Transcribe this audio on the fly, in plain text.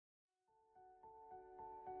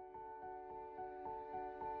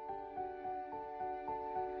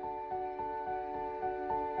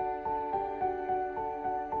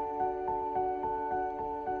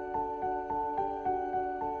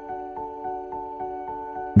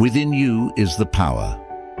Within You is the Power,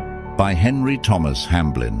 by Henry Thomas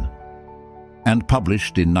Hamblin, and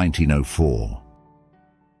published in 1904.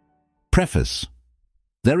 Preface.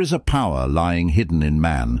 There is a power lying hidden in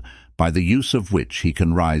man, by the use of which he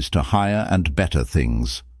can rise to higher and better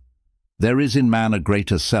things. There is in man a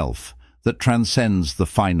greater self, that transcends the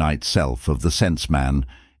finite self of the sense-man,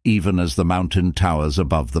 even as the mountain towers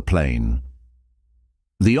above the plain.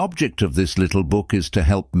 The object of this little book is to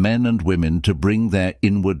help men and women to bring their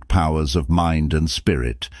inward powers of mind and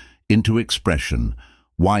spirit into expression,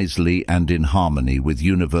 wisely and in harmony with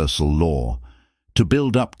universal law, to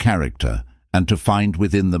build up character and to find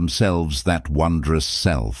within themselves that wondrous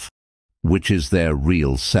self, which is their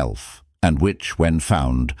real self, and which, when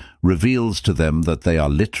found, reveals to them that they are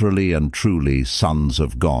literally and truly sons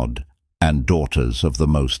of God and daughters of the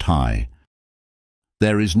Most High.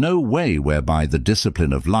 There is no way whereby the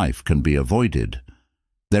discipline of life can be avoided.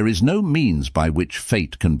 There is no means by which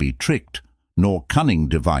fate can be tricked, nor cunning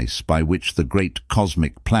device by which the great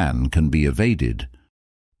cosmic plan can be evaded.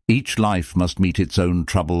 Each life must meet its own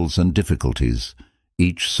troubles and difficulties.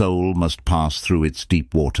 Each soul must pass through its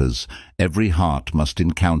deep waters. Every heart must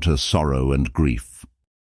encounter sorrow and grief.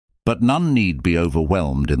 But none need be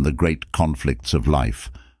overwhelmed in the great conflicts of life,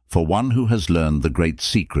 for one who has learned the great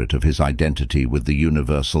secret of his identity with the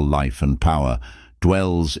universal life and power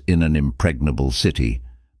dwells in an impregnable city,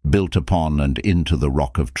 built upon and into the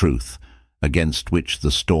rock of truth, against which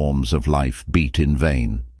the storms of life beat in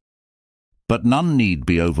vain. But none need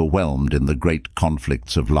be overwhelmed in the great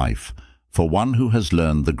conflicts of life, for one who has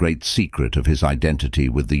learned the great secret of his identity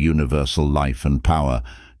with the universal life and power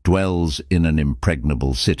dwells in an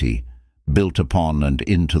impregnable city, built upon and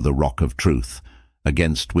into the rock of truth,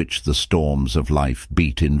 against which the storms of life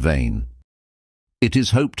beat in vain. It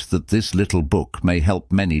is hoped that this little book may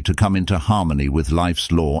help many to come into harmony with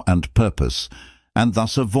life's law and purpose, and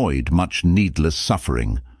thus avoid much needless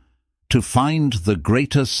suffering. To find the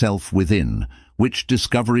greater self within, which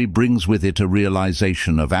discovery brings with it a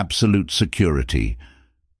realization of absolute security,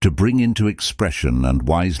 to bring into expression and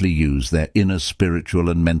wisely use their inner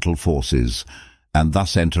spiritual and mental forces, and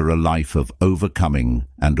thus enter a life of overcoming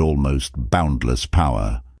and almost boundless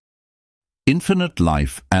power. Infinite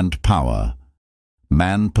life and power.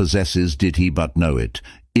 Man possesses, did he but know it,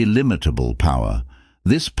 illimitable power.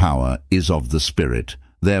 This power is of the Spirit,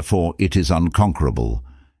 therefore it is unconquerable.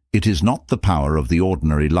 It is not the power of the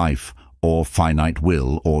ordinary life, or finite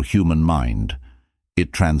will, or human mind.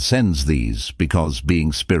 It transcends these because,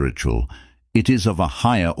 being spiritual, it is of a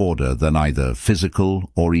higher order than either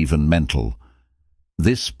physical or even mental.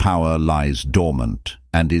 This power lies dormant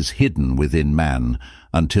and is hidden within man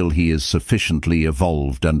until he is sufficiently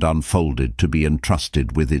evolved and unfolded to be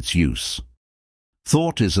entrusted with its use.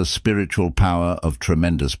 Thought is a spiritual power of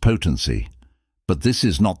tremendous potency, but this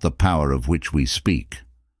is not the power of which we speak.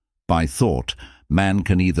 By thought, man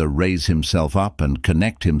can either raise himself up and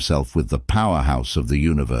connect himself with the powerhouse of the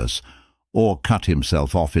universe, or cut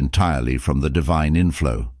himself off entirely from the divine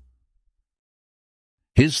inflow.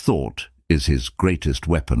 His thought is his greatest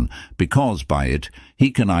weapon, because by it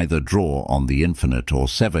he can either draw on the infinite or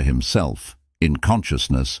sever himself, in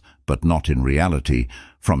consciousness, but not in reality,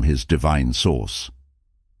 from his divine source.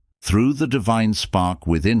 Through the divine spark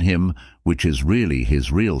within him, which is really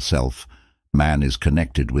his real self, man is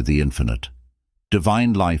connected with the infinite.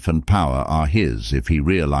 Divine life and power are his if he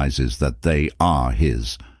realizes that they are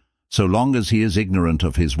his. So long as he is ignorant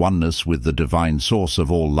of his oneness with the divine source of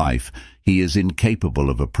all life, he is incapable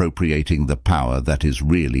of appropriating the power that is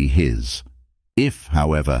really his. If,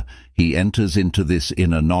 however, he enters into this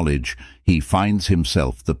inner knowledge, he finds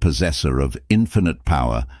himself the possessor of infinite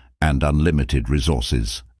power and unlimited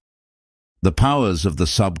resources. The powers of the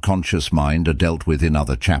subconscious mind are dealt with in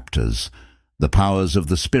other chapters. The powers of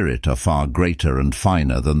the spirit are far greater and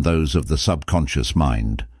finer than those of the subconscious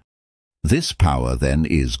mind. This power, then,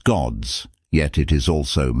 is God's, yet it is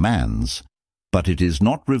also man's, but it is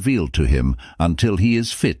not revealed to him until he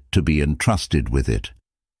is fit to be entrusted with it.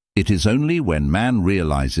 It is only when man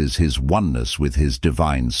realizes his oneness with his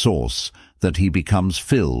divine source that he becomes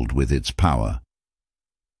filled with its power.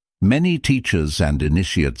 Many teachers and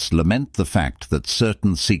initiates lament the fact that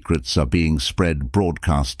certain secrets are being spread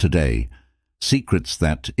broadcast today, secrets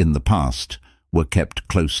that, in the past, were kept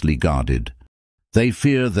closely guarded. They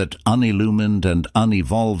fear that unillumined and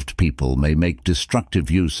unevolved people may make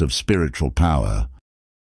destructive use of spiritual power.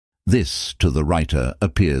 This, to the writer,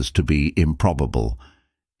 appears to be improbable.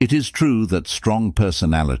 It is true that strong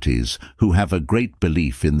personalities, who have a great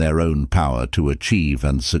belief in their own power to achieve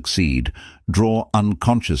and succeed, draw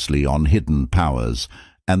unconsciously on hidden powers,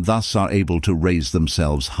 and thus are able to raise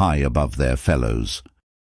themselves high above their fellows.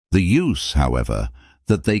 The use, however,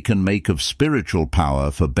 that they can make of spiritual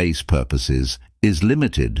power for base purposes is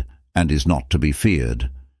limited and is not to be feared.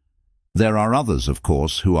 There are others, of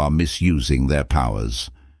course, who are misusing their powers.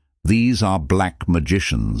 These are black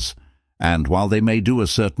magicians, and while they may do a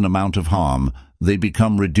certain amount of harm, they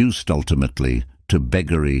become reduced ultimately to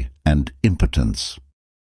beggary and impotence.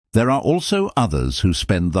 There are also others who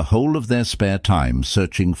spend the whole of their spare time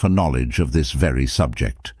searching for knowledge of this very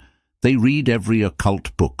subject. They read every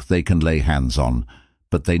occult book they can lay hands on,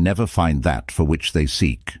 but they never find that for which they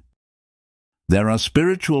seek. There are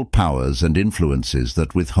spiritual powers and influences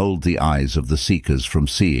that withhold the eyes of the seekers from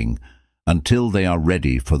seeing until they are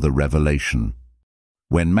ready for the revelation.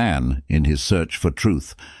 When man, in his search for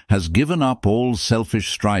truth, has given up all selfish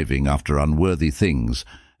striving after unworthy things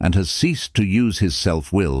and has ceased to use his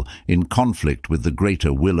self-will in conflict with the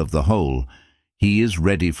greater will of the whole, he is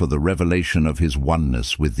ready for the revelation of his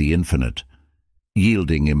oneness with the infinite.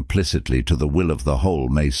 Yielding implicitly to the will of the whole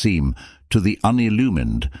may seem, to the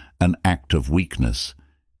unillumined, an act of weakness,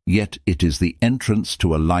 yet it is the entrance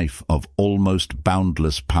to a life of almost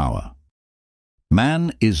boundless power.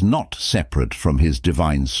 Man is not separate from his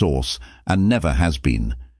divine source and never has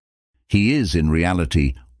been. He is in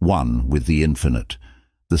reality one with the infinite.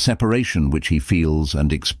 The separation which he feels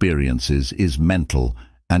and experiences is mental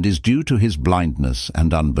and is due to his blindness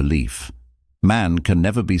and unbelief. Man can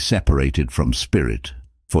never be separated from spirit,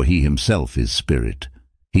 for he himself is spirit.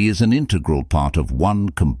 He is an integral part of one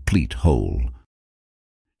complete whole.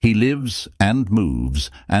 He lives and moves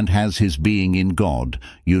and has his being in God,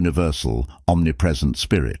 universal, omnipresent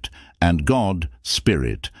Spirit, and God,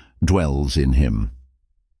 Spirit, dwells in him.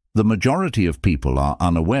 The majority of people are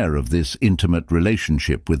unaware of this intimate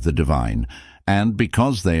relationship with the divine, and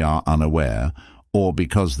because they are unaware, or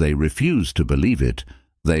because they refuse to believe it,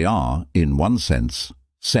 they are, in one sense,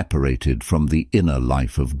 separated from the inner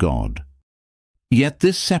life of God. Yet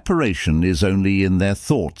this separation is only in their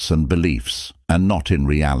thoughts and beliefs, and not in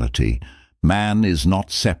reality. Man is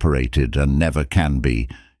not separated and never can be,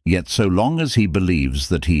 yet so long as he believes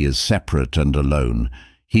that he is separate and alone,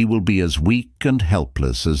 he will be as weak and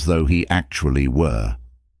helpless as though he actually were.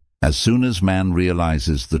 As soon as man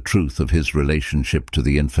realizes the truth of his relationship to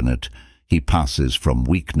the infinite, he passes from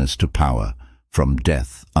weakness to power, from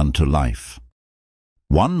death unto life.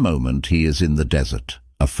 One moment he is in the desert,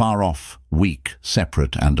 afar off, weak,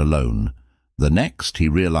 separate and alone. The next he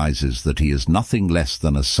realizes that he is nothing less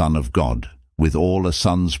than a son of God, with all a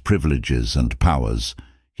son's privileges and powers.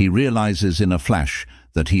 He realizes in a flash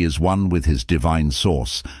that he is one with his divine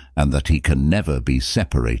source and that he can never be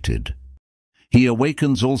separated. He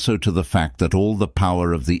awakens also to the fact that all the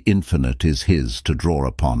power of the infinite is his to draw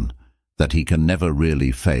upon, that he can never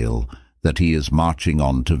really fail, that he is marching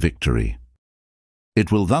on to victory.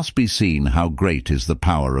 It will thus be seen how great is the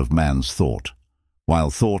power of man's thought. While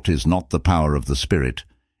thought is not the power of the spirit,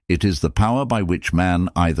 it is the power by which man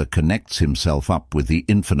either connects himself up with the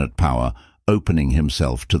infinite power, opening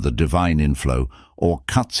himself to the divine inflow, or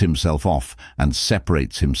cuts himself off and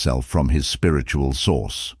separates himself from his spiritual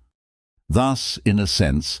source. Thus, in a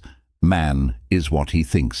sense, man is what he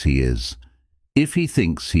thinks he is. If he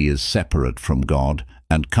thinks he is separate from God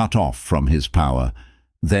and cut off from his power,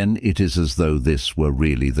 then it is as though this were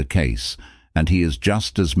really the case, and he is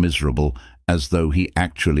just as miserable as though he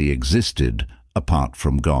actually existed apart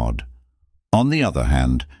from God. On the other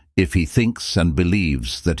hand, if he thinks and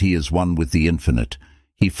believes that he is one with the infinite,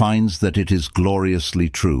 he finds that it is gloriously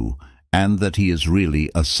true, and that he is really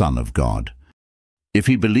a son of God. If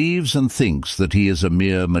he believes and thinks that he is a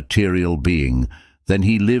mere material being, then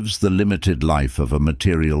he lives the limited life of a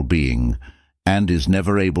material being, and is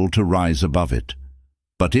never able to rise above it.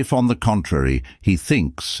 But if, on the contrary, he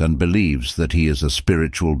thinks and believes that he is a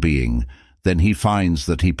spiritual being, then he finds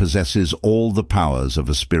that he possesses all the powers of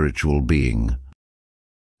a spiritual being.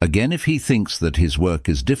 Again, if he thinks that his work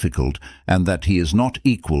is difficult and that he is not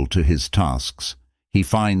equal to his tasks, he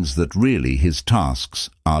finds that really his tasks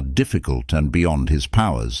are difficult and beyond his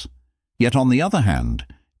powers. Yet on the other hand,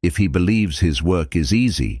 if he believes his work is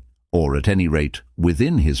easy, or at any rate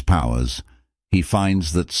within his powers, he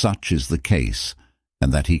finds that such is the case,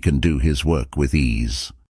 and that he can do his work with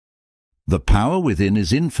ease. The power within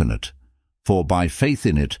is infinite, for by faith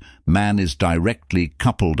in it, man is directly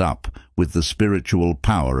coupled up with the spiritual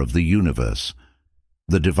power of the universe.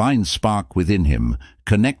 The divine spark within him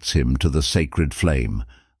connects him to the sacred flame,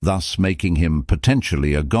 thus making him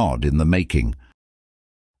potentially a god in the making.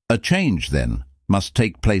 A change, then, must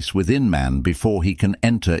take place within man before he can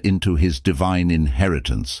enter into his divine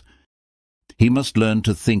inheritance. He must learn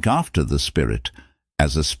to think after the spirit,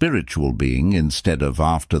 as a spiritual being instead of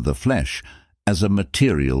after the flesh, as a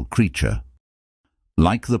material creature.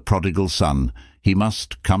 Like the prodigal son, he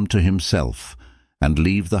must come to himself and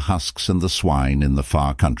leave the husks and the swine in the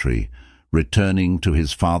far country, returning to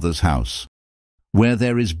his father's house, where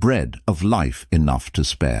there is bread of life enough to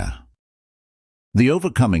spare. The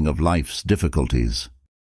overcoming of life's difficulties.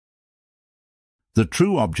 The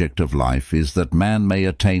true object of life is that man may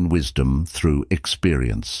attain wisdom through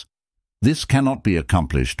experience. This cannot be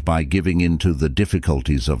accomplished by giving in to the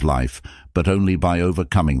difficulties of life, but only by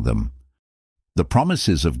overcoming them. The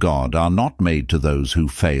promises of God are not made to those who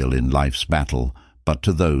fail in life's battle, but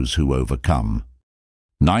to those who overcome.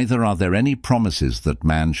 Neither are there any promises that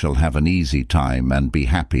man shall have an easy time and be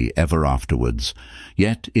happy ever afterwards.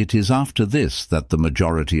 Yet it is after this that the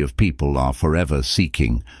majority of people are forever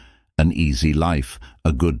seeking: an easy life,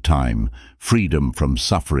 a good time, freedom from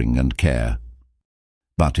suffering and care.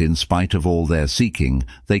 But in spite of all their seeking,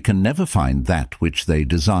 they can never find that which they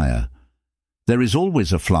desire. There is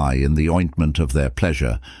always a fly in the ointment of their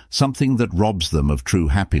pleasure, something that robs them of true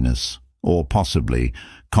happiness, or possibly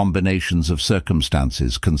combinations of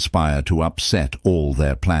circumstances conspire to upset all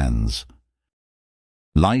their plans.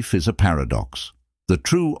 Life is a paradox. The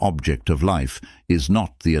true object of life is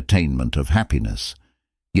not the attainment of happiness.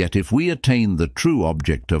 Yet if we attain the true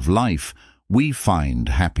object of life, we find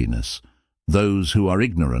happiness. Those who are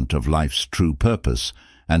ignorant of life's true purpose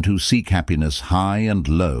and who seek happiness high and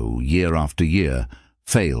low year after year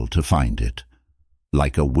fail to find it.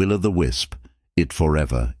 Like a will-o'-the-wisp, it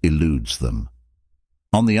forever eludes them.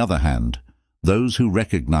 On the other hand, those who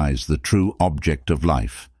recognize the true object of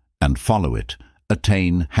life and follow it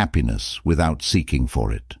attain happiness without seeking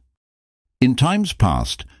for it. In times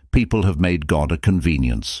past, people have made God a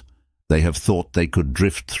convenience. They have thought they could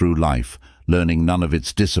drift through life, learning none of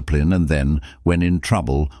its discipline, and then, when in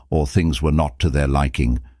trouble or things were not to their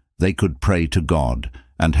liking, they could pray to God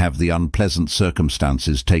and have the unpleasant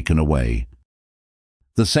circumstances taken away.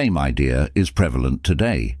 The same idea is prevalent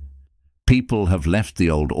today. People have left the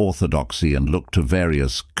old orthodoxy and looked to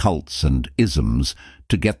various cults and isms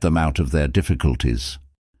to get them out of their difficulties.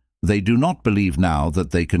 They do not believe now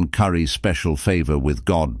that they can curry special favor with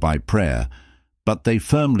God by prayer, but they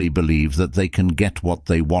firmly believe that they can get what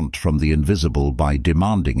they want from the invisible by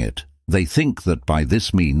demanding it. They think that by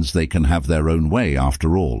this means they can have their own way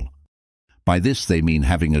after all. By this they mean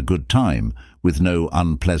having a good time, with no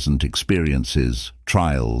unpleasant experiences,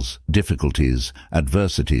 trials, difficulties,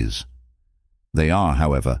 adversities. They are,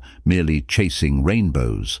 however, merely chasing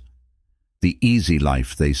rainbows. The easy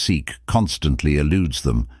life they seek constantly eludes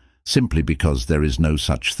them, simply because there is no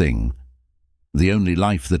such thing. The only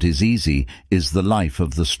life that is easy is the life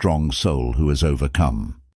of the strong soul who has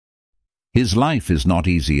overcome. His life is not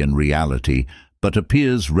easy in reality, but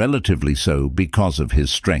appears relatively so because of his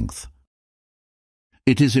strength.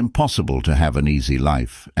 It is impossible to have an easy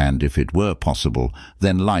life, and if it were possible,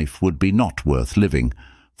 then life would be not worth living,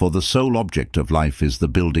 for the sole object of life is the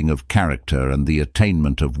building of character and the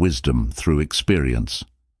attainment of wisdom through experience.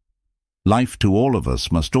 Life to all of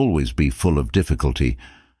us must always be full of difficulty,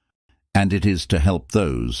 and it is to help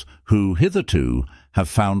those who hitherto have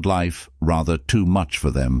found life rather too much for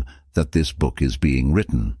them that this book is being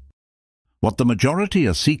written. What the majority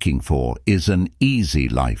are seeking for is an easy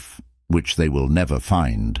life, which they will never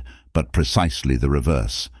find, but precisely the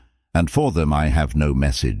reverse, and for them I have no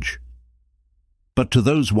message. But to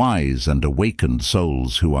those wise and awakened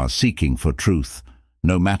souls who are seeking for truth,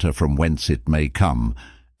 no matter from whence it may come,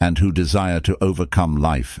 and who desire to overcome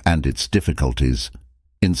life and its difficulties,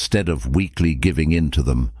 instead of weakly giving in to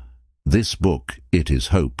them, this book, it is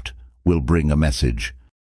hoped, will bring a message.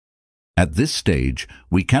 At this stage,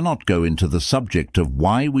 we cannot go into the subject of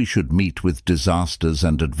why we should meet with disasters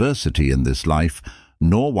and adversity in this life,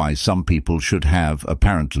 nor why some people should have,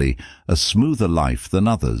 apparently, a smoother life than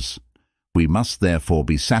others. We must therefore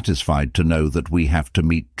be satisfied to know that we have to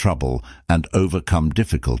meet trouble and overcome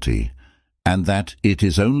difficulty, and that it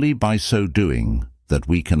is only by so doing that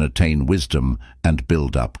we can attain wisdom and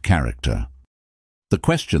build up character. The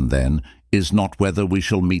question, then, is not whether we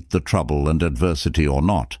shall meet the trouble and adversity or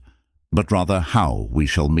not, but rather how we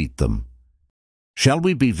shall meet them. Shall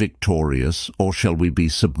we be victorious, or shall we be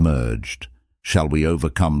submerged? Shall we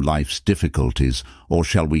overcome life's difficulties, or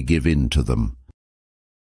shall we give in to them?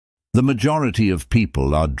 The majority of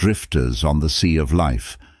people are drifters on the sea of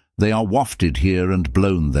life. They are wafted here and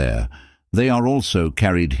blown there. They are also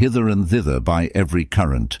carried hither and thither by every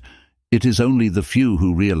current. It is only the few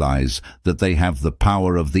who realize that they have the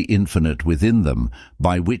power of the infinite within them,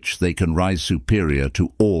 by which they can rise superior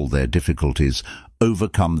to all their difficulties,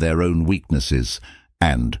 overcome their own weaknesses,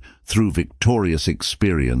 and, through victorious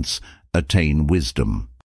experience, attain wisdom.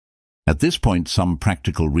 At this point, some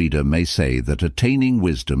practical reader may say that attaining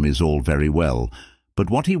wisdom is all very well, but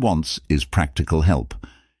what he wants is practical help.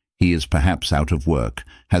 He is perhaps out of work,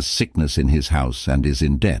 has sickness in his house and is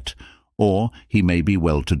in debt, or he may be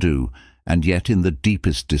well-to-do, and yet in the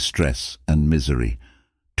deepest distress and misery.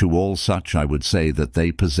 To all such I would say that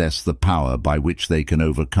they possess the power by which they can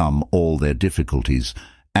overcome all their difficulties,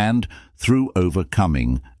 and, through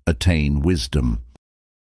overcoming, attain wisdom.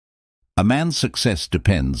 A man's success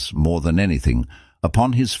depends, more than anything,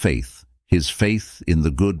 upon his faith in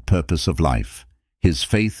the good purpose of life, his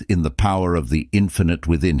faith in the power of the infinite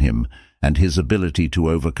within him, and his ability to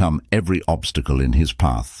overcome every obstacle in his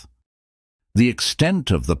path. The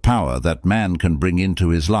extent of the power that man can bring into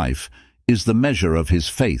his life is the measure of his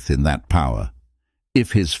faith in that power.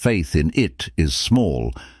 If his faith in it is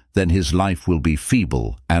small, then his life will be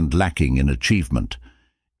feeble and lacking in achievement.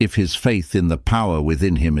 If his faith in the power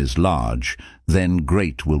within him is large, then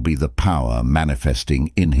great will be the power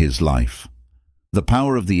manifesting in his life. The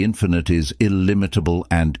power of the infinite is illimitable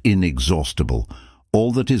and inexhaustible.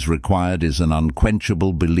 All that is required is an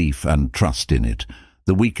unquenchable belief and trust in it.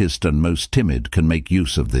 The weakest and most timid can make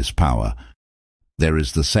use of this power. There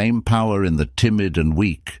is the same power in the timid and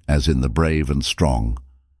weak as in the brave and strong.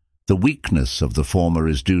 The weakness of the former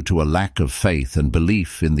is due to a lack of faith and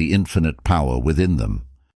belief in the infinite power within them.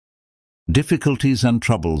 Difficulties and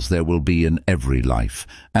troubles there will be in every life,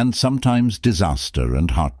 and sometimes disaster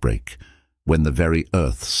and heartbreak, when the very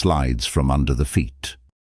earth slides from under the feet.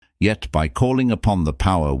 Yet by calling upon the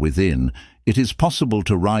power within, it is possible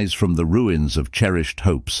to rise from the ruins of cherished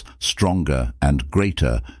hopes, stronger and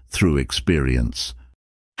greater through experience.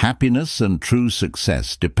 Happiness and true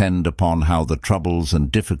success depend upon how the troubles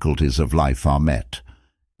and difficulties of life are met.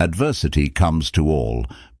 Adversity comes to all,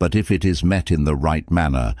 but if it is met in the right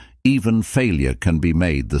manner, even failure can be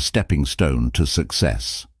made the stepping stone to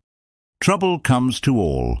success. Trouble comes to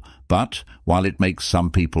all, but, while it makes some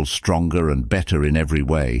people stronger and better in every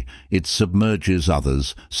way, it submerges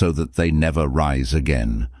others so that they never rise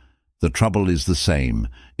again. The trouble is the same.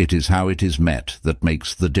 It is how it is met that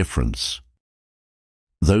makes the difference.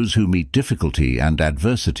 Those who meet difficulty and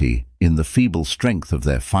adversity in the feeble strength of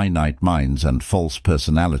their finite minds and false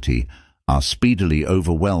personality are speedily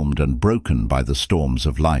overwhelmed and broken by the storms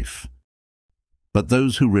of life. But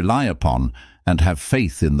those who rely upon and have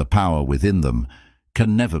faith in the power within them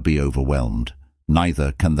can never be overwhelmed,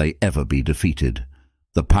 neither can they ever be defeated.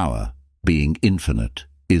 The power, being infinite,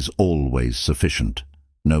 is always sufficient,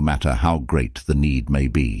 no matter how great the need may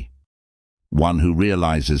be. One who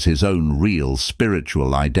realizes his own real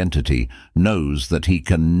spiritual identity knows that he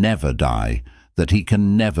can never die, that he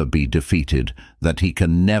can never be defeated, that he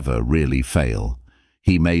can never really fail.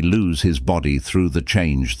 He may lose his body through the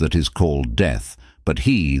change that is called death, but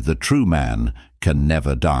he, the true man, can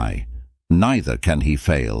never die. Neither can he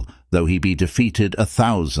fail, though he be defeated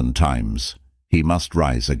 1,000 times. He must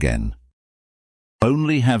rise again.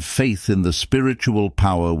 Only have faith in the spiritual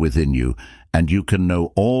power within you, and you can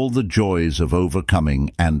know all the joys of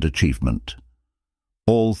overcoming and achievement.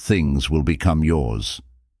 All things will become yours.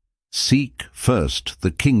 Seek first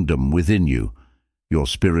the kingdom within you, your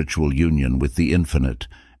spiritual union with the infinite,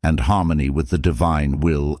 and harmony with the divine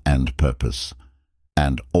will and purpose.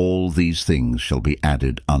 And all these things shall be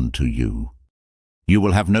added unto you. You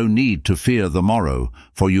will have no need to fear the morrow,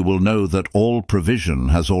 for you will know that all provision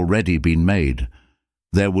has already been made.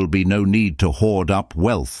 There will be no need to hoard up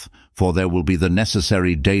wealth, for there will be the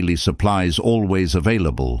necessary daily supplies always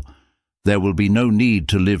available. There will be no need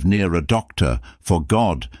to live near a doctor, for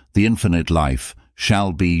God, the infinite life,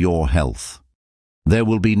 shall be your health. There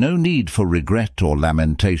will be no need for regret or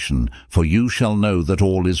lamentation, for you shall know that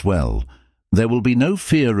all is well. There will be no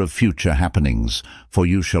fear of future happenings, for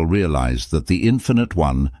you shall realize that the Infinite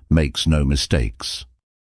One makes no mistakes.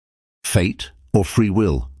 Fate or free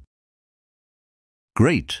will?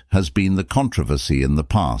 Great has been the controversy in the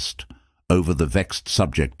past over the vexed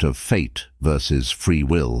subject of fate versus free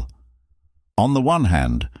will. On the one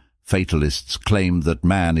hand, fatalists claim that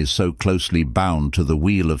man is so closely bound to the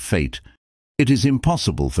wheel of fate, it is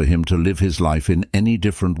impossible for him to live his life in any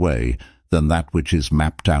different way than that which is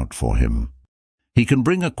mapped out for him. He can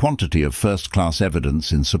bring a quantity of first-class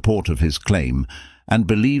evidence in support of his claim and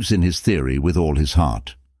believes in his theory with all his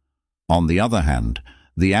heart. On the other hand,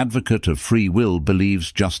 the advocate of free will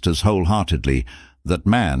believes just as wholeheartedly that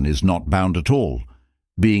man is not bound at all,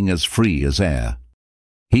 being as free as air.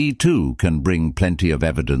 He too can bring plenty of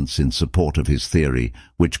evidence in support of his theory,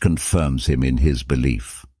 which confirms him in his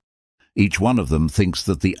belief. Each one of them thinks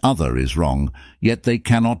that the other is wrong, yet they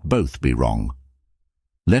cannot both be wrong.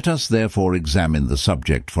 Let us therefore examine the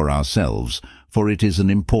subject for ourselves, for it is an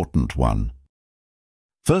important one.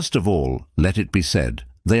 First of all, let it be said,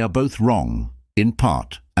 they are both wrong in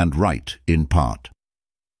part and right in part.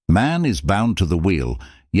 Man is bound to the wheel,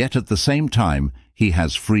 yet at the same time he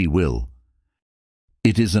has free will.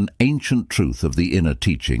 It is an ancient truth of the inner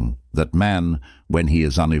teaching that man, when he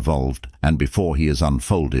is unevolved and before he is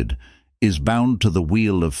unfolded, is bound to the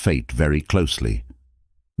wheel of fate very closely.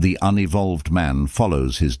 The unevolved man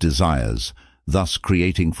follows his desires, thus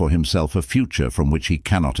creating for himself a future from which he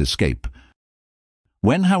cannot escape.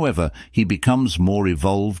 When, however, he becomes more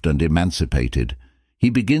evolved and emancipated, he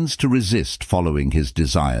begins to resist following his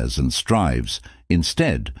desires and strives,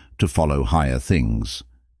 instead, to follow higher things.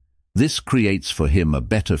 This creates for him a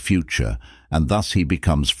better future, and thus he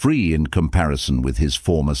becomes free in comparison with his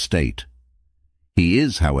former state. He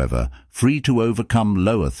is, however, free to overcome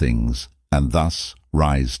lower things, and thus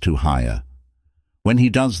rise to higher. When he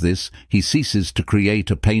does this, he ceases to create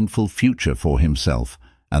a painful future for himself,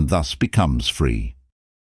 and thus becomes free.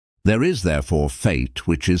 There is therefore fate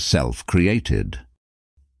which is self-created.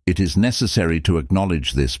 It is necessary to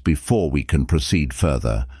acknowledge this before we can proceed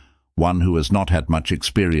further. One who has not had much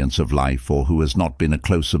experience of life or who has not been a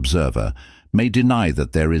close observer may deny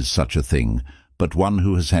that there is such a thing, but one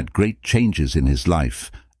who has had great changes in his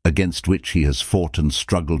life, against which he has fought and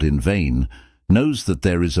struggled in vain, knows that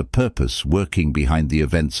there is a purpose working behind the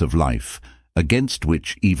events of life, against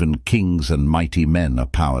which even kings and mighty men are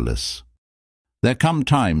powerless. There come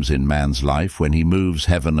times in man's life when he moves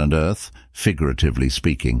heaven and earth, figuratively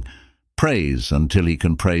speaking, prays until he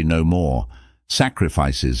can pray no more,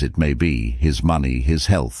 sacrifices, it may be, his money, his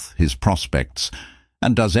health, his prospects,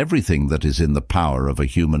 and does everything that is in the power of a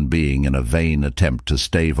human being in a vain attempt to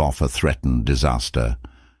stave off a threatened disaster.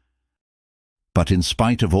 But in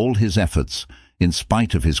spite of all his efforts, in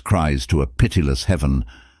spite of his cries to a pitiless heaven,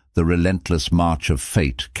 the relentless march of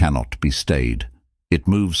fate cannot be stayed. It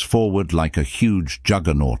moves forward like a huge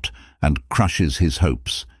juggernaut and crushes his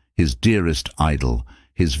hopes, his dearest idol,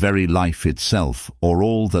 his very life itself, or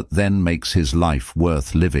all that then makes his life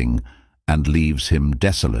worth living, and leaves him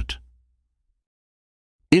desolate.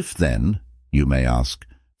 If then, you may ask,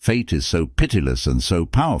 fate is so pitiless and so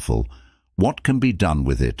powerful, what can be done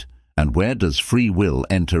with it, and where does free will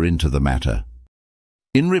enter into the matter?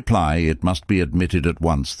 In reply, it must be admitted at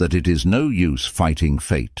once that it is no use fighting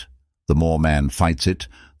fate. The more man fights it,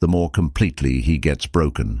 the more completely he gets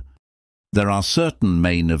broken. There are certain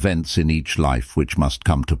main events in each life which must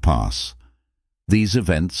come to pass. These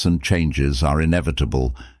events and changes are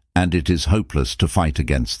inevitable, and it is hopeless to fight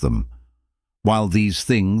against them. While these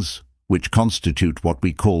things, which constitute what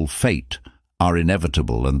we call fate, are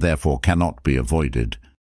inevitable and therefore cannot be avoided,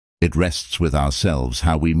 it rests with ourselves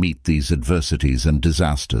how we meet these adversities and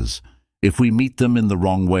disasters. If we meet them in the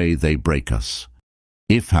wrong way, they break us.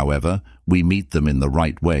 If, however, we meet them in the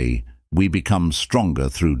right way, we become stronger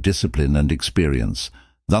through discipline and experience,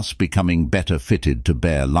 thus becoming better fitted to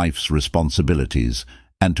bear life's responsibilities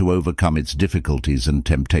and to overcome its difficulties and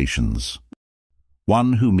temptations.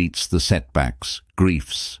 One who meets the setbacks,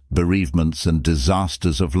 griefs, bereavements and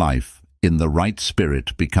disasters of life in the right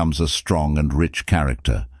spirit becomes a strong and rich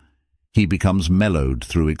character. He becomes mellowed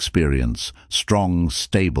through experience, strong,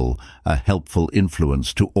 stable, a helpful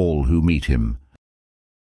influence to all who meet him.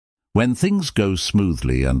 When things go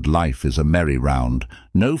smoothly and life is a merry-round,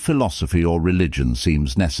 no philosophy or religion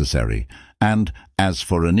seems necessary, and, as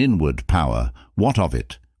for an inward power, what of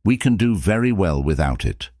it? We can do very well without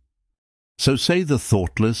it. So say the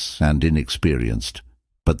thoughtless and inexperienced,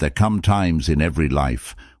 but there come times in every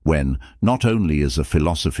life when not only is a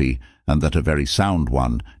philosophy, and that a very sound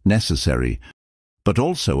one, necessary, but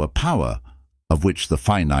also a power, of which the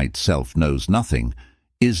finite self knows nothing,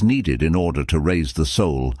 is needed in order to raise the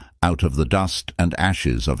soul out of the dust and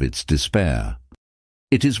ashes of its despair.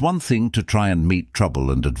 It is one thing to try and meet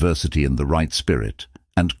trouble and adversity in the right spirit,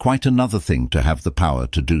 and quite another thing to have the power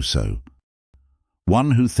to do so.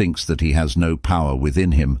 One who thinks that he has no power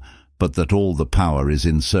within him, but that all the power is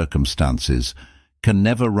in circumstances, can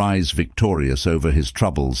never rise victorious over his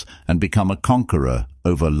troubles and become a conqueror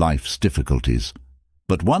over life's difficulties.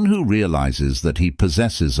 But one who realizes that he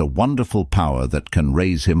possesses a wonderful power that can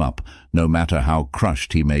raise him up, no matter how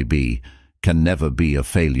crushed he may be, can never be a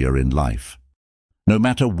failure in life. No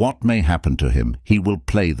matter what may happen to him, he will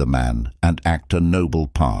play the man and act a noble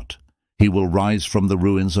part. He will rise from the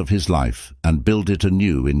ruins of his life and build it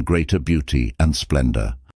anew in greater beauty and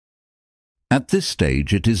splendor. At this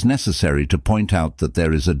stage, it is necessary to point out that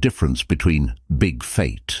there is a difference between big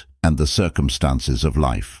fate and the circumstances of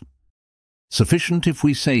life. Sufficient if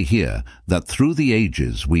we say here that through the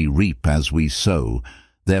ages we reap as we sow,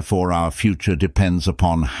 Therefore, our future depends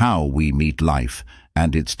upon how we meet life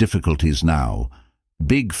and its difficulties now.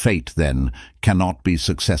 Big fate, then, cannot be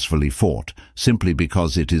successfully fought, simply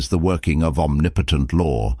because it is the working of omnipotent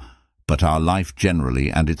law. But our life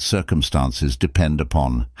generally and its circumstances depend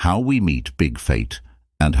upon how we meet big fate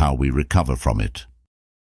and how we recover from it.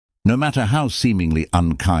 No matter how seemingly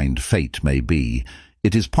unkind fate may be,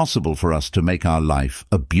 it is possible for us to make our life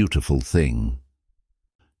a beautiful thing.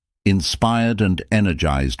 Inspired and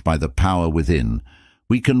energized by the power within,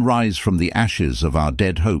 we can rise from the ashes of our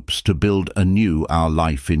dead hopes to build anew our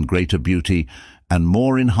life in greater beauty and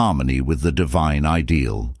more in harmony with the divine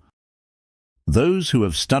ideal. Those who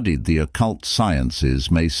have studied the occult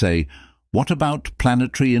sciences may say, "What about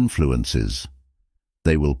planetary influences?"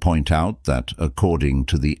 They will point out that, according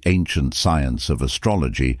to the ancient science of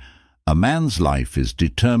astrology, a man's life is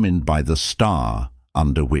determined by the star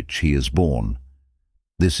under which he is born.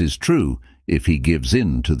 This is true if he gives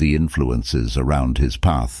in to the influences around his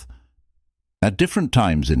path. At different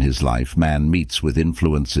times in his life, man meets with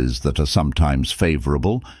influences that are sometimes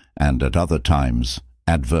favorable and at other times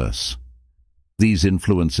adverse. These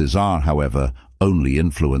influences are, however, only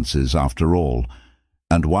influences after all,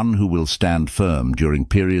 and one who will stand firm during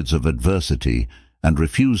periods of adversity and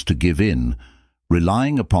refuse to give in,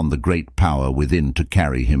 relying upon the great power within to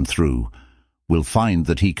carry him through, will find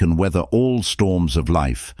that he can weather all storms of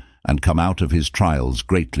life and come out of his trials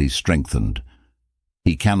greatly strengthened.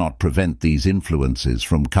 He cannot prevent these influences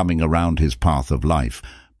from coming around his path of life,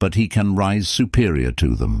 but he can rise superior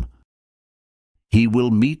to them. He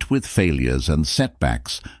will meet with failures and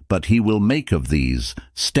setbacks, but he will make of these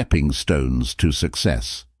stepping stones to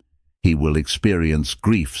success. He will experience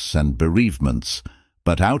griefs and bereavements,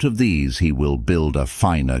 but out of these he will build a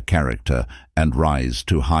finer character and rise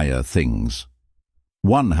to higher things.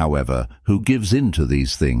 One, however, who gives in to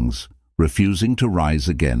these things, refusing to rise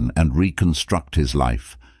again and reconstruct his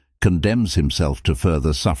life, condemns himself to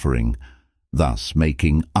further suffering, thus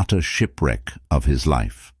making utter shipwreck of his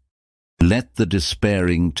life. Let the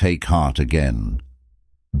despairing take heart again.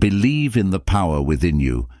 Believe in the power within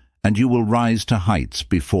you, and you will rise to heights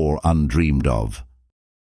before undreamed of.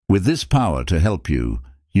 With this power to help you,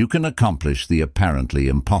 you can accomplish the apparently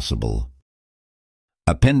impossible.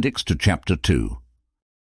 Appendix to Chapter 2.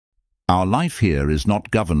 Our life here is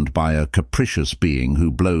not governed by a capricious being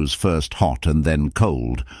who blows first hot and then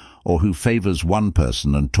cold, or who favors one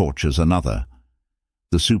person and tortures another.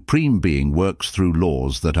 The Supreme Being works through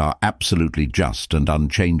laws that are absolutely just and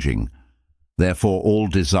unchanging. Therefore, all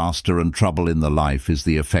disaster and trouble in the life is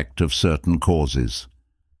the effect of certain causes.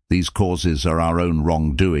 These causes are our own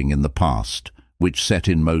wrongdoing in the past, which set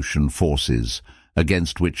in motion forces,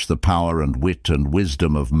 against which the power and wit and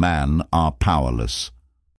wisdom of man are powerless.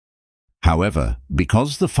 However,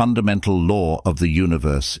 because the fundamental law of the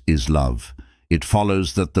universe is love, it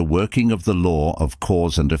follows that the working of the law of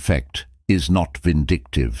cause and effect is not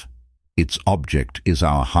vindictive. Its object is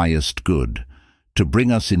our highest good, to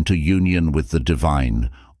bring us into union with the divine,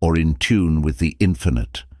 or in tune with the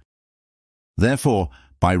infinite. Therefore,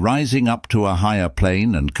 by rising up to a higher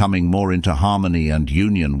plane and coming more into harmony and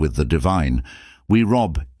union with the divine, we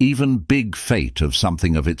rob even big fate of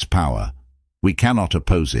something of its power. We cannot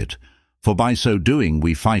oppose it, for by so doing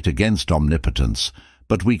we fight against omnipotence,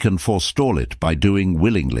 but we can forestall it by doing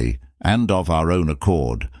willingly, and of our own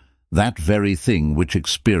accord, that very thing which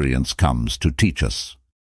experience comes to teach us.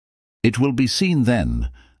 It will be seen then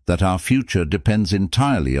that our future depends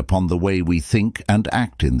entirely upon the way we think and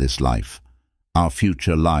act in this life. Our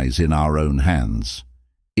future lies in our own hands.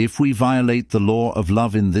 If we violate the law of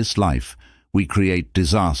love in this life, we create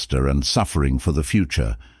disaster and suffering for the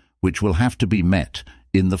future, which will have to be met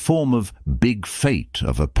in the form of big fate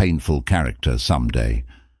of a painful character someday.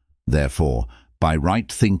 Therefore, by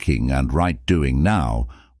right thinking and right doing now,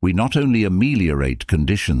 we not only ameliorate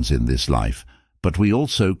conditions in this life, but we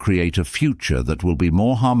also create a future that will be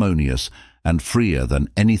more harmonious and freer than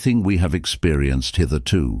anything we have experienced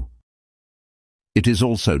hitherto. It is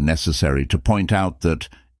also necessary to point out that,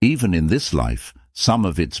 even in this life, some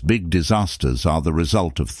of its big disasters are the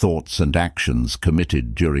result of thoughts and actions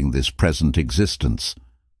committed during this present existence.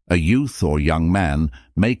 A youth or young man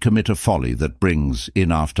may commit a folly that brings,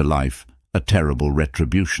 in afterlife, a terrible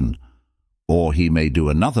retribution. Or he may do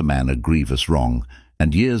another man a grievous wrong,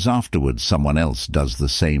 and years afterwards someone else does the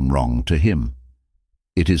same wrong to him.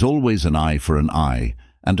 It is always an eye for an eye,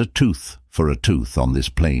 and a tooth for a tooth on this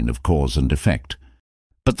plane of cause and effect.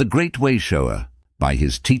 But the great way-shower, by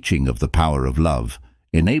his teaching of the power of love,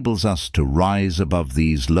 enables us to rise above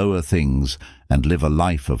these lower things and live a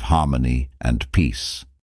life of harmony and peace.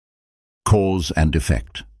 Cause and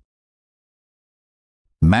effect.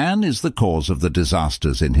 Man is the cause of the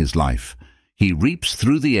disasters in his life. He reaps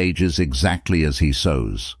through the ages exactly as he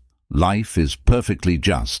sows. Life is perfectly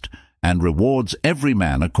just and rewards every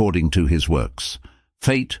man according to his works.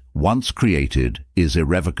 Fate, once created, is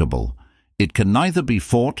irrevocable. It can neither be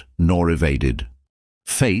fought nor evaded.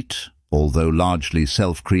 Fate, although largely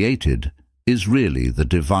self-created, is really the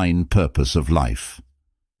divine purpose of life.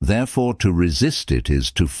 Therefore, to resist it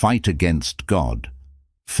is to fight against God.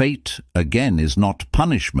 Fate, again, is not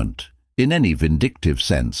punishment in any vindictive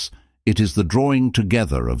sense. It is the drawing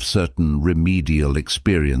together of certain remedial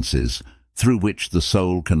experiences through which the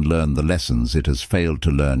soul can learn the lessons it has failed to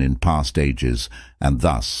learn in past ages and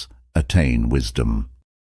thus attain wisdom.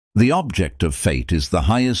 The object of fate is the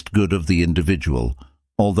highest good of the individual,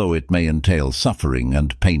 although it may entail suffering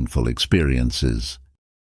and painful experiences.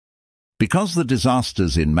 Because the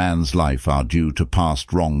disasters in man's life are due to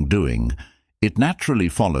past wrongdoing, it naturally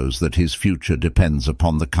follows that his future depends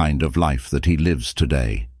upon the kind of life that he lives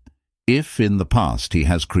today. If in the past he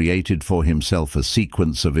has created for himself a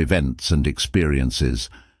sequence of events and experiences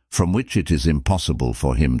from which it is impossible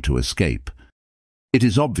for him to escape, it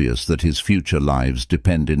is obvious that his future lives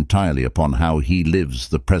depend entirely upon how he lives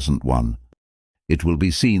the present one. It will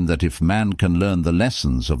be seen that if man can learn the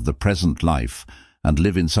lessons of the present life and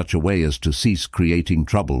live in such a way as to cease creating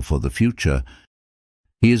trouble for the future,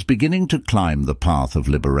 he is beginning to climb the path of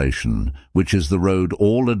liberation, which is the road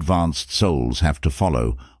all advanced souls have to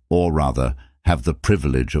follow, or rather, have the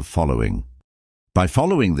privilege of following. By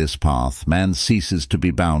following this path, man ceases to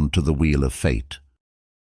be bound to the wheel of fate.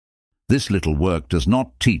 This little work does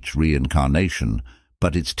not teach reincarnation,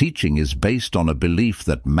 but its teaching is based on a belief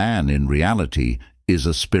that man in reality is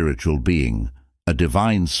a spiritual being, a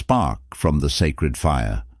divine spark from the sacred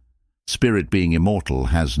fire. Spirit, being immortal,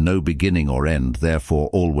 has no beginning or end, therefore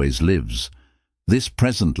always lives. This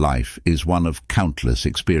present life is one of countless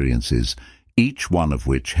experiences, each one of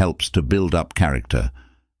which helps to build up character.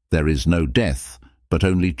 There is no death, but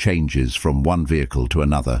only changes from one vehicle to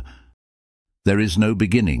another. There is no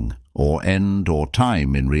beginning, or end, or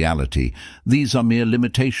time in reality. These are mere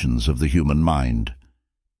limitations of the human mind.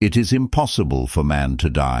 It is impossible for man to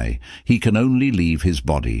die. He can only leave his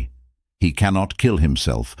body. He cannot kill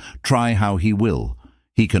himself, try how he will.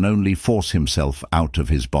 He can only force himself out of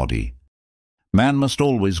his body. Man must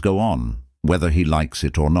always go on, whether he likes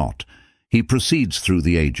it or not. He proceeds through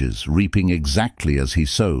the ages, reaping exactly as he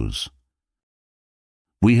sows.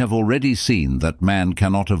 We have already seen that man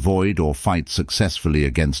cannot avoid or fight successfully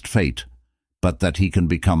against fate, but that he can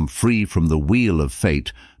become free from the wheel of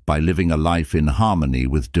fate by living a life in harmony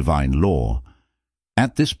with divine law.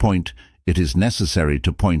 At this point, it is necessary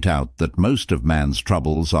to point out that most of man's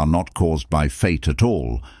troubles are not caused by fate at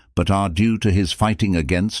all, but are due to his fighting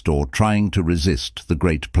against or trying to resist the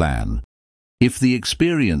great plan. If the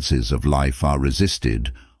experiences of life are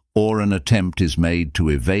resisted, or an attempt is made to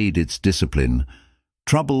evade its discipline,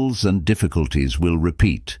 troubles and difficulties will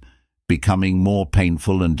repeat, becoming more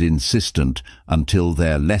painful and insistent until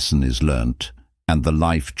their lesson is learnt and the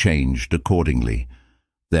life changed accordingly.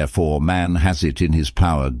 Therefore, man has it in his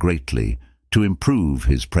power greatly to improve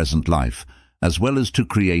his present life, as well as to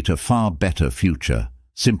create a far better future,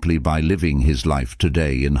 simply by living his life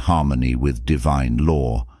today in harmony with divine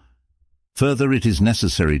law. Further, it is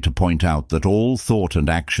necessary to point out that all thought and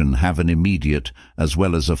action have an immediate as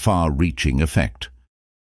well as a far-reaching effect.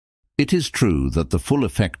 It is true that the full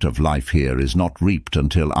effect of life here is not reaped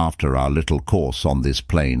until after our little course on this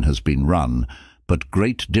plane has been run, but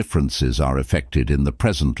great differences are effected in the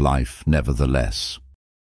present life nevertheless.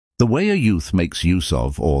 The way a youth makes use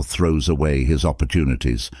of or throws away his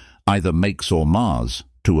opportunities either makes or mars,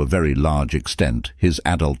 to a very large extent, his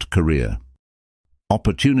adult career.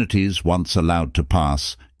 Opportunities once allowed to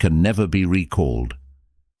pass can never be recalled.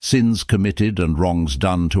 Sins committed and wrongs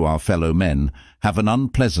done to our fellow men have an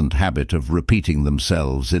unpleasant habit of repeating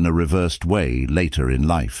themselves in a reversed way later in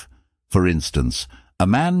life. For instance, a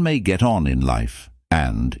man may get on in life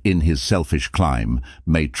and, in his selfish climb,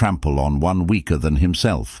 may trample on one weaker than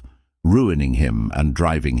himself, ruining him and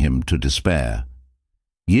driving him to despair.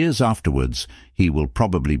 Years afterwards, he will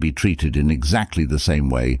probably be treated in exactly the same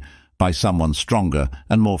way by someone stronger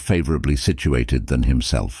and more favorably situated than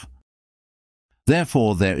himself.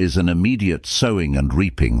 Therefore, there is an immediate sowing and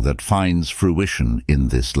reaping that finds fruition in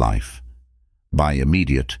this life. By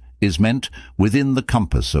immediate is meant within the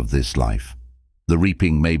compass of this life. The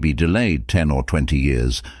reaping may be delayed 10 or 20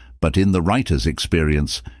 years, but in the writer's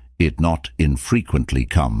experience, it not infrequently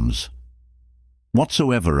comes.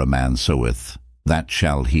 Whatsoever a man soweth, that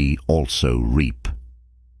shall he also reap.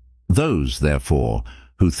 Those, therefore,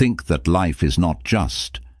 who think that life is not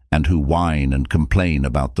just and who whine and complain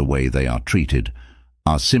about the way they are treated,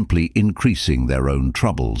 are simply increasing their own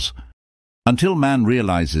troubles. Until man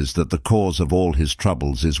realizes that the cause of all his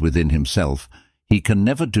troubles is within himself, he can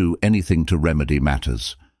never do anything to remedy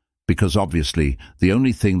matters, because obviously the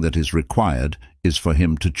only thing that is required is for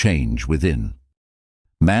him to change within.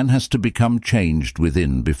 Man has to become changed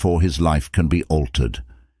within before his life can be altered.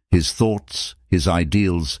 His thoughts, his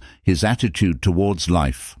ideals, his attitude towards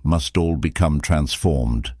life must all become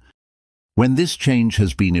transformed. When this change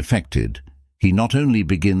has been effected, he not only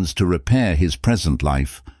begins to repair his present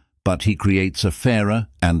life, but he creates a fairer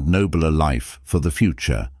and nobler life for the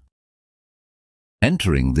future.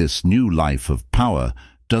 Entering this new life of power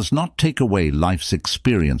does not take away life's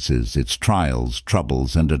experiences, its trials,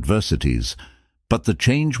 troubles, and adversities, but the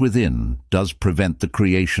change within does prevent the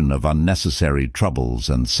creation of unnecessary troubles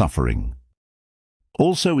and suffering.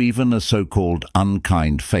 Also, even a so-called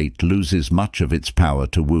unkind fate loses much of its power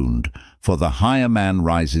to wound, for the higher man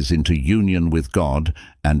rises into union with God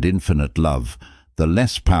and infinite love, the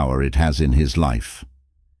less power it has in his life.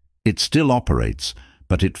 It still operates,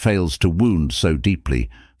 but it fails to wound so deeply,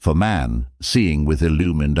 for man, seeing with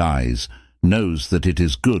illumined eyes, knows that it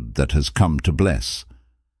is good that has come to bless,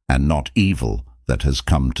 and not evil that has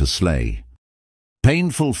come to slay.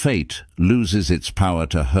 Painful fate loses its power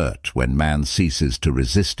to hurt when man ceases to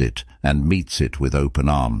resist it and meets it with open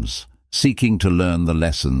arms, seeking to learn the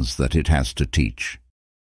lessons that it has to teach.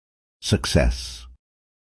 Success.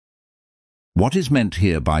 What is meant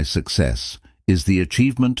here by success is the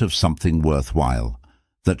achievement of something worthwhile,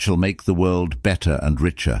 that shall make the world better and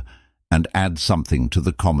richer, and add something to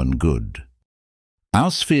the common good.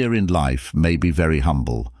 Our sphere in life may be very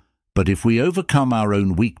humble, but if we overcome our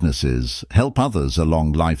own weaknesses, help others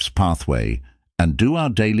along life's pathway, and do our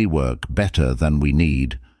daily work better than we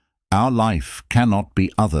need, our life cannot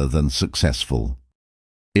be other than successful.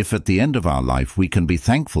 If at the end of our life we can be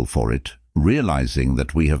thankful for it, realizing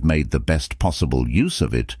that we have made the best possible use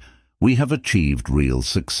of it, we have achieved real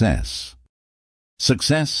success.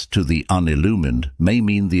 Success to the unillumined may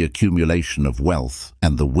mean the accumulation of wealth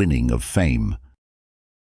and the winning of fame.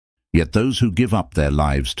 Yet those who give up their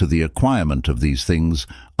lives to the acquirement of these things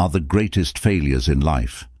are the greatest failures in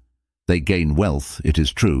life. They gain wealth, it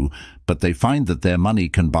is true, but they find that their money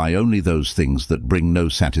can buy only those things that bring no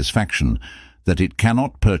satisfaction, that it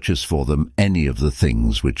cannot purchase for them any of the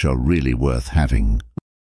things which are really worth having.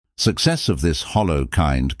 Success of this hollow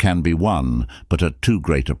kind can be won, but at too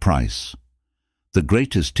great a price. The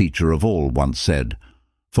greatest teacher of all once said,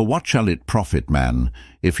 "For what shall it profit man,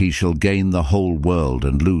 if he shall gain the whole world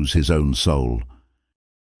and lose his own soul?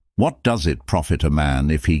 What does it profit a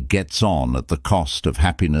man if he gets on at the cost of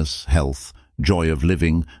happiness, health, joy of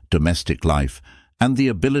living, domestic life, and the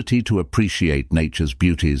ability to appreciate nature's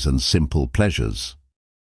beauties and simple pleasures?"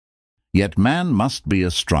 Yet man must be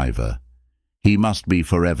a striver. He must be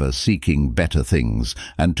forever seeking better things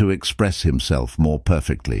and to express himself more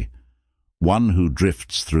perfectly. One who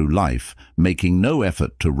drifts through life, making no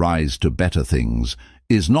effort to rise to better things,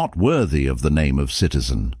 is not worthy of the name of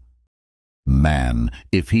citizen. Man,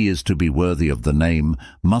 if he is to be worthy of the name,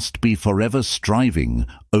 must be forever striving,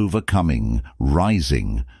 overcoming,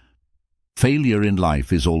 rising. Failure in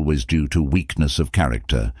life is always due to weakness of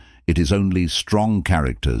character. It is only strong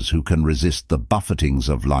characters who can resist the buffetings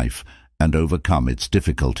of life and overcome its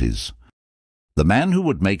difficulties. The man who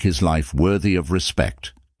would make his life worthy of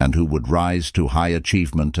respect, and who would rise to high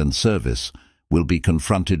achievement and service, will be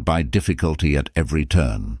confronted by difficulty at every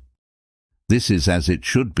turn. This is as it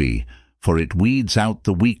should be, for it weeds out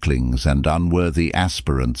the weaklings and unworthy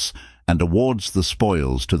aspirants, and awards the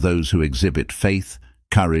spoils to those who exhibit faith,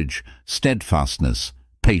 courage, steadfastness,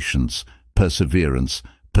 patience, perseverance,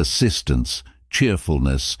 persistence,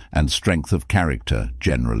 cheerfulness, and strength of character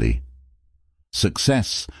generally.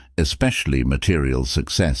 Success, especially material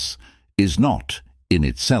success, is not, in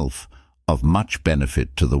itself, of much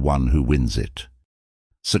benefit to the one who wins it.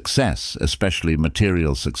 Success, especially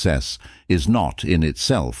material success, is not, in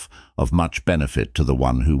itself, of much benefit to the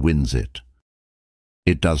one who wins it.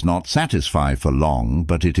 It does not satisfy for long,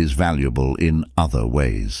 but it is valuable in other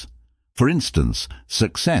ways. For instance,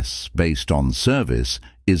 success based on service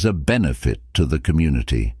is a benefit to the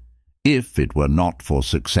community. If it were not for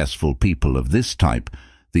successful people of this type,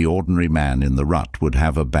 the ordinary man in the rut would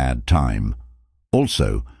have a bad time.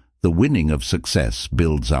 Also, the winning of success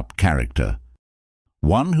builds up character.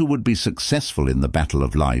 One who would be successful in the battle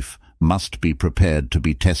of life must be prepared to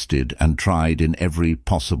be tested and tried in every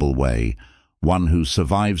possible way. One who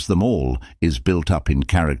survives them all is built up in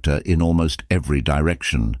character in almost every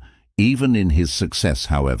direction. Even in his success,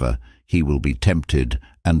 however, he will be tempted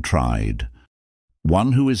and tried.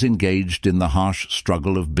 One who is engaged in the harsh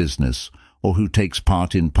struggle of business or who takes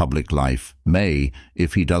part in public life may,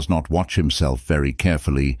 if he does not watch himself very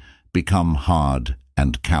carefully, become hard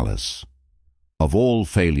and callous. Of all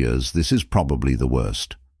failures, this is probably the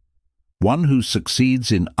worst. One who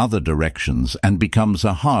succeeds in other directions and becomes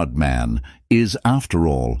a hard man is, after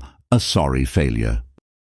all, a sorry failure.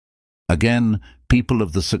 Again, people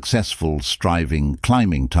of the successful, striving,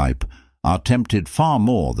 climbing type are tempted far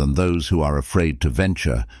more than those who are afraid to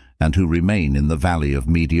venture and who remain in the valley of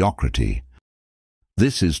mediocrity.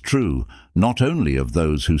 This is true not only of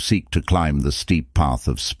those who seek to climb the steep path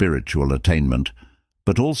of spiritual attainment,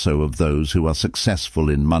 but also of those who are successful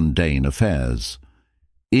in mundane affairs.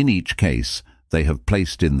 In each case, they have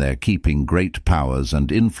placed in their keeping great powers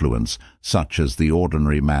and influence such as the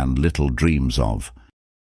ordinary man little dreams of.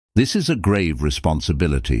 This is a grave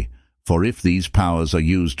responsibility, for if these powers are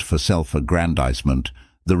used for self-aggrandizement,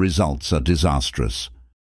 the results are disastrous.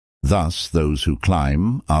 Thus, those who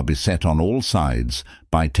climb are beset on all sides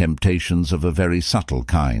by temptations of a very subtle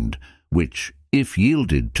kind, which, if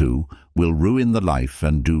yielded to, will ruin the life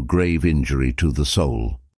and do grave injury to the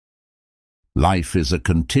soul. Life is a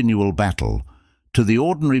continual battle. To the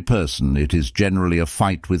ordinary person, it is generally a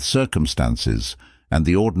fight with circumstances and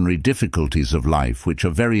the ordinary difficulties of life which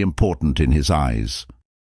are very important in his eyes.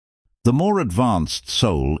 The more advanced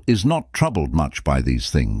soul is not troubled much by these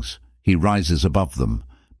things. He rises above them,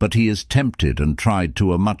 but he is tempted and tried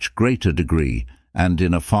to a much greater degree and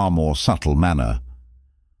in a far more subtle manner.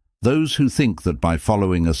 Those who think that by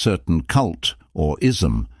following a certain cult or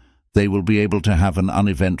ism they will be able to have an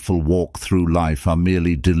uneventful walk through life are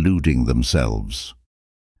merely deluding themselves.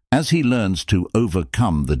 As he learns to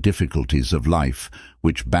overcome the difficulties of life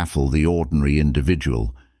which baffle the ordinary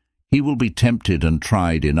individual, he will be tempted and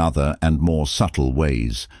tried in other and more subtle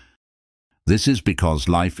ways. This is because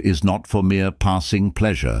life is not for mere passing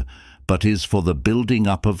pleasure, but is for the building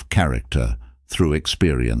up of character through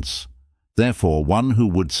experience. Therefore, one who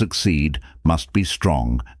would succeed must be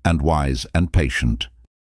strong and wise and patient.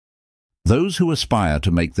 Those who aspire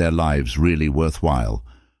to make their lives really worthwhile,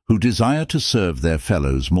 who desire to serve their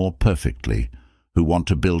fellows more perfectly, who want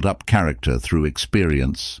to build up character through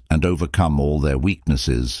experience and overcome all their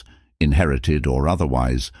weaknesses, inherited or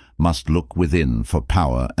otherwise, must look within for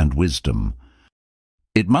power and wisdom.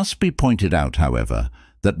 It must be pointed out, however,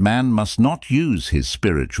 that man must not use his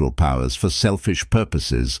spiritual powers for selfish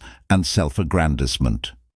purposes and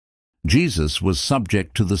self-aggrandizement. Jesus was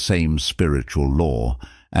subject to the same spiritual law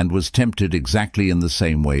and was tempted exactly in the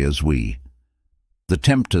same way as we. The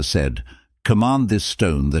tempter said, "Command this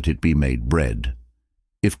stone that it be made bread."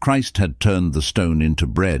 If Christ had turned the stone into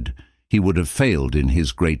bread, he would have failed in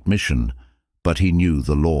his great mission, but he knew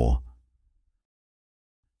the law.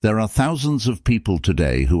 There are thousands of people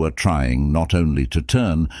today who are trying not only to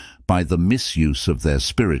turn, by the misuse of their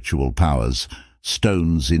spiritual powers,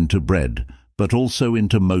 stones into bread, but also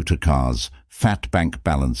into motor cars, fat bank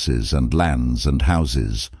balances, and lands and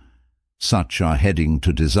houses. Such are heading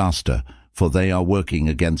to disaster, for they are working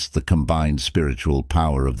against the combined spiritual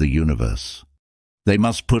power of the universe. They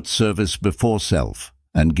must put service before self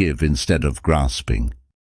and give instead of grasping.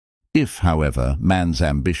 If, however, man's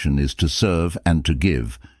ambition is to serve and to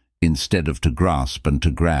give, instead of to grasp and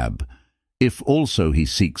to grab, if also he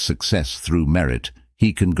seeks success through merit,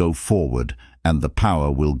 he can go forward, and the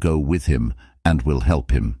power will go with him and will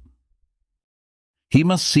help him. He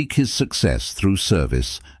must seek his success through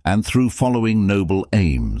service and through following noble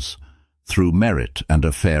aims, through merit and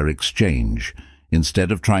a fair exchange,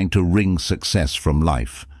 instead of trying to wring success from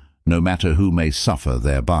life, no matter who may suffer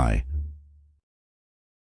thereby.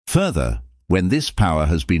 Further, when this power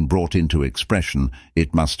has been brought into expression,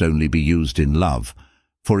 it must only be used in love,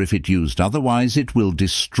 for if it used otherwise it will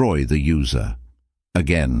destroy the user.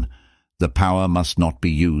 Again, the power must not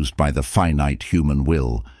be used by the finite human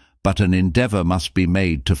will, but an endeavor must be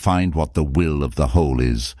made to find what the will of the whole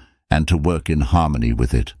is, and to work in harmony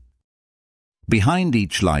with it. Behind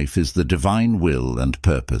each life is the divine will and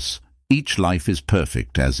purpose. Each life is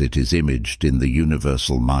perfect as it is imaged in the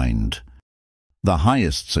universal mind. The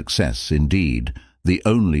highest success, indeed, the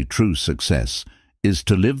only true success, is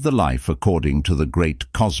to live the life according to the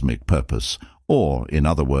great cosmic purpose, or, in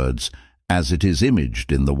other words, as it is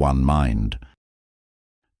imaged in the one mind.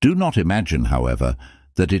 Do not imagine, however,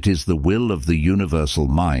 that it is the will of the universal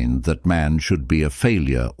mind that man should be a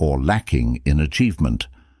failure or lacking in achievement.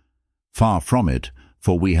 Far from it,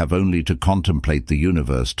 for we have only to contemplate the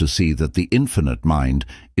universe to see that the infinite mind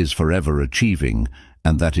is forever achieving,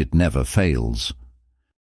 and that it never fails.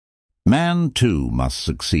 Man, too, must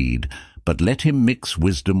succeed, but let him mix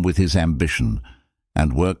wisdom with his ambition.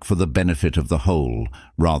 and work for the benefit of the whole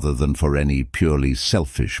rather than for any purely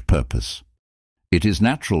selfish purpose. It is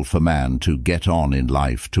natural for man to get on in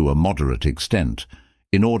life to a moderate extent.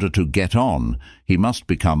 In order to get on, he must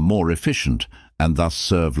become more efficient and thus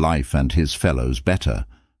serve life and his fellows better.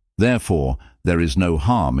 Therefore, there is no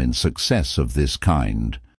harm in success of this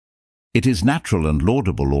kind. It is natural and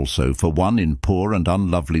laudable also for one in poor and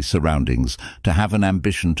unlovely surroundings to have an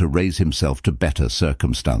ambition to raise himself to better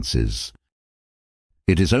circumstances.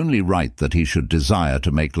 It is only right that he should desire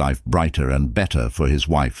to make life brighter and better for his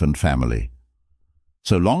wife and family.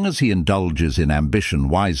 So long as he indulges in ambition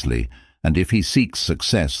wisely, and if he seeks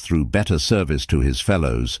success through better service to his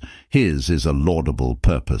fellows, his is a laudable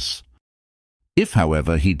purpose. If,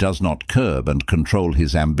 however, he does not curb and control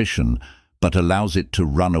his ambition, but allows it to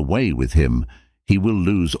run away with him, he will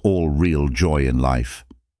lose all real joy in life,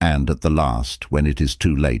 and at the last, when it is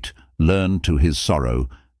too late, learn to his sorrow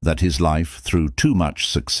that his life, through too much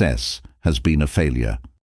success, has been a failure.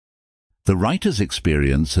 The writer's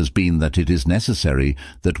experience has been that it is necessary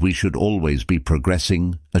that we should always be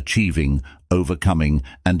progressing, achieving, overcoming,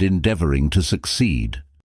 and endeavoring to succeed.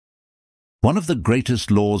 One of the greatest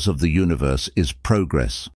laws of the universe is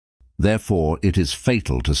progress. Therefore, it is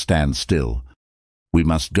fatal to stand still. We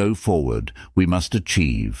must go forward, we must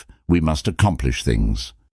achieve, we must accomplish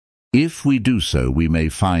things. If we do so, we may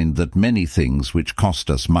find that many things which cost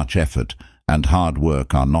us much effort and hard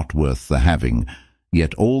work are not worth the having,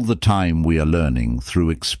 yet all the time we are learning through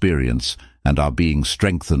experience and are being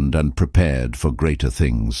strengthened and prepared for greater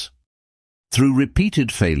things. Through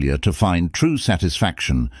repeated failure to find true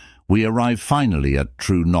satisfaction, we arrive finally at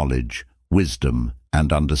true knowledge, wisdom,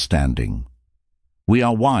 and understanding. We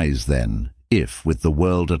are wise then, if, with the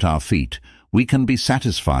world at our feet, we can be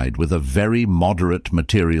satisfied with a very moderate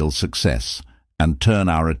material success and turn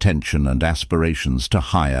our attention and aspirations to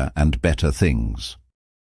higher and better things.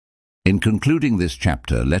 In concluding this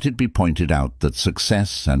chapter, let it be pointed out that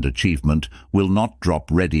success and achievement will not drop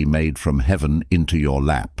ready-made from heaven into your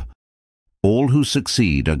lap. All who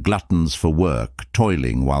succeed are gluttons for work,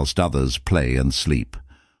 toiling whilst others play and sleep.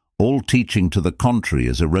 All teaching to the contrary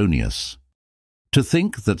is erroneous. To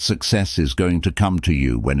think that success is going to come to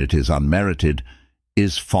you when it is unmerited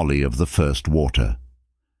is folly of the first water.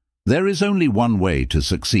 There is only one way to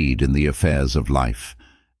succeed in the affairs of life,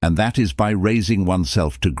 and that is by raising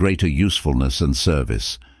oneself to greater usefulness and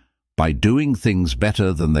service, by doing things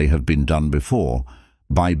better than they have been done before,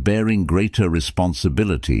 by bearing greater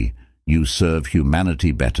responsibility. You serve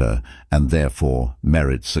humanity better and therefore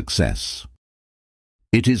merit success.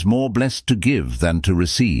 It is more blessed to give than to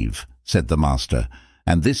receive, said the Master,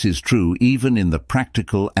 and this is true even in the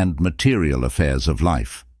practical and material affairs of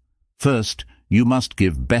life. First, you must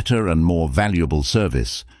give better and more valuable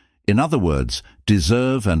service. In other words,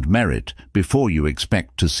 deserve and merit before you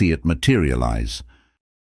expect to see it materialize.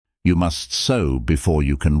 You must sow before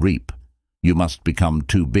you can reap. You must become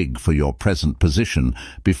too big for your present position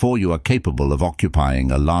before you are capable of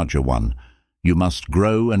occupying a larger one. You must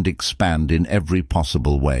grow and expand in every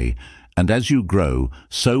possible way, and as you grow,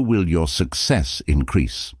 so will your success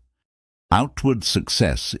increase. Outward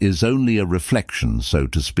success is only a reflection, so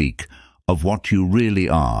to speak, of what you really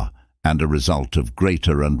are, and a result of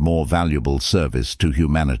greater and more valuable service to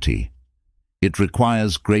humanity. It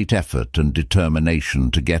requires great effort and determination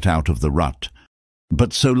to get out of the rut,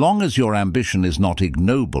 but so long as your ambition is not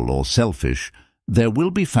ignoble or selfish, there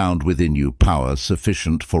will be found within you power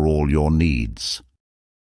sufficient for all your needs.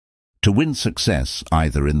 To win success,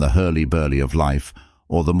 either in the hurly-burly of life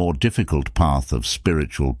or the more difficult path of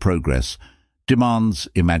spiritual progress, demands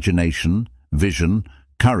imagination, vision,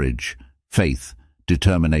 courage, faith,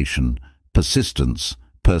 determination, persistence,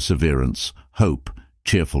 perseverance, hope,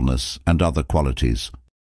 cheerfulness, and other qualities.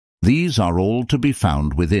 These are all to be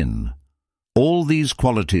found within. All these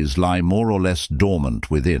qualities lie more or less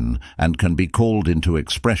dormant within and can be called into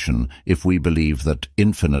expression if we believe that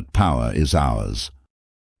infinite power is ours.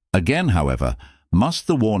 Again, however, must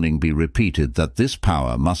the warning be repeated that this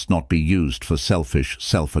power must not be used for selfish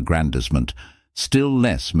self-aggrandizement, still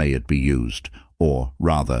less may it be used, or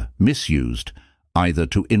rather misused, either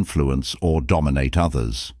to influence or dominate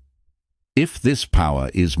others. If this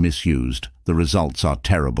power is misused, the results are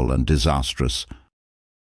terrible and disastrous.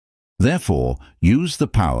 Therefore, use the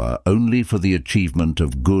power only for the achievement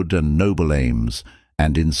of good and noble aims,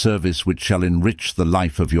 and in service which shall enrich the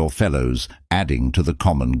life of your fellows, adding to the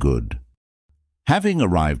common good. Having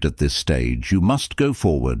arrived at this stage, you must go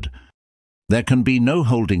forward. There can be no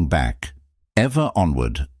holding back. Ever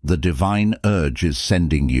onward, the divine urge is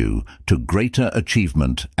sending you to greater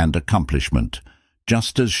achievement and accomplishment,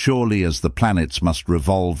 Just as surely as the planets must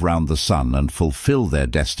revolve round the sun and fulfill their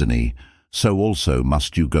destiny, so also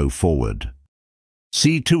must you go forward.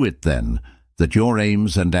 See to it, then, that your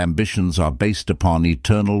aims and ambitions are based upon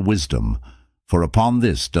eternal wisdom, for upon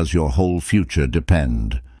this does your whole future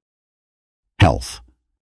depend. Health.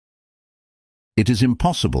 It is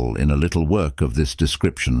impossible in a little work of this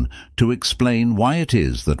description to explain why it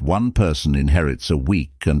is that one person inherits a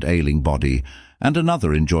weak and ailing body and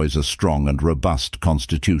another enjoys a strong and robust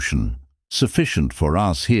constitution. Sufficient for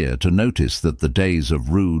us here to notice that the days of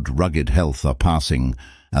rude, rugged health are passing,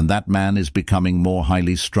 and that man is becoming more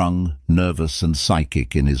highly strung, nervous and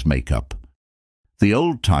psychic in his makeup. The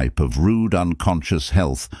old type of rude, unconscious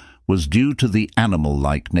health was due to the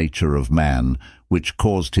animal-like nature of man, which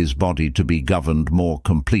caused his body to be governed more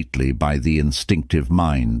completely by the instinctive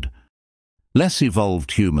mind. Less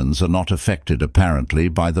evolved humans are not affected apparently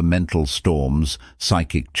by the mental storms,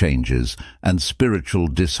 psychic changes, and spiritual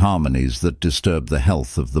disharmonies that disturb the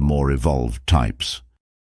health of the more evolved types.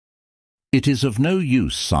 It is of no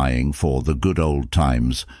use sighing for the good old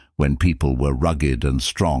times when people were rugged and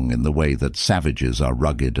strong in the way that savages are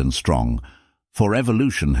rugged and strong, for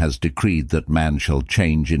evolution has decreed that man shall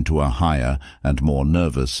change into a higher and more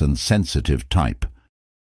nervous and sensitive type.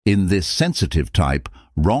 In this sensitive type,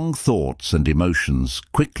 wrong thoughts and emotions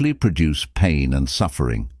quickly produce pain and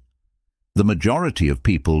suffering. The majority of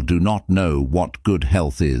people do not know what good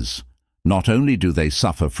health is. Not only do they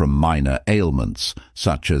suffer from minor ailments,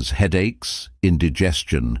 such as headaches,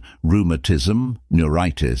 indigestion, rheumatism,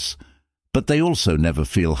 neuritis, but they also never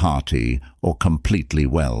feel hearty or completely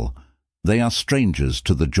well. They are strangers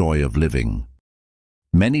to the joy of living.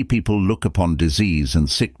 Many people look upon disease and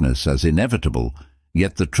sickness as inevitable,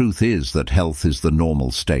 yet the truth is that health is the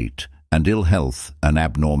normal state, and ill health an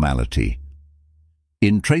abnormality.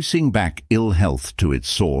 In tracing back ill health to its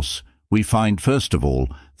source, we find first of all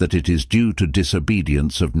that it is due to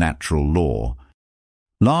disobedience of natural law.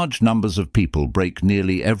 Large numbers of people break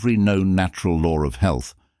nearly every known natural law of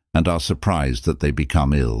health and are surprised that they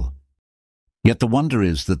become ill. Yet the wonder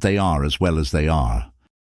is that they are as well as they are.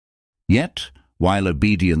 Yet, while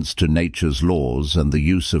obedience to nature's laws and the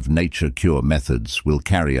use of nature cure methods will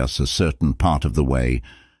carry us a certain part of the way,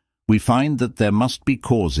 we find that there must be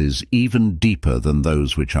causes even deeper than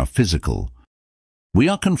those which are physical. We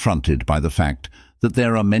are confronted by the fact that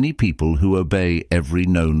there are many people who obey every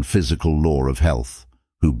known physical law of health,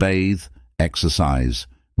 who bathe, exercise,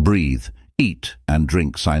 breathe, eat and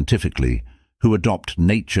drink scientifically, who adopt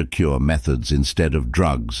nature cure methods instead of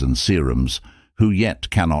drugs and serums, who yet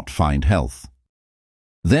cannot find health.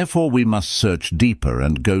 Therefore we must search deeper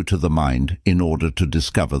and go to the mind in order to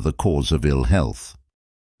discover the cause of ill health.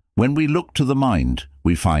 When we look to the mind,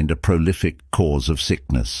 we find a prolific cause of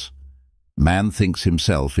sickness. Man thinks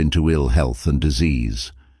himself into ill health and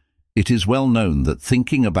disease. It is well known that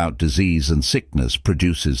thinking about disease and sickness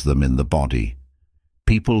produces them in the body.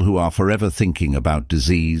 People who are forever thinking about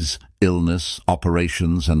disease, illness,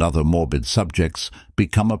 operations, and other morbid subjects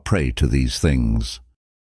become a prey to these things.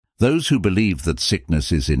 Those who believe that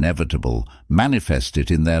sickness is inevitable manifest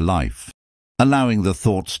it in their life. Allowing the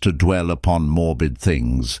thoughts to dwell upon morbid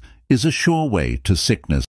things is a sure way to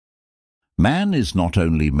sickness. Man is not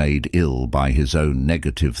only made ill by his own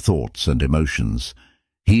negative thoughts and emotions,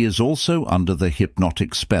 he is also under the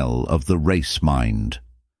hypnotic spell of the race mind.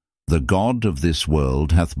 The God of this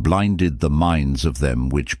world hath blinded the minds of them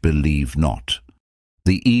which believe not.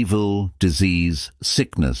 The evil, disease,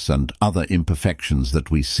 sickness, and other imperfections that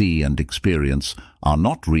we see and experience are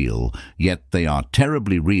not real, yet they are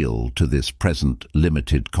terribly real to this present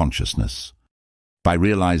limited consciousness. By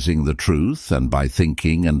realizing the truth and by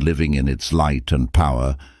thinking and living in its light and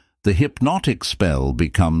power, the hypnotic spell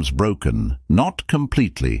becomes broken, not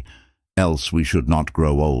completely, else we should not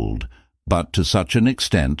grow old, but to such an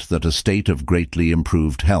extent that a state of greatly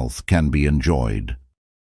improved health can be enjoyed.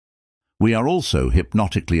 We are also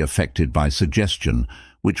hypnotically affected by suggestion,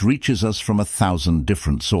 which reaches us from 1,000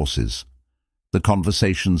 different sources. The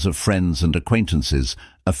conversations of friends and acquaintances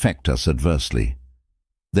affect us adversely.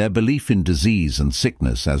 Their belief in disease and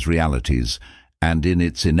sickness as realities, and in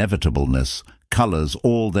its inevitableness, colors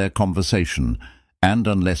all their conversation, and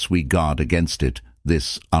unless we guard against it,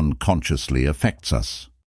 this unconsciously affects us.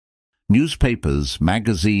 Newspapers,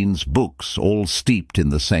 magazines, books, all steeped in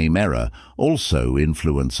the same error, also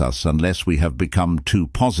influence us unless we have become too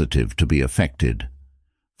positive to be affected.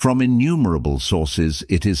 From innumerable sources,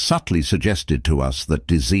 it is subtly suggested to us that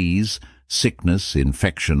disease, sickness,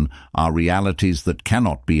 infection are realities that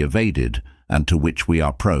cannot be evaded and to which we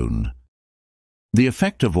are prone. The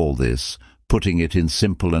effect of all this, putting it in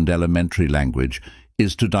simple and elementary language,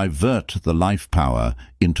 is to divert the life power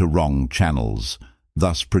into wrong channels,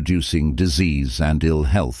 thus producing disease and ill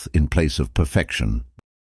health in place of perfection.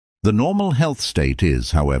 The normal health state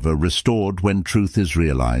is, however, restored when truth is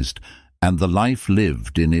realized and the life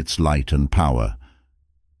lived in its light and power.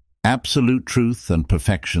 Absolute truth and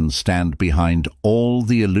perfection stand behind all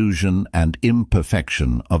the illusion and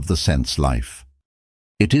imperfection of the sense life.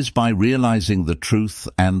 It is by realizing the truth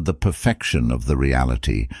and the perfection of the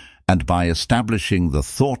reality, and by establishing the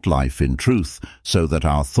thought life in truth so that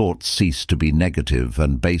our thoughts cease to be negative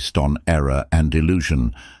and based on error and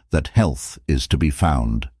illusion, that health is to be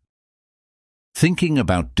found. Thinking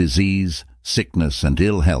about disease, sickness and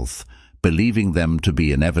ill health, believing them to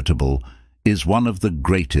be inevitable, is one of the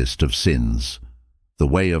greatest of sins. The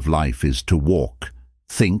way of life is to walk,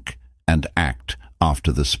 think and act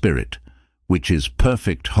after the Spirit, which is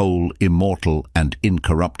perfect, whole, immortal and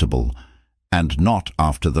incorruptible, and not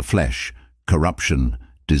after the flesh, corruption,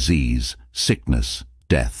 disease, sickness,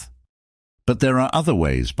 death. But there are other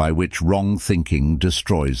ways by which wrong thinking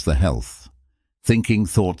destroys the health. Thinking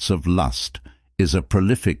thoughts of lust is a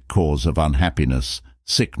prolific cause of unhappiness,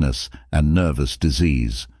 sickness and nervous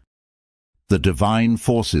disease. The divine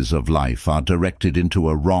forces of life are directed into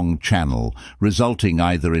a wrong channel, resulting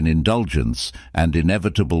either in indulgence and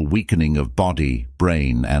inevitable weakening of body,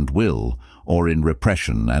 brain and will, or in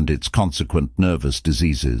repression and its consequent nervous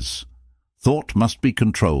diseases. Thought must be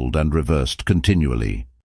controlled and reversed continually.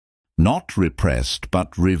 Not repressed,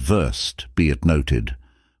 but reversed, be it noted,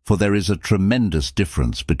 for there is a tremendous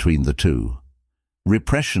difference between the two.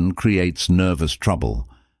 Repression creates nervous trouble,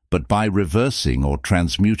 but by reversing or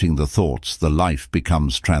transmuting the thoughts, the life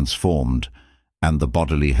becomes transformed, and the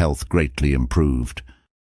bodily health greatly improved.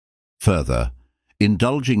 Further,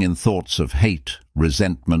 indulging in thoughts of hate,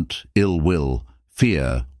 resentment, ill will,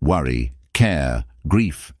 fear, worry, care,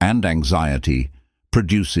 grief, and anxiety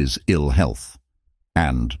produces ill health,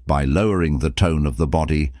 and, by lowering the tone of the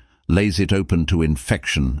body, lays it open to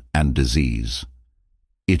infection and disease.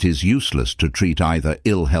 It is useless to treat either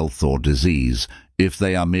ill health or disease if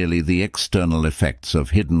they are merely the external effects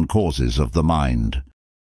of hidden causes of the mind.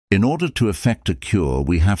 In order to effect a cure,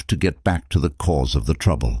 we have to get back to the cause of the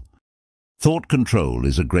trouble. Thought control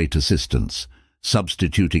is a great assistance.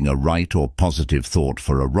 Substituting a right or positive thought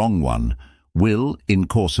for a wrong one will, in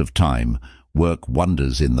course of time, work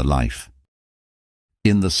wonders in the life.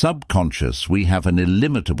 In the subconscious, we have an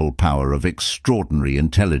illimitable power of extraordinary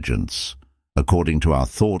intelligence. According to our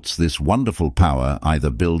thoughts, this wonderful power either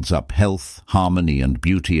builds up health, harmony and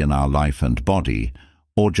beauty in our life and body,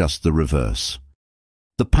 or just the reverse.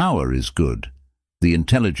 The power is good. The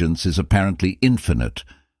intelligence is apparently infinite,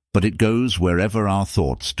 but it goes wherever our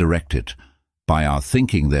thoughts direct it. By our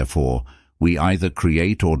thinking, therefore, we either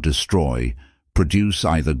create or destroy, produce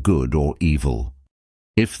either good or evil.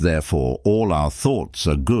 If, therefore, all our thoughts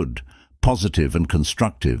are good, positive and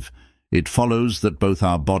constructive, it follows that both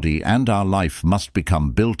our body and our life must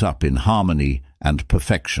become built up in harmony and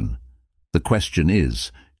perfection. The question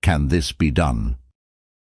is, can this be done?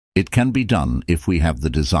 It can be done if we have the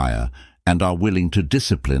desire and are willing to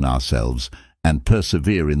discipline ourselves and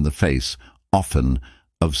persevere in the face, often,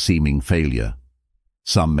 of seeming failure.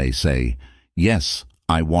 Some may say, yes,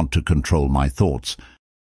 I want to control my thoughts,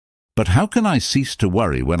 but how can I cease to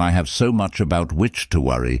worry when I have so much about which to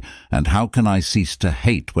worry, and how can I cease to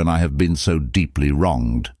hate when I have been so deeply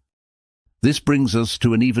wronged? This brings us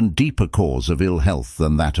to an even deeper cause of ill health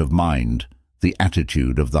than that of mind, the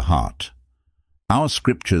attitude of the heart. Our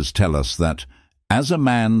scriptures tell us that, as a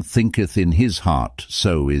man thinketh in his heart,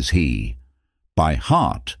 so is he. By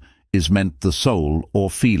heart is meant the soul or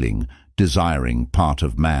feeling, desiring part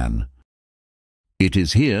of man. It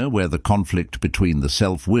is here where the conflict between the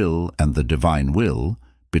self-will and the divine will,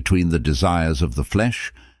 between the desires of the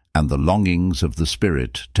flesh and the longings of the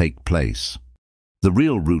spirit, take place. The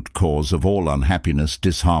real root cause of all unhappiness,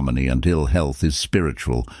 disharmony and ill health is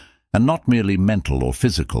spiritual, and not merely mental or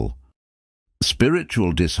physical.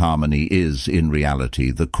 Spiritual disharmony is, in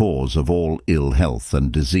reality, the cause of all ill health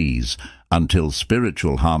and disease. Until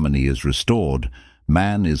spiritual harmony is restored,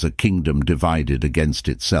 man is a kingdom divided against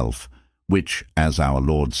itself, which, as our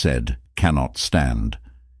Lord said, cannot stand.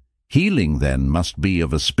 Healing, then, must be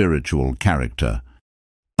of a spiritual character.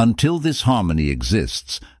 Until this harmony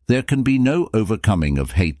exists, there can be no overcoming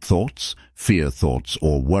of hate thoughts, fear thoughts,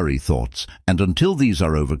 or worry thoughts, and until these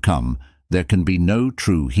are overcome, there can be no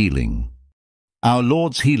true healing. Our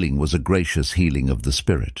Lord's healing was a gracious healing of the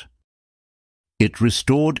spirit. It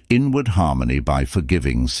restored inward harmony by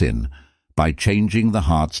forgiving sin, by changing the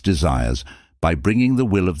heart's desires, by bringing the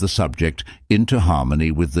will of the subject into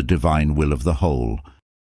harmony with the divine will of the whole.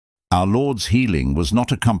 Our Lord's healing was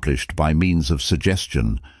not accomplished by means of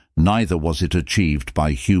suggestion, neither was it achieved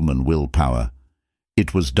by human willpower.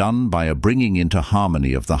 It was done by a bringing into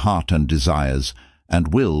harmony of the heart and desires,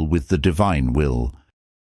 and will with the divine will.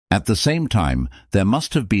 At the same time, there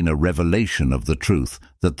must have been a revelation of the truth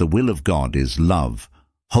that the will of God is love,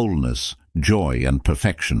 wholeness, joy and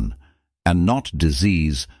perfection, and not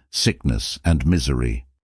disease, sickness and misery.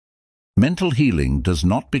 Mental healing does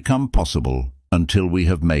not become possible until we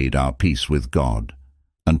have made our peace with God.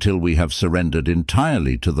 Until we have surrendered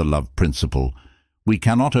entirely to the love principle, we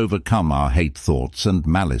cannot overcome our hate thoughts and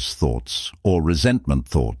malice thoughts or resentment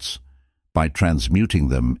thoughts by transmuting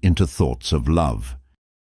them into thoughts of love.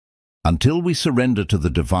 Until we surrender to the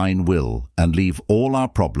divine will and leave all our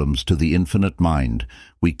problems to the infinite mind,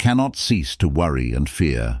 we cannot cease to worry and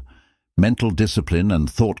fear. Mental discipline and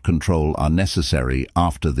thought control are necessary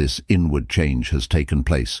after this inward change has taken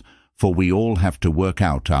place, for we all have to work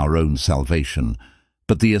out our own salvation.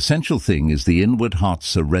 But the essential thing is the inward heart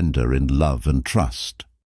surrender in love and trust.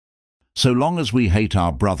 So long as we hate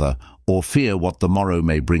our brother, or fear what the morrow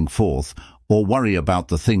may bring forth, or worry about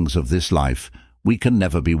the things of this life, we can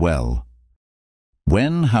never be well.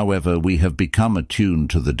 When, however, we have become attuned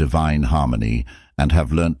to the divine harmony, and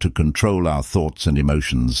have learnt to control our thoughts and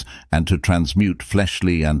emotions, and to transmute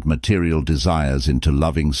fleshly and material desires into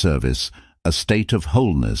loving service, a state of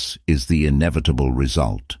wholeness is the inevitable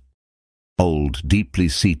result. Old, deeply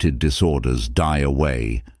seated disorders die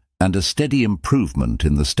away, and a steady improvement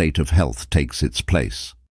in the state of health takes its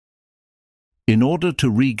place. In order to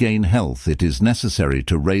regain health, it is necessary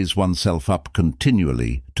to raise oneself up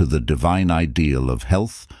continually to the divine ideal of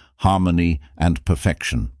health, harmony, and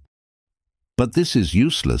perfection. But this is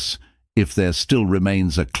useless if there still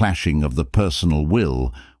remains a clashing of the personal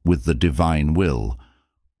will with the divine will,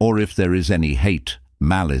 or if there is any hate,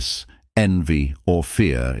 malice, envy, or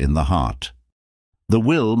fear in the heart. The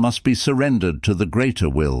will must be surrendered to the greater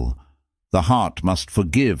will. The heart must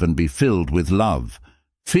forgive and be filled with love.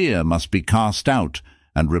 Fear must be cast out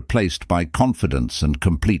and replaced by confidence and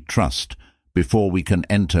complete trust before we can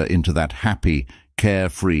enter into that happy,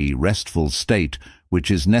 carefree, restful state which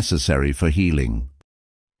is necessary for healing.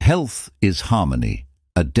 Health is harmony,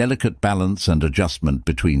 a delicate balance and adjustment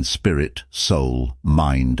between spirit, soul,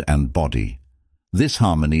 mind, and body. This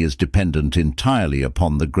harmony is dependent entirely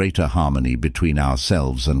upon the greater harmony between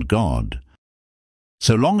ourselves and God.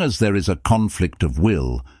 So long as there is a conflict of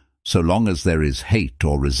will, so long as there is hate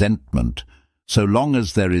or resentment, so long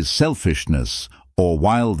as there is selfishness, or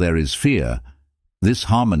while there is fear, this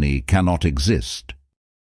harmony cannot exist.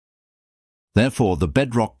 Therefore, the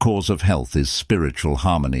bedrock cause of health is spiritual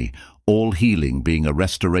harmony, all healing being a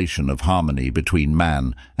restoration of harmony between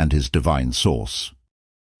man and his divine source.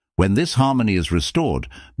 When this harmony is restored,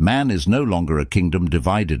 man is no longer a kingdom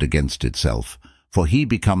divided against itself, for he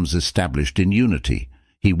becomes established in unity.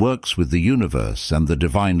 He works with the universe and the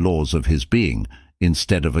divine laws of his being,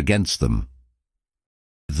 instead of against them.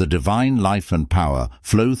 The divine life and power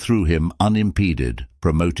flow through him unimpeded,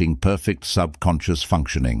 promoting perfect subconscious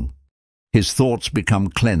functioning. His thoughts become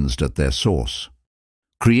cleansed at their source.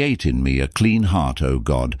 Create in me a clean heart, O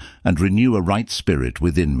God, and renew a right spirit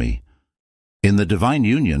within me. In the divine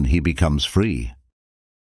union he becomes free.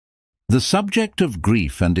 The subject of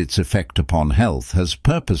grief and its effect upon health has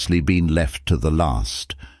purposely been left to the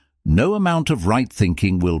last. No amount of right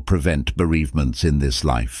thinking will prevent bereavements in this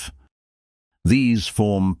life. These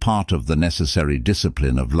form part of the necessary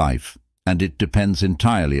discipline of life, and it depends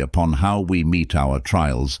entirely upon how we meet our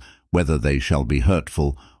trials, whether they shall be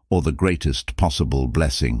hurtful or the greatest possible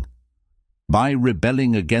blessing. By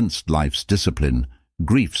rebelling against life's discipline,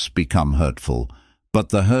 griefs become hurtful, but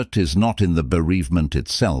the hurt is not in the bereavement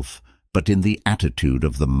itself, but in the attitude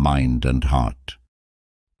of the mind and heart.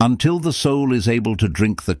 Until the soul is able to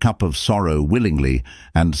drink the cup of sorrow willingly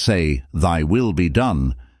and say, "Thy will be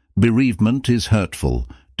done," bereavement is hurtful,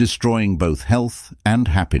 destroying both health and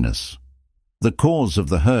happiness. The cause of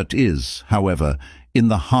the hurt is, however, in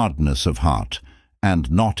the hardness of heart,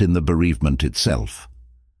 and not in the bereavement itself.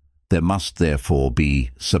 There must therefore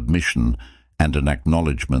be submission and an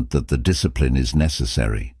acknowledgement that the discipline is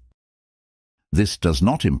necessary. This does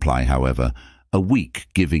not imply, however, a weak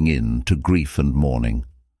giving in to grief and mourning.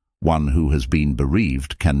 One who has been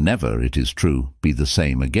bereaved can never, it is true, be the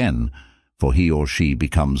same again, for he or she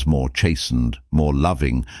becomes more chastened, more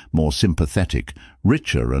loving, more sympathetic,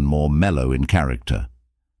 richer and more mellow in character.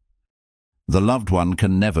 The loved one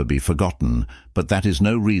can never be forgotten, but that is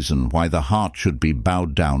no reason why the heart should be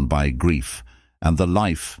bowed down by grief, and the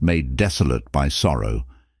life made desolate by sorrow.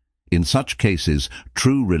 In such cases,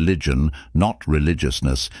 true religion, not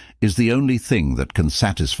religiousness, is the only thing that can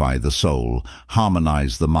satisfy the soul,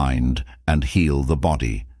 harmonize the mind, and heal the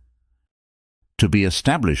body. To be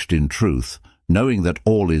established in truth, knowing that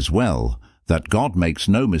all is well, that God makes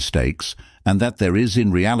no mistakes, and that there is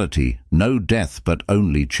in reality no death but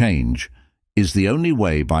only change, is the only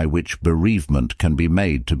way by which bereavement can be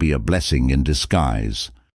made to be a blessing in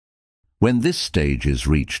disguise. When this stage is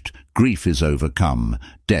reached, grief is overcome,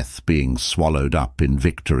 death being swallowed up in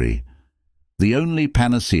victory. The only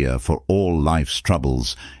panacea for all life's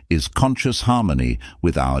troubles is conscious harmony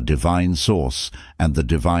with our divine source and the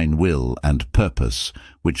divine will and purpose,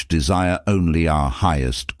 which desire only our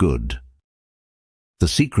highest good. The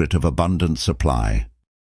secret of abundant supply.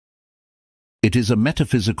 It is a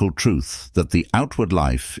metaphysical truth that the outward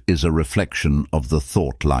life is a reflection of the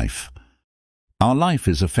thought life. Our life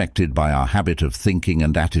is affected by our habit of thinking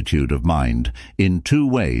and attitude of mind in two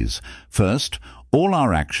ways. First, all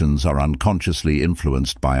our actions are unconsciously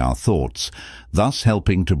influenced by our thoughts, thus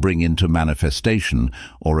helping to bring into manifestation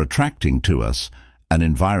or attracting to us an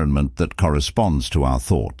environment that corresponds to our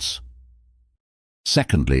thoughts.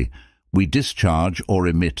 Secondly, we discharge or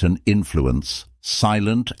emit an influence,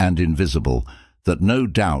 silent and invisible, that no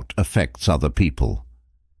doubt affects other people.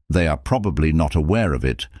 They are probably not aware of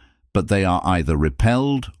it, but they are either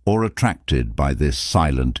repelled or attracted by this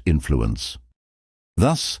silent influence.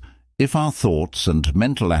 Thus, if our thoughts and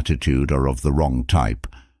mental attitude are of the wrong type,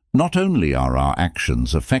 not only are our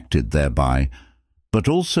actions affected thereby, but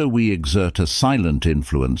also we exert a silent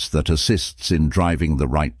influence that assists in driving the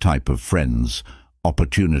right type of friends,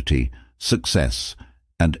 opportunity, success,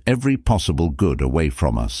 and every possible good away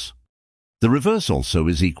from us. The reverse also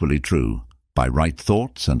is equally true. By right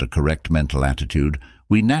thoughts and a correct mental attitude,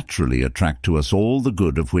 we naturally attract to us all the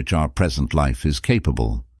good of which our present life is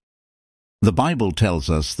capable. The Bible tells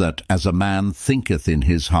us that as a man thinketh in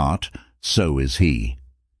his heart, so is he.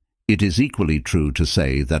 It is equally true to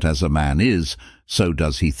say that as a man is, so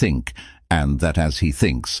does he think, and that as he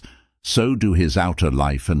thinks, so do his outer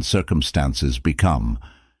life and circumstances become.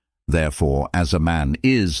 Therefore, as a man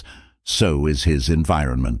is, so is his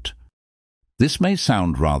environment. This may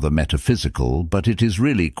sound rather metaphysical, but it is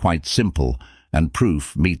really quite simple, and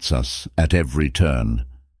proof meets us at every turn.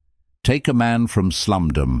 Take a man from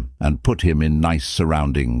slumdom and put him in nice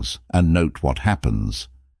surroundings, and note what happens.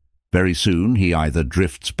 Very soon he either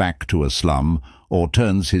drifts back to a slum or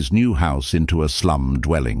turns his new house into a slum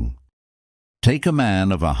dwelling. Take a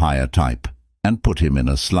man of a higher type and put him in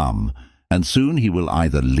a slum, and soon he will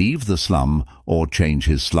either leave the slum or change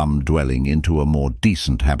his slum dwelling into a more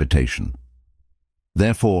decent habitation.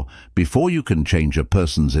 Therefore, before you can change a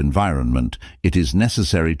person's environment, it is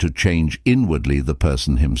necessary to change inwardly the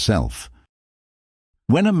person himself.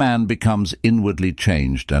 When a man becomes inwardly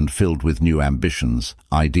changed and filled with new ambitions,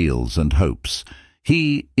 ideals, and hopes,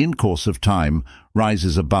 he, in course of time,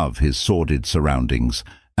 rises above his sordid surroundings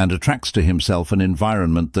and attracts to himself an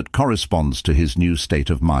environment that corresponds to his new state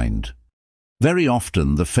of mind. Very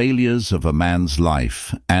often the failures of a man's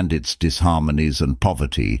life and its disharmonies and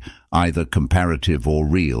poverty, either comparative or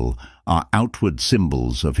real, are outward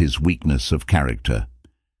symbols of his weakness of character.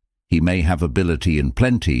 He may have ability in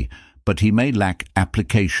plenty, but he may lack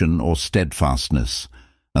application or steadfastness,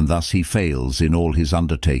 and thus he fails in all his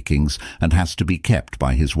undertakings and has to be kept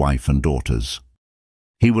by his wife and daughters.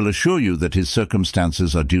 He will assure you that his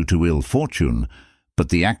circumstances are due to ill fortune, but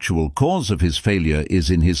the actual cause of his failure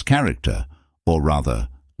is in his character, or rather,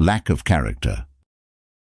 lack of character.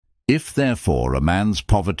 If, therefore, a man's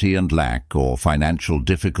poverty and lack or financial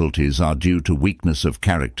difficulties are due to weakness of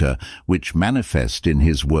character which manifest in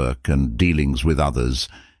his work and dealings with others,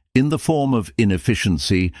 in the form of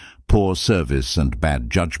inefficiency, poor service and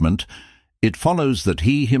bad judgment, it follows that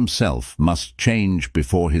he himself must change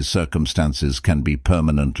before his circumstances can be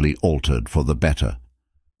permanently altered for the better.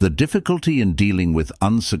 The difficulty in dealing with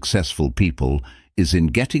unsuccessful people is in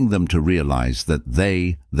getting them to realize that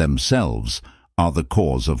they, themselves, are the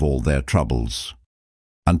cause of all their troubles.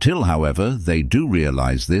 Until, however, they do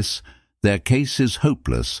realize this, their case is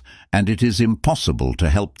hopeless, and it is impossible to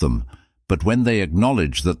help them. But when they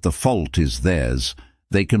acknowledge that the fault is theirs,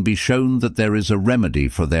 they can be shown that there is a remedy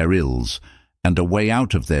for their ills, and a way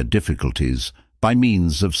out of their difficulties by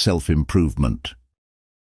means of self-improvement.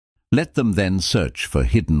 Let them then search for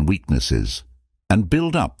hidden weaknesses, and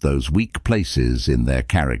build up those weak places in their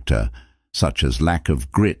character, such as lack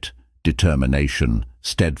of grit, determination,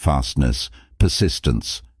 steadfastness,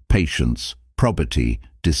 persistence, patience, probity,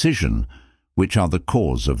 decision, which are the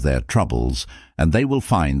cause of their troubles, and they will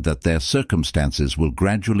find that their circumstances will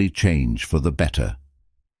gradually change for the better.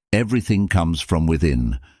 Everything comes from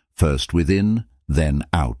within, first within, then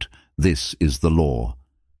out. This is the law.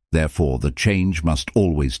 Therefore, the change must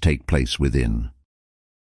always take place within.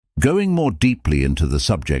 Going more deeply into the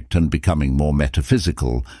subject and becoming more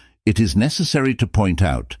metaphysical, it is necessary to point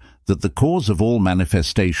out that the cause of all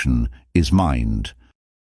manifestation is mind.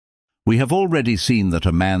 We have already seen that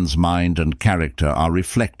a man's mind and character are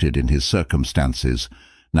reflected in his circumstances.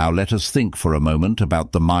 Now let us think for a moment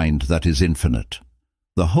about the mind that is infinite.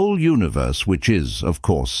 The whole universe, which is, of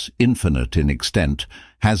course, infinite in extent,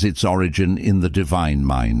 has its origin in the divine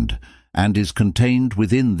mind, and is contained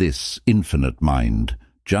within this infinite mind,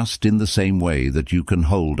 just in the same way that you can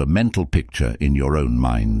hold a mental picture in your own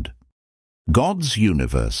mind. God's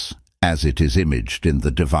universe, as it is imaged in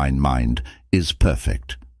the divine mind, is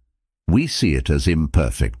perfect. We see it as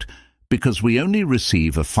imperfect because we only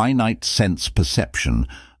receive a finite sense perception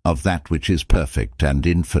of that which is perfect and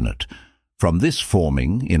infinite, from this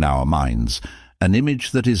forming, in our minds, an image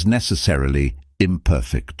that is necessarily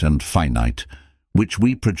imperfect and finite, which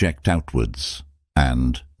we project outwards,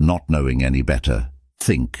 and, not knowing any better,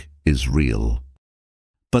 think is real.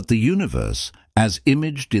 But the universe, as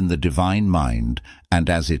imaged in the divine mind, and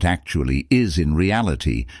as it actually is in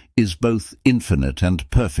reality, is both infinite and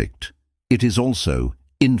perfect. It is also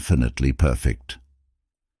infinitely perfect.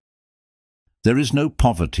 There is no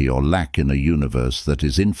poverty or lack in a universe that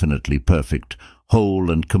is infinitely perfect,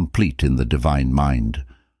 whole and complete in the divine mind.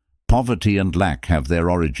 Poverty and lack have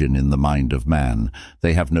their origin in the mind of man.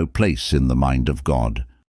 They have no place in the mind of God.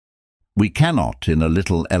 We cannot, in a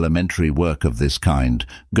little elementary work of this kind,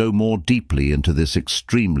 go more deeply into this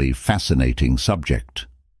extremely fascinating subject.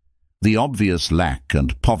 The obvious lack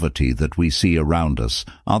and poverty that we see around us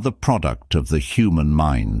are the product of the human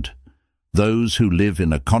mind. Those who live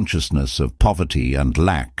in a consciousness of poverty and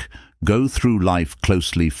lack go through life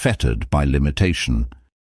closely fettered by limitation.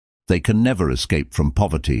 They can never escape from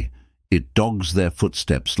poverty. It dogs their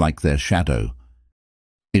footsteps like their shadow.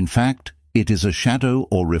 In fact, it is a shadow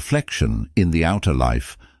or reflection in the outer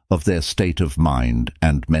life of their state of mind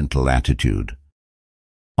and mental attitude.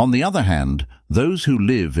 On the other hand, those who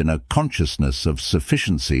live in a consciousness of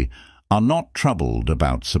sufficiency are not troubled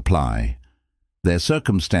about supply. Their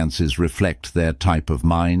circumstances reflect their type of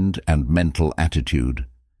mind and mental attitude.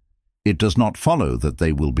 It does not follow that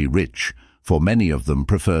they will be rich, for many of them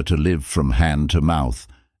prefer to live from hand to mouth,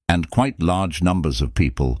 and quite large numbers of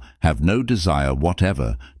people have no desire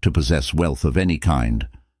whatever to possess wealth of any kind,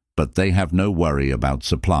 but they have no worry about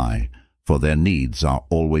supply, for their needs are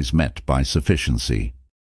always met by sufficiency.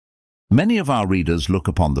 Many of our readers look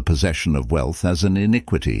upon the possession of wealth as an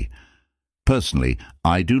iniquity. Personally,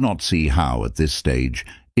 I do not see how, at this stage,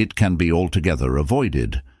 it can be altogether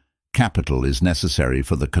avoided. Capital is necessary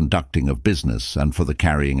for the conducting of business and for the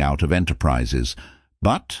carrying out of enterprises,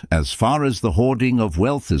 but as far as the hoarding of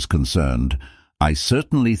wealth is concerned, I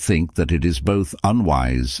certainly think that it is both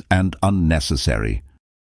unwise and unnecessary.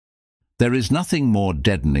 There is nothing more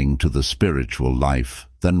deadening to the spiritual life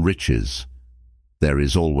than riches. There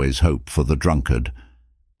is always hope for the drunkard,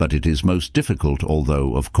 but it is most difficult,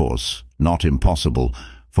 although, of course, not impossible,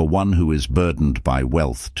 for one who is burdened by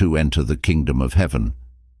wealth to enter the kingdom of heaven.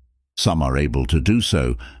 Some are able to do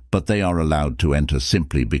so, but they are allowed to enter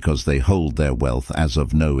simply because they hold their wealth as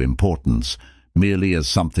of no importance, merely as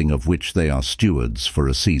something of which they are stewards for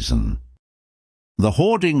a season. The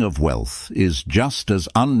hoarding of wealth is just as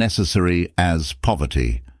unnecessary as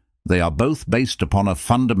poverty. They are both based upon a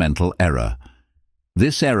fundamental error.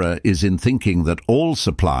 This error is in thinking that all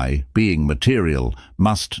supply, being material,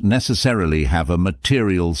 must necessarily have a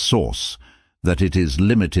material source, that it is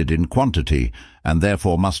limited in quantity, and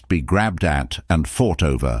therefore must be grabbed at and fought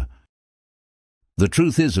over. The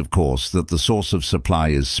truth is, of course, that the source of supply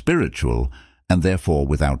is spiritual, and therefore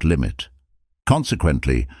without limit.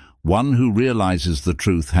 Consequently, one who realizes the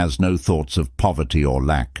truth has no thoughts of poverty or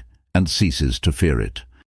lack, and ceases to fear it.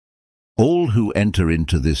 All who enter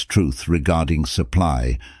into this truth regarding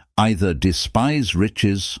supply either despise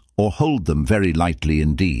riches or hold them very lightly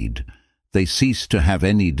indeed. They cease to have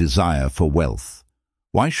any desire for wealth.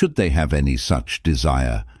 Why should they have any such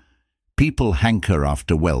desire? People hanker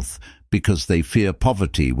after wealth because they fear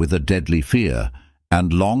poverty with a deadly fear,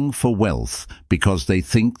 and long for wealth because they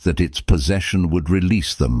think that its possession would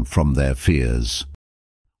release them from their fears.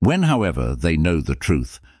 When, however, they know the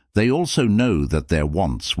truth, they also know that their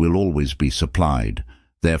wants will always be supplied.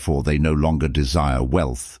 Therefore they no longer desire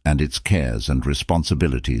wealth and its cares and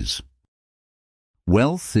responsibilities.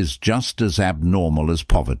 Wealth is just as abnormal as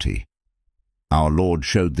poverty. Our Lord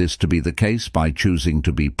showed this to be the case by choosing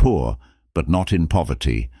to be poor, but not in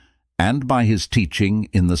poverty, and by his teaching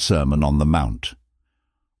in the Sermon on the Mount.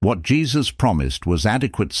 What Jesus promised was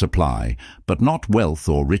adequate supply, but not wealth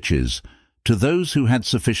or riches, to those who had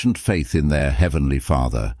sufficient faith in their Heavenly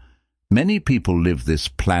Father. Many people live this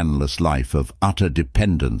planless life of utter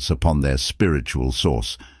dependence upon their spiritual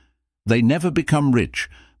source. They never become rich,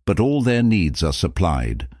 but all their needs are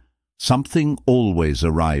supplied. Something always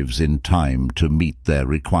arrives in time to meet their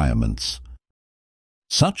requirements.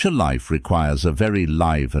 Such a life requires a very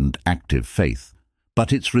live and active faith,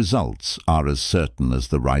 but its results are as certain as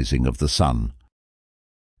the rising of the sun.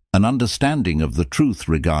 An understanding of the truth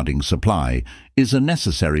regarding supply is a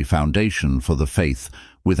necessary foundation for the faith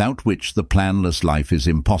without which the planless life is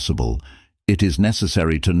impossible. It is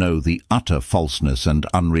necessary to know the utter falseness and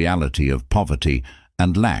unreality of poverty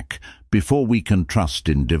and lack before we can trust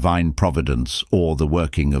in divine providence or the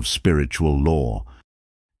working of spiritual law.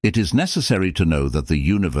 It is necessary to know that the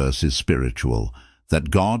universe is spiritual, that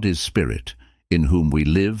God is spirit, in whom we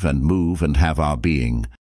live and move and have our being,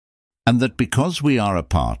 and that because we are a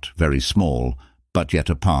part, very small, but yet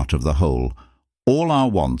a part of the whole, all our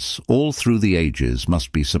wants, all through the ages,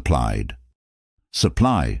 must be supplied.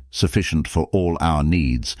 Supply, sufficient for all our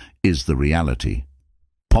needs, is the reality.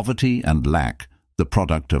 Poverty and lack, the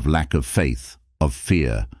product of lack of faith, of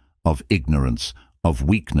fear, of ignorance, of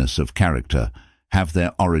weakness of character, have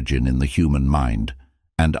their origin in the human mind,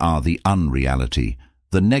 and are the unreality,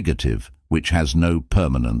 the negative, which has no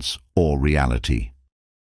permanence or reality.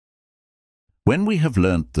 When we have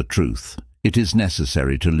learnt the truth, it is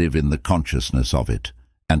necessary to live in the consciousness of it,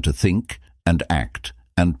 and to think and act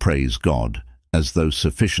and praise God, as though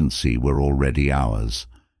sufficiency were already ours.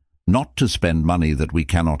 Not to spend money that we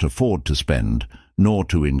cannot afford to spend, nor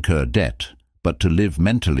to incur debt, but to live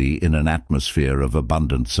mentally in an atmosphere of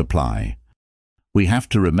abundant supply. We have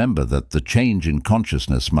to remember that the change in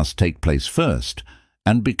consciousness must take place first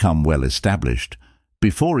and become well established,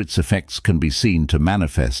 before its effects can be seen to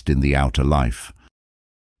manifest in the outer life.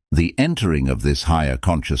 The entering of this higher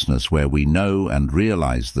consciousness where we know and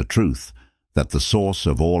realize the truth, that the source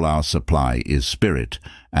of all our supply is spirit,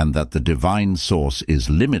 and that the divine source is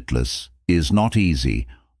limitless, is not easy,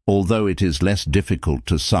 although it is less difficult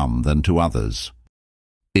to some than to others.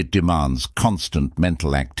 It demands constant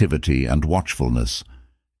mental activity and watchfulness.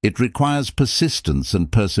 It requires persistence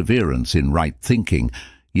and perseverance in right thinking,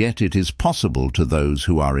 yet it is possible to those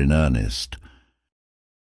who are in earnest.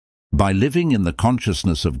 By living in the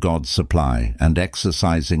consciousness of God's supply and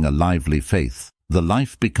exercising a lively faith, the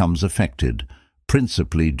life becomes affected,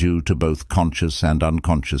 principally due to both conscious and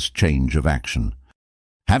unconscious change of action.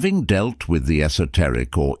 Having dealt with the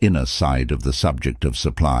esoteric or inner side of the subject of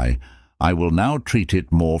supply, I will now treat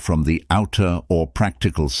it more from the outer or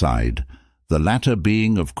practical side, the latter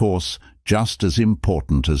being, of course, just as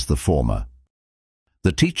important as the former.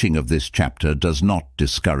 The teaching of this chapter does not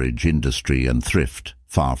discourage industry and thrift,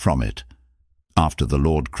 far from it. After the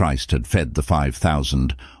Lord Christ had fed the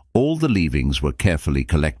 5,000, all the leavings were carefully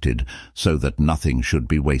collected so that nothing should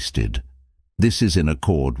be wasted. This is in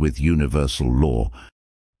accord with universal law.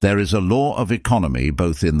 There is a law of economy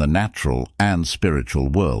both in the natural and spiritual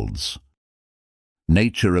worlds.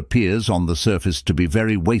 Nature appears on the surface to be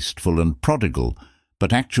very wasteful and prodigal,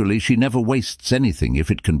 but actually she never wastes anything if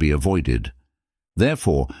it can be avoided.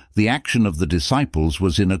 Therefore, the action of the disciples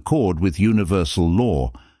was in accord with universal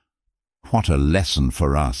law. What a lesson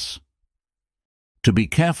for us! To be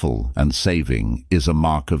careful and saving is a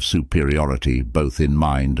mark of superiority both in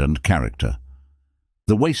mind and character.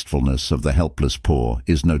 The wastefulness of the helpless poor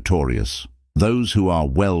is notorious. Those who are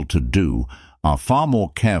well-to-do are far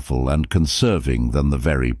more careful and conserving than the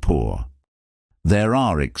very poor. There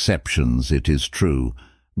are exceptions, it is true,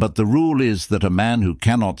 but the rule is that a man who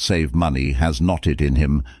cannot save money has not it in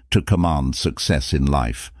him to command success in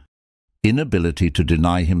life. Inability to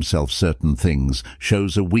deny himself certain things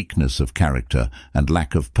shows a weakness of character and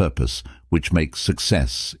lack of purpose, which makes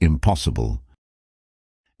success impossible.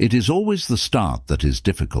 It is always the start that is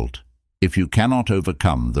difficult. If you cannot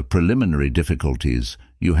overcome the preliminary difficulties,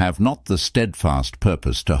 you have not the steadfast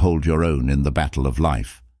purpose to hold your own in the battle of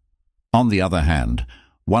life. On the other hand,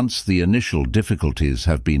 once the initial difficulties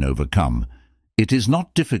have been overcome, it is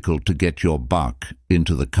not difficult to get your bark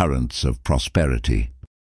into the currents of prosperity.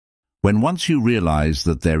 When once you realize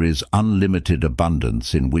that there is unlimited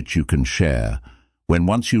abundance in which you can share, when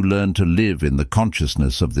once you learn to live in the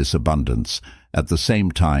consciousness of this abundance, at the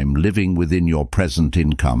same time living within your present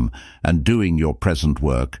income and doing your present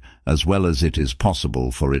work as well as it is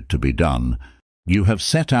possible for it to be done, you have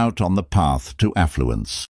set out on the path to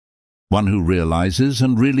affluence. One who realizes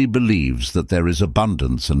and really believes that there is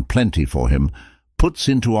abundance and plenty for him puts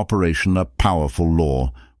into operation a powerful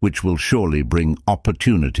law which will surely bring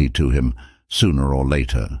opportunity to him, sooner or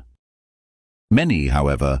later. Many,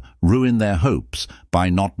 however, ruin their hopes by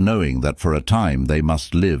not knowing that for a time they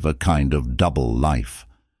must live a kind of double life.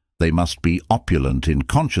 They must be opulent in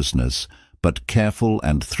consciousness, but careful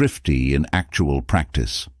and thrifty in actual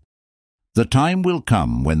practice. The time will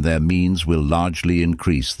come when their means will largely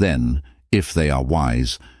increase. Then, if they are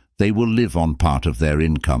wise, they will live on part of their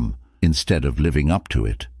income, instead of living up to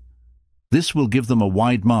it. This will give them a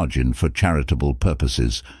wide margin for charitable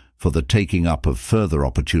purposes, for the taking up of further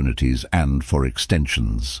opportunities and for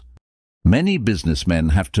extensions. Many businessmen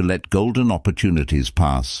have to let golden opportunities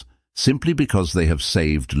pass simply because they have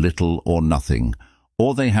saved little or nothing,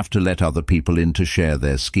 or they have to let other people in to share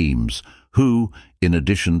their schemes, who, in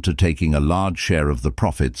addition to taking a large share of the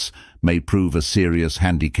profits, may prove a serious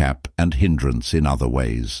handicap and hindrance in other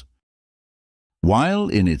ways. While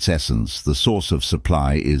in its essence the source of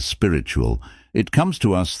supply is spiritual, it comes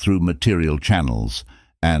to us through material channels,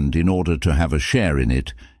 and in order to have a share in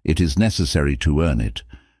it, it is necessary to earn it.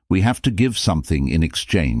 We have to give something in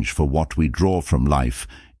exchange for what we draw from life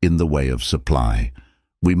in the way of supply.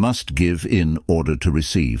 We must give in order to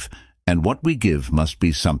receive, and what we give must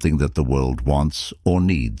be something that the world wants or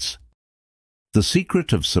needs. The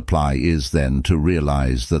secret of supply is then to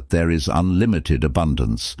realize that there is unlimited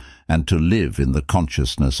abundance and to live in the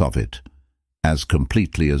consciousness of it, as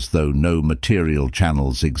completely as though no material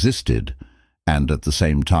channels existed, and at the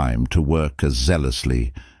same time to work as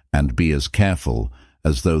zealously and be as careful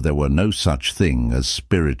as though there were no such thing as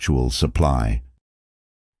spiritual supply.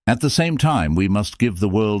 At the same time, we must give the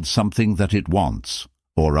world something that it wants,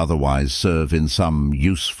 or otherwise serve in some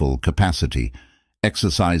useful capacity,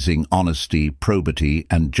 exercising honesty, probity,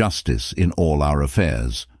 and justice in all our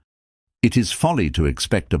affairs. It is folly to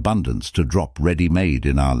expect abundance to drop ready-made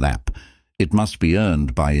in our lap. It must be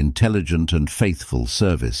earned by intelligent and faithful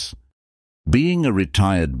service. Being a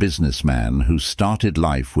retired businessman who started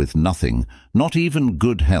life with nothing, not even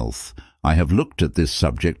good health, I have looked at this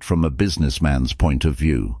subject from a businessman's point of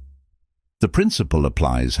view. The principle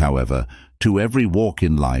applies, however, to every walk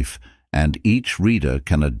in life, and each reader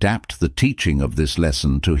can adapt the teaching of this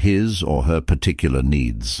lesson to his or her particular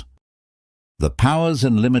needs. The powers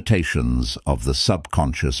and limitations of the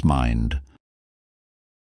subconscious mind.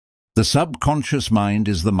 The subconscious mind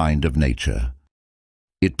is the mind of nature.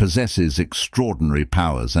 It possesses extraordinary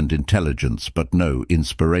powers and intelligence, but no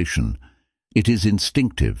inspiration. It is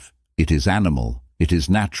instinctive, it is animal, it is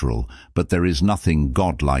natural, but there is nothing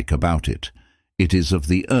godlike about it. It is of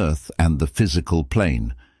the earth and the physical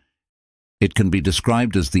plane. It can be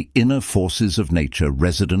described as the inner forces of nature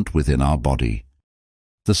resident within our body.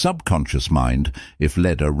 The subconscious mind, if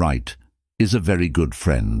led aright, is a very good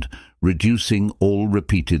friend, reducing all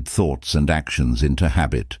repeated thoughts and actions into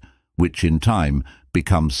habit, which in time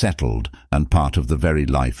become settled and part of the very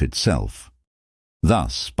life itself.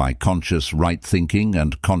 Thus, by conscious right thinking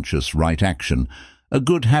and conscious right action, a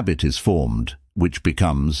good habit is formed, which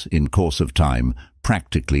becomes, in course of time,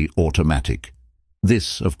 practically automatic.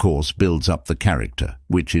 This, of course, builds up the character,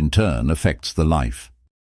 which in turn affects the life.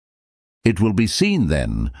 It will be seen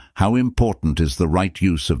then how important is the right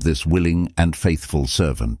use of this willing and faithful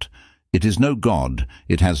servant. It is no god,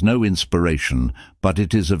 it has no inspiration, but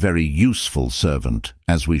it is a very useful servant,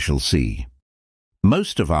 as we shall see.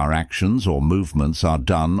 Most of our actions or movements are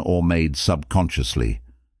done or made subconsciously.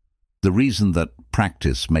 The reason that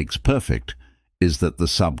practice makes perfect is that the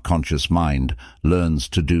subconscious mind learns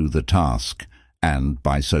to do the task, and,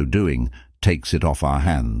 by so doing, takes it off our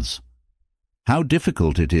hands. How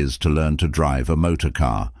difficult it is to learn to drive a motor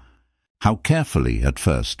car. How carefully, at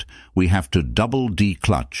first, we have to double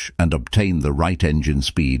declutch and obtain the right engine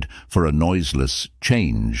speed for a noiseless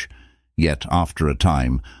change, yet after a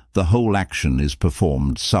time the whole action is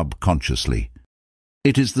performed subconsciously.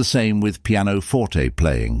 It is the same with pianoforte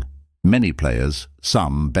playing. Many players,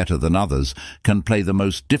 some better than others, can play the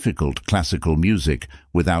most difficult classical music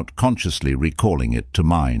without consciously recalling it to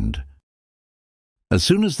mind. As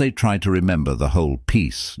soon as they try to remember, the whole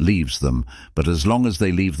piece leaves them, but as long as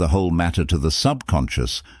they leave the whole matter to the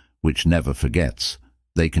subconscious, which never forgets,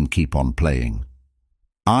 they can keep on playing.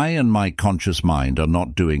 I and my conscious mind are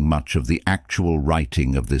not doing much of the actual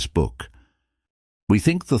writing of this book. We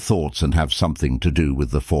think the thoughts and have something to do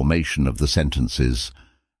with the formation of the sentences,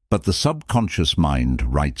 but the subconscious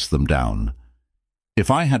mind writes them down. If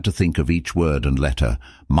I had to think of each word and letter,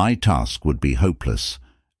 my task would be hopeless,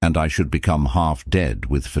 and I should become half dead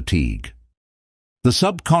with fatigue. The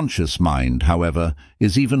subconscious mind, however,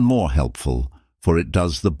 is even more helpful, for it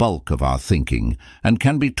does the bulk of our thinking and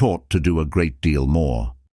can be taught to do a great deal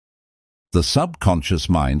more. The subconscious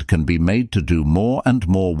mind can be made to do more and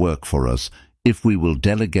more work for us if we will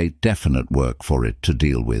delegate definite work for it to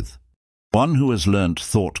deal with. One who has learnt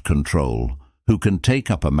thought control, who can take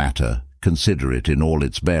up a matter, consider it in all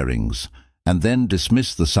its bearings, and then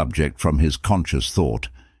dismiss the subject from his conscious thought,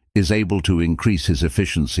 is able to increase his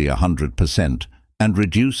efficiency 100% and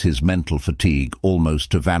reduce his mental fatigue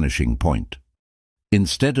almost to vanishing point.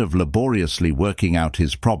 Instead of laboriously working out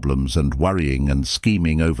his problems and worrying and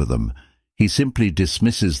scheming over them, he simply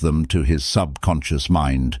dismisses them to his subconscious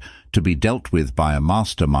mind to be dealt with by a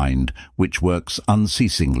mastermind which works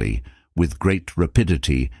unceasingly, with great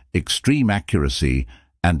rapidity, extreme accuracy,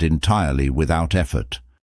 and entirely without effort.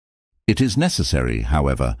 It is necessary,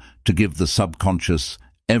 however, to give the subconscious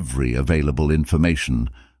every available information,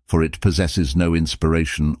 for it possesses no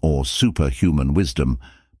inspiration or superhuman wisdom,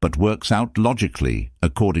 but works out logically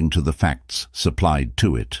according to the facts supplied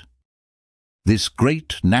to it. This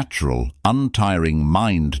great, natural, untiring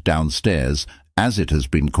mind downstairs, as it has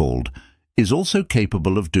been called, is also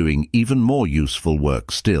capable of doing even more useful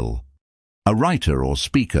work still. A writer or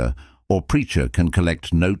speaker or preacher can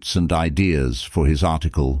collect notes and ideas for his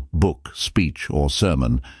article, book, speech, or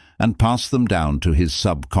sermon, and pass them down to his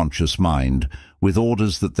subconscious mind, with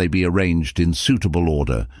orders that they be arranged in suitable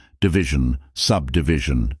order, division,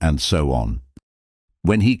 subdivision, and so on.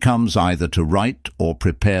 When he comes either to write or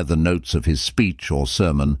prepare the notes of his speech or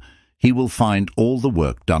sermon, he will find all the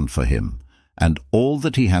work done for him, and all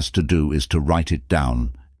that he has to do is to write it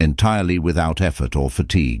down, entirely without effort or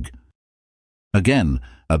fatigue. Again,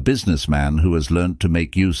 a businessman who has learnt to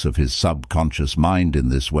make use of his subconscious mind in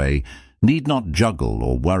this way need not juggle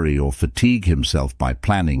or worry or fatigue himself by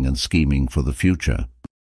planning and scheming for the future.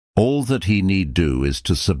 All that he need do is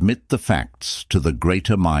to submit the facts to the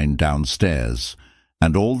greater mind downstairs,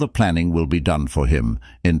 and all the planning will be done for him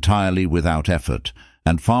entirely without effort,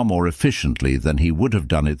 and far more efficiently than he would have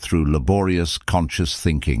done it through laborious conscious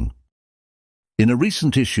thinking. In a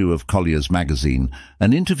recent issue of Collier's magazine,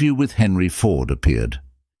 an interview with Henry Ford appeared.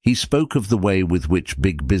 He spoke of the way with which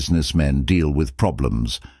big businessmen deal with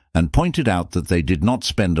problems, and pointed out that they did not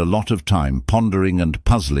spend a lot of time pondering and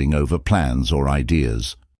puzzling over plans or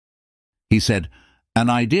ideas. He said, "An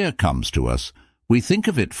idea comes to us, we think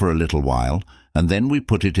of it for a little while, and then we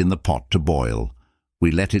put it in the pot to boil. We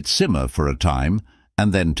let it simmer for a time,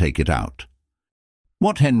 and then take it out."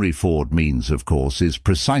 What Henry Ford means, of course, is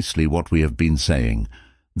precisely what we have been saying,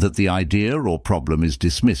 that the idea or problem is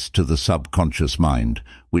dismissed to the subconscious mind,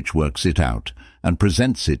 which works it out, and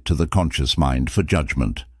presents it to the conscious mind for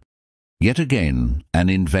judgment. Yet again, an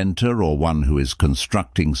inventor or one who is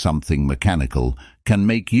constructing something mechanical can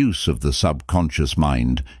make use of the subconscious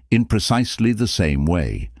mind in precisely the same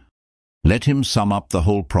way. Let him sum up the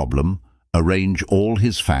whole problem, arrange all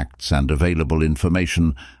his facts and available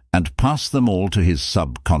information, and pass them all to his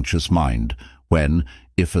subconscious mind, when,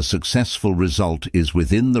 if a successful result is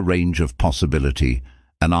within the range of possibility,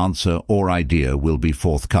 an answer or idea will be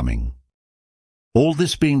forthcoming. All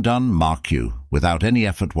this being done, mark you, without any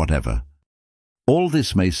effort whatever. All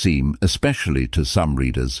this may seem, especially to some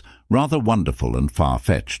readers, rather wonderful and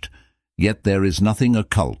far-fetched, yet there is nothing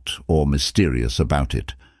occult or mysterious about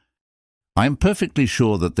it. I am perfectly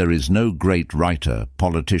sure that there is no great writer,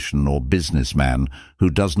 politician, or businessman who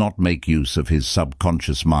does not make use of his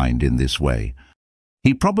subconscious mind in this way.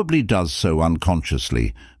 He probably does so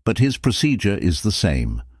unconsciously, but his procedure is the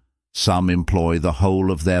same. Some employ the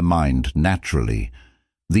whole of their mind naturally.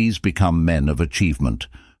 These become men of achievement,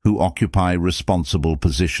 who occupy responsible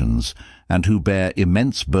positions, and who bear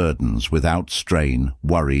immense burdens without strain,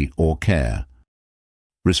 worry, or care.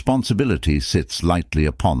 Responsibility sits lightly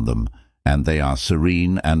upon them, and they are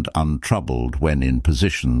serene and untroubled when in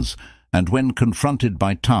positions, and when confronted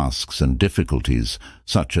by tasks and difficulties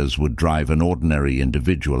such as would drive an ordinary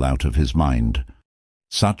individual out of his mind.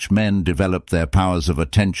 Such men develop their powers of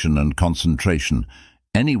attention and concentration.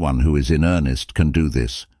 Anyone who is in earnest can do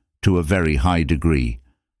this, to a very high degree.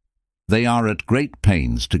 They are at great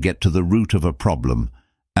pains to get to the root of a problem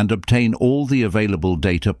and obtain all the available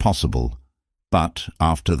data possible. But,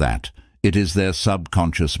 after that, it is their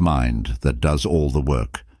subconscious mind that does all the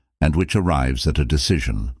work, and which arrives at a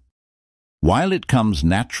decision. While it comes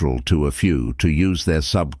natural to a few to use their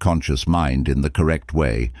subconscious mind in the correct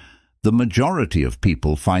way, the majority of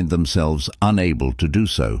people find themselves unable to do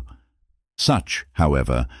so. Such,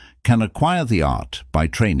 however, can acquire the art by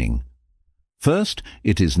training. First,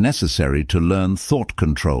 it is necessary to learn thought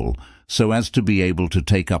control so as to be able to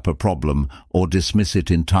take up a problem or dismiss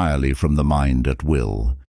it entirely from the mind at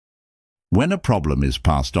will. When a problem is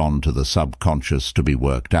passed on to the subconscious to be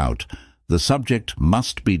worked out, the subject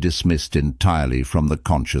must be dismissed entirely from the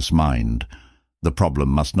conscious mind. The problem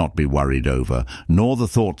must not be worried over, nor the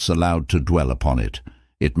thoughts allowed to dwell upon it.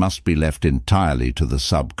 It must be left entirely to the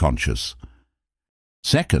subconscious.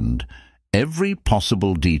 Second, every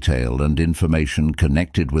possible detail and information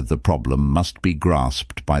connected with the problem must be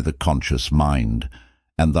grasped by the conscious mind,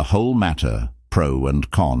 and the whole matter, pro and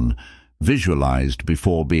con, visualized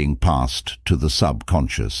before being passed to the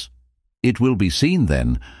subconscious. It will be seen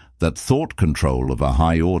then that thought control of a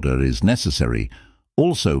high order is necessary,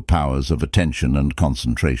 also powers of attention and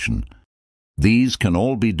concentration. These can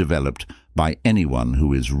all be developed by anyone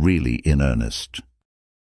who is really in earnest.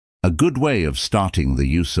 A good way of starting the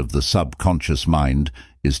use of the subconscious mind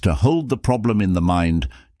is to hold the problem in the mind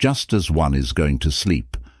just as one is going to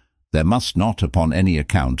sleep. There must not, upon any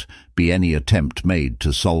account, be any attempt made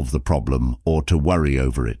to solve the problem or to worry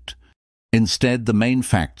over it. Instead, the main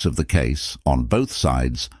facts of the case, on both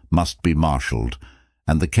sides, must be marshalled,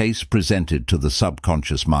 and the case presented to the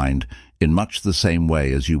subconscious mind in much the same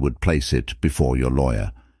way as you would place it before your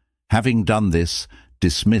lawyer. Having done this,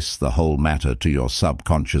 dismiss the whole matter to your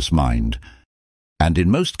subconscious mind, and in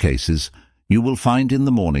most cases, you will find in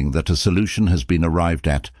the morning that a solution has been arrived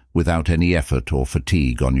at without any effort or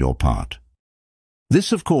fatigue on your part.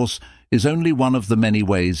 This, of course, is only one of the many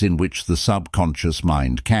ways in which the subconscious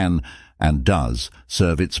mind can, and does,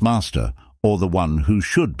 serve its master, or the one who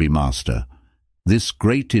should be master. This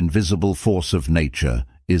great invisible force of nature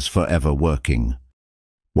is forever working.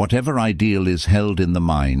 Whatever ideal is held in the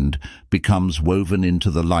mind becomes woven into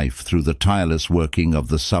the life through the tireless working of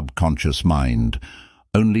the subconscious mind.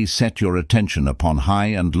 Only set your attention upon high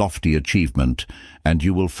and lofty achievement, and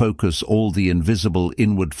you will focus all the invisible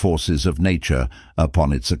inward forces of nature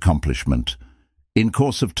upon its accomplishment. In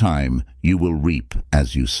course of time, you will reap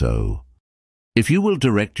as you sow. If you will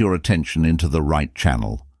direct your attention into the right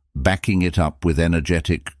channel, backing it up with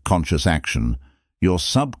energetic, conscious action, your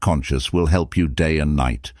subconscious will help you day and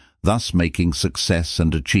night, thus making success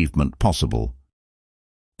and achievement possible.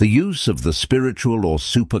 The use of the spiritual or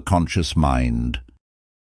superconscious mind.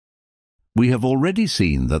 We have already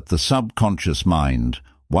seen that the subconscious mind,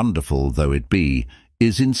 wonderful though it be,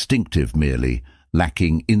 is instinctive merely,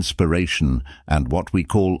 lacking inspiration and what we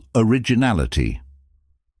call originality.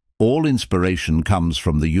 All inspiration comes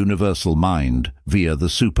from the universal mind via the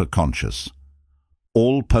superconscious.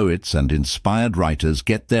 All poets and inspired writers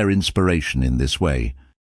get their inspiration in this way.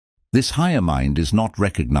 This higher mind is not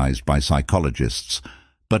recognized by psychologists,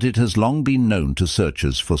 but it has long been known to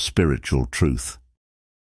searchers for spiritual truth.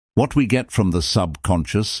 What we get from the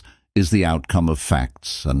subconscious is the outcome of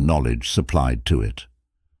facts and knowledge supplied to it.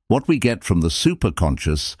 What we get from the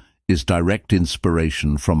superconscious is direct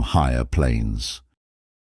inspiration from higher planes.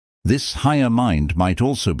 This higher mind might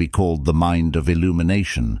also be called the mind of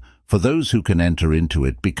illumination, for those who can enter into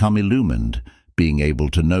it become illumined, being able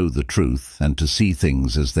to know the truth and to see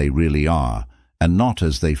things as they really are, and not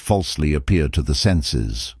as they falsely appear to the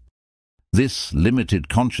senses. This limited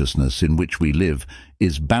consciousness in which we live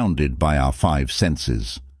is bounded by our five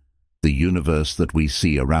senses. The universe that we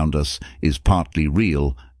see around us is partly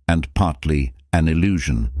real and partly an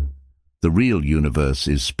illusion. The real universe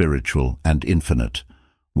is spiritual and infinite.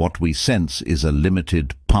 What we sense is a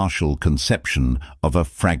limited, partial conception of a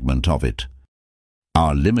fragment of it.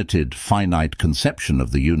 Our limited, finite conception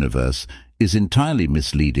of the universe is entirely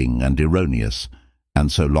misleading and erroneous, and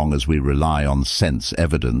so long as we rely on sense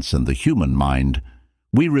evidence and the human mind,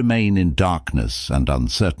 we remain in darkness and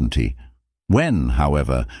uncertainty. When,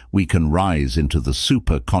 however, we can rise into the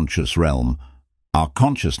superconscious realm, our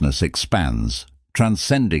consciousness expands,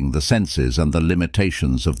 transcending the senses and the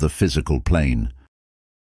limitations of the physical plane.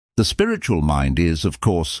 The spiritual mind is, of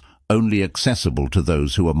course, only accessible to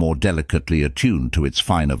those who are more delicately attuned to its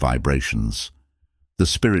finer vibrations. The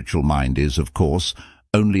spiritual mind is, of course,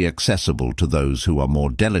 only accessible to those who are more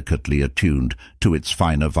delicately attuned to its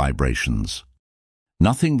finer vibrations.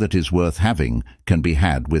 Nothing that is worth having can be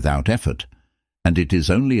had without effort, and it is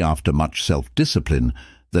only after much self-discipline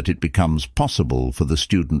that it becomes possible for the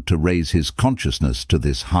student to raise his consciousness to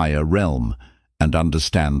this higher realm and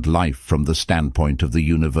understand life from the standpoint of the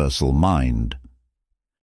universal mind.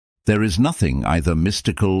 There is nothing either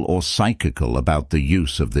mystical or psychical about the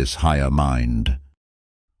use of this higher mind.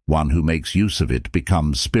 One who makes use of it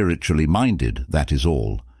becomes spiritually minded, that is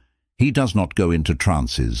all. He does not go into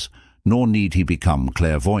trances, nor need he become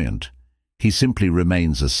clairvoyant. He simply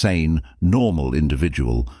remains a sane, normal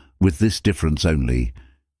individual, with this difference only: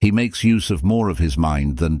 he makes use of more of his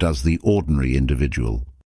mind than does the ordinary individual.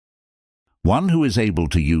 One who is able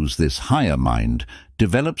to use this higher mind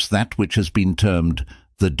develops that which has been termed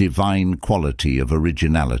the divine quality of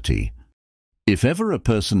originality. If ever a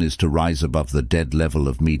person is to rise above the dead level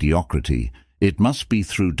of mediocrity, It must be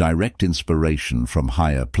through direct inspiration from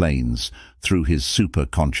higher planes, through his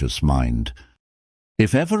superconscious mind.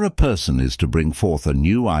 If ever a person is to bring forth a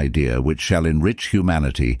new idea which shall enrich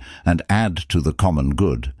humanity and add to the common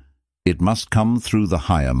good, it must come through the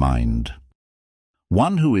higher mind.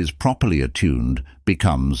 One who is properly attuned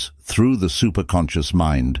becomes, through the superconscious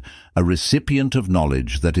mind, a recipient of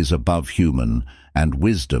knowledge that is above human and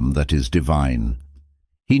wisdom that is divine.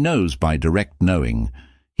 He knows by direct knowing.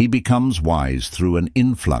 He becomes wise through an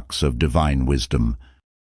influx of divine wisdom.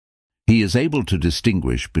 He is able to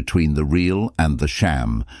distinguish between the real and the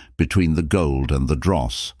sham, between the gold and the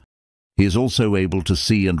dross. He is also able to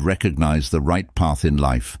see and recognize the right path in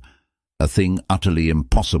life, a thing utterly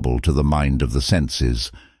impossible to the mind of the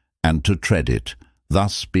senses, and to tread it,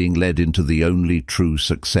 thus being led into the only true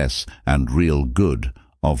success and real good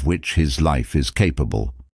of which his life is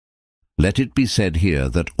capable. Let it be said here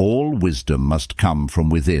that all wisdom must come from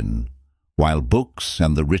within. While books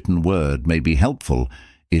and the written word may be helpful,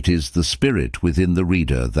 it is the spirit within the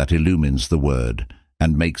reader that illumines the word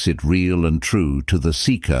and makes it real and true to the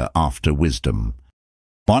seeker after wisdom.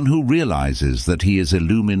 One who realizes that he is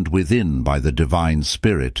illumined within by the divine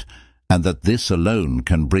spirit, and that this alone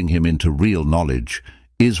can bring him into real knowledge,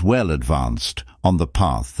 is well advanced on the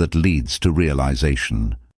path that leads to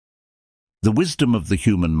realization. The wisdom of the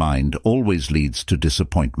human mind always leads to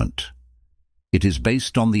disappointment. It is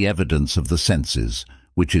based on the evidence of the senses,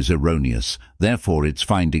 which is erroneous, therefore its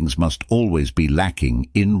findings must always be lacking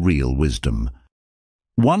in real wisdom.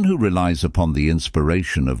 One who relies upon the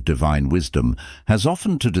inspiration of divine wisdom has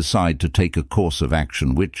often to decide to take a course of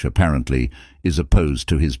action which, apparently, is opposed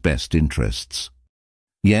to his best interests.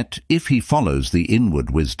 Yet, if he follows the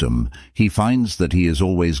inward wisdom, he finds that he is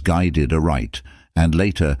always guided aright, and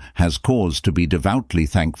later has cause to be devoutly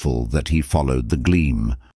thankful that he followed the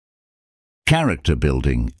gleam. Character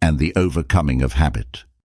building and the overcoming of habit.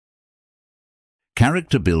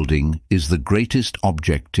 Character building is the greatest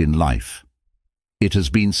object in life. It has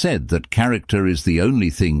been said that character is the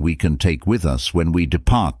only thing we can take with us when we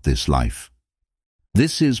depart this life.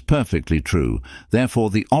 This is perfectly true.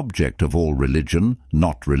 Therefore, the object of all religion,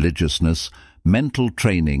 not religiousness, mental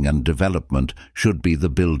training and development should be the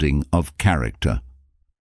building of character.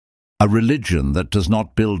 A religion that does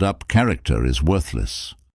not build up character is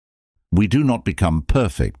worthless. We do not become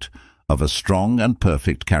perfect, of a strong and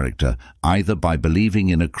perfect character, either by believing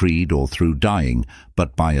in a creed or through dying,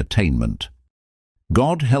 but by attainment.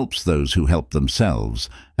 God helps those who help themselves,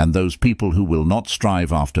 and those people who will not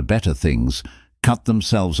strive after better things cut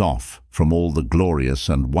themselves off from all the glorious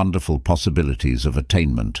and wonderful possibilities of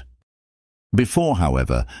attainment. Before,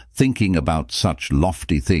 however, thinking about such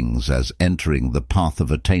lofty things as entering the path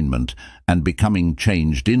of attainment and becoming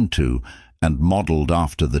changed into and modeled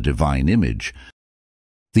after the divine image,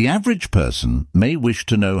 the average person may wish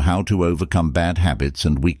to know how to overcome bad habits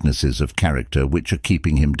and weaknesses of character which are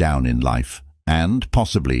keeping him down in life, and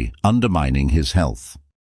possibly undermining his health.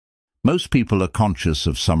 Most people are conscious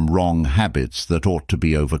of some wrong habits that ought to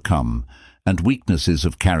be overcome, and weaknesses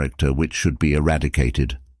of character which should be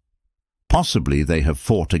eradicated. Possibly they have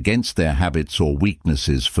fought against their habits or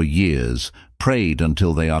weaknesses for years, prayed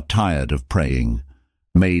until they are tired of praying,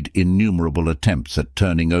 made innumerable attempts at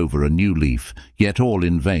turning over a new leaf, yet all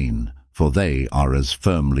in vain, for they are as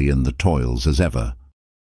firmly in the toils as ever.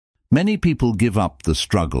 Many people give up the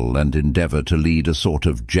struggle and endeavor to lead a sort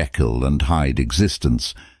of Jekyll and Hyde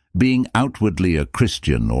existence, being outwardly a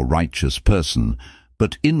Christian or righteous person,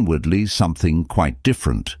 but inwardly something quite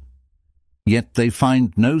different. Yet they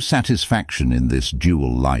find no satisfaction in this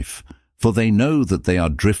dual life, for they know that they are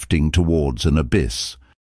drifting towards an abyss.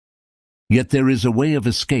 Yet there is a way of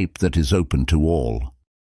escape that is open to all.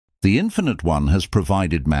 The Infinite One has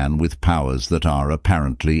provided man with powers that are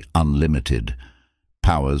apparently unlimited,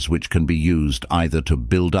 powers which can be used either to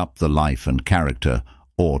build up the life and character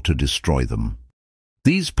or to destroy them.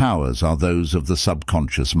 These powers are those of the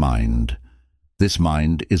subconscious mind. This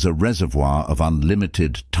mind is a reservoir of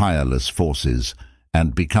unlimited, tireless forces,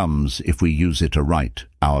 and becomes, if we use it aright,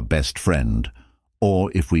 our best friend, or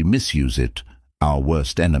if we misuse it, our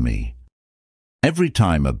worst enemy. Every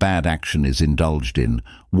time a bad action is indulged in,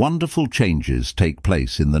 wonderful changes take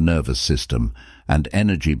place in the nervous system, and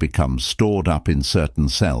energy becomes stored up in certain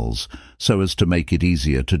cells, so as to make it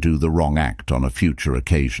easier to do the wrong act on a future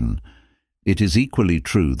occasion. It is equally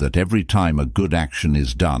true that every time a good action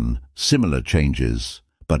is done, similar changes,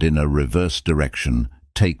 but in a reverse direction,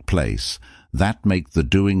 take place, that make the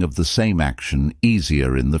doing of the same action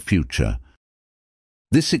easier in the future.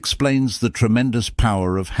 This explains the tremendous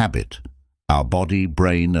power of habit. Our body,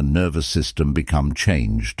 brain, and nervous system become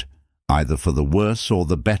changed, either for the worse or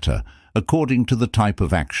the better, according to the type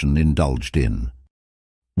of action indulged in.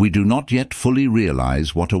 We do not yet fully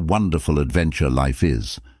realize what a wonderful adventure life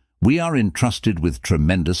is. We are entrusted with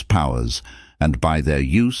tremendous powers, and by their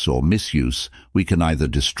use or misuse, we can either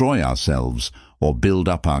destroy ourselves or build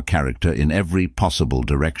up our character in every possible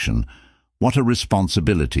direction. What a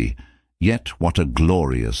responsibility, yet what a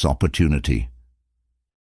glorious opportunity.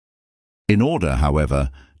 In order, however,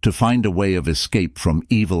 to find a way of escape from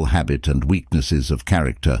evil habit and weaknesses of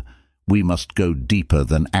character, we must go deeper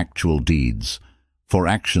than actual deeds, for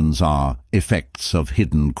actions are effects of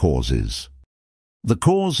hidden causes. The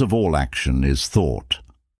cause of all action is thought.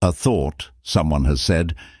 A thought, someone has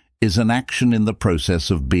said, is an action in the process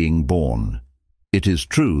of being born. It is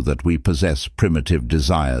true that we possess primitive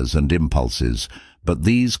desires and impulses, but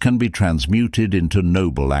these can be transmuted into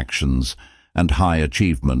noble actions and high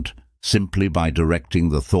achievement simply by directing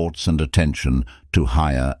the thoughts and attention to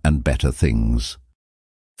higher and better things.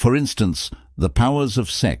 For instance, the powers of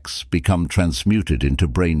sex become transmuted into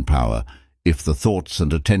brain power if the thoughts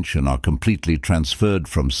and attention are completely transferred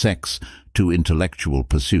from sex to intellectual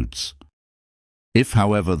pursuits. If,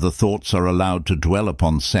 however, the thoughts are allowed to dwell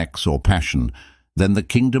upon sex or passion, then the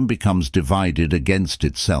kingdom becomes divided against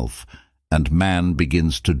itself, and man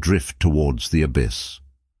begins to drift towards the abyss.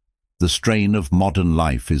 The strain of modern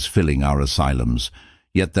life is filling our asylums,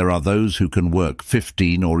 yet there are those who can work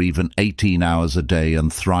 15 or even 18 hours a day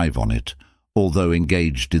and thrive on it, although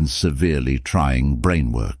engaged in severely trying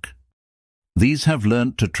brain work. These have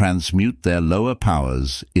learnt to transmute their lower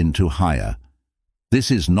powers into higher. This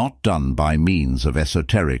is not done by means of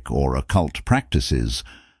esoteric or occult practices,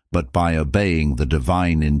 but by obeying the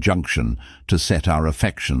divine injunction to set our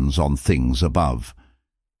affections on things above.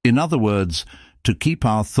 In other words, to keep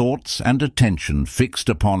our thoughts and attention fixed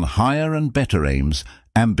upon higher and better aims,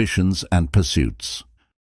 ambitions and pursuits.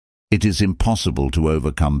 It is impossible to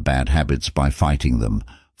overcome bad habits by fighting them,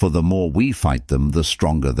 for the more we fight them, the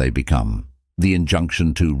stronger they become. The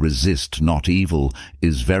injunction to resist not evil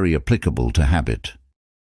is very applicable to habit.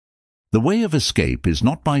 The way of escape is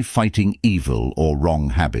not by fighting evil or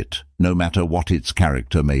wrong habit, no matter what its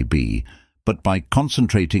character may be, but by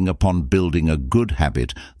concentrating upon building a good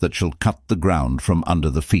habit that shall cut the ground from under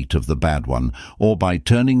the feet of the bad one, or by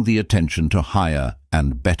turning the attention to higher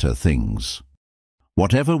and better things.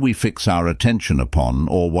 Whatever we fix our attention upon,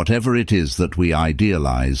 or whatever it is that we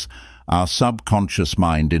idealize, our subconscious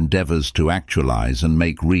mind endeavors to actualize and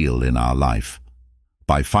make real in our life.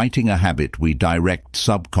 By fighting a habit, we direct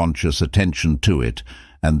subconscious attention to it,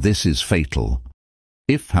 and this is fatal.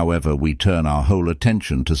 If, however, we turn our whole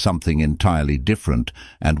attention to something entirely different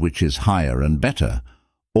and which is higher and better,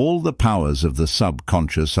 all the powers of the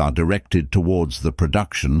subconscious are directed towards the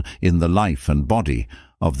production in the life and body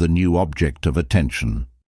of the new object of attention.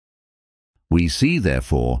 We see,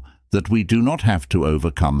 therefore, that we do not have to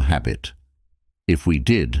overcome habit. If we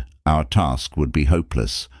did, our task would be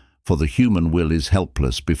hopeless, for the human will is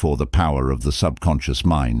helpless before the power of the subconscious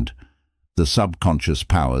mind. The subconscious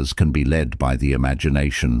powers can be led by the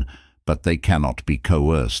imagination, but they cannot be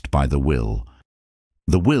coerced by the will.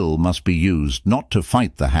 The will must be used not to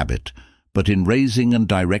fight the habit, but in raising and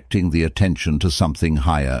directing the attention to something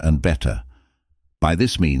higher and better. By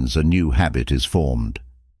this means a new habit is formed.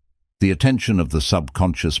 The attention of the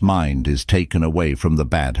subconscious mind is taken away from the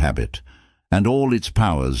bad habit, and all its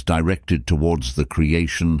powers directed towards the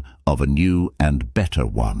creation of a new and better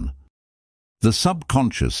one. The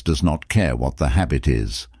subconscious does not care what the habit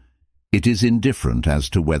is. It is indifferent as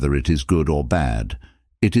to whether it is good or bad.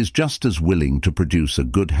 It is just as willing to produce a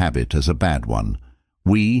good habit as a bad one.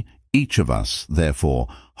 We, each of us, therefore,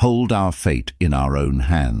 hold our fate in our own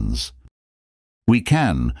hands. We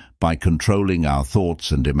can, by controlling our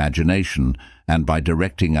thoughts and imagination, and by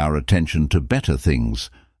directing our attention to better things,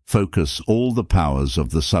 focus all the powers of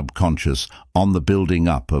the subconscious on the building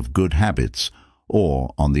up of good habits,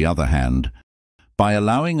 or, on the other hand, by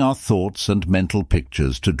allowing our thoughts and mental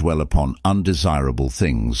pictures to dwell upon undesirable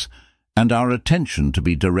things, and our attention to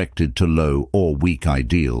be directed to low or weak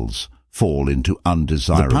ideals, fall into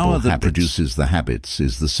undesirable habits. The power that produces the habits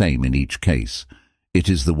is the same in each case. It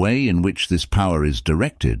is the way in which this power is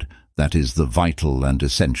directed that is the vital and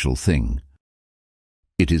essential thing.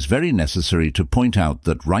 It is very necessary to point out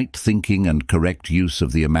that right thinking and correct use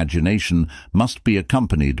of the imagination must be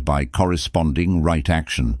accompanied by corresponding right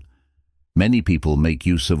action. Many people make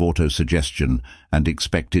use of autosuggestion and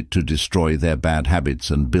expect it to destroy their bad habits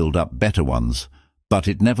and build up better ones, but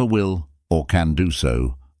it never will or can do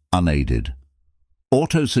so unaided.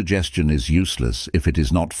 Autosuggestion is useless if it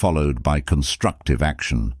is not followed by constructive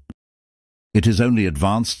action. It is only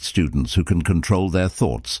advanced students who can control their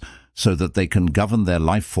thoughts, so that they can govern their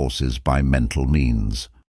life forces by mental means.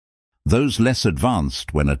 Those less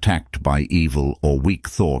advanced when attacked by evil or weak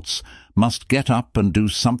thoughts must get up and do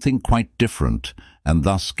something quite different, and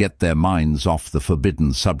thus get their minds off the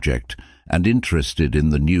forbidden subject and interested in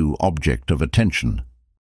the new object of attention.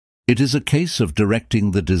 It is a case of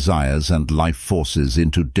directing the desires and life forces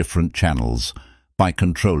into different channels by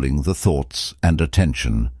controlling the thoughts and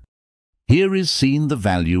attention. Here is seen the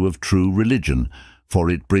value of true religion, for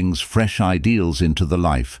it brings fresh ideals into the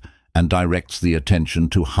life and directs the attention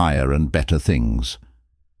to higher and better things.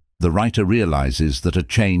 The writer realizes that a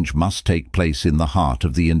change must take place in the heart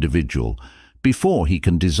of the individual before he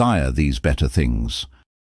can desire these better things.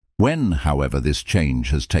 When, however, this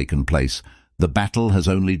change has taken place, the battle has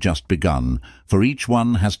only just begun, for each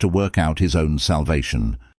one has to work out his own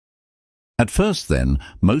salvation. At first, then,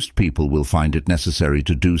 most people will find it necessary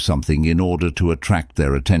to do something in order to attract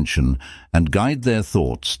their attention and guide their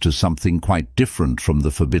thoughts to something quite different from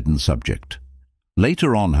the forbidden subject.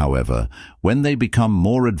 Later on, however, when they become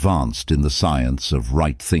more advanced in the science of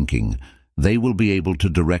right thinking, they will be able to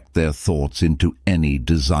direct their thoughts into any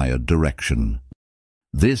desired direction.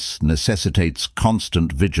 This necessitates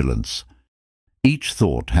constant vigilance. Each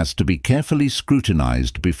thought has to be carefully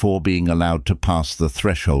scrutinized before being allowed to pass the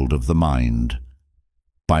threshold of the mind.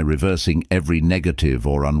 By reversing every negative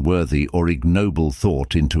or unworthy or ignoble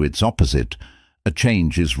thought into its opposite, a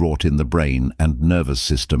change is wrought in the brain and nervous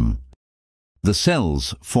system. The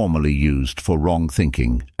cells formerly used for wrong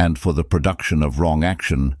thinking and for the production of wrong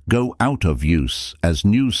action go out of use as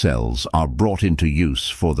new cells are brought into use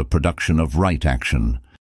for the production of right action.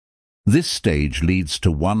 This stage leads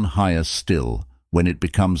to one higher still, when it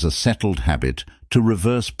becomes a settled habit to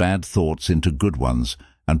reverse bad thoughts into good ones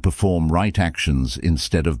and perform right actions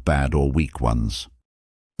instead of bad or weak ones.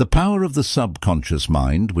 The power of the subconscious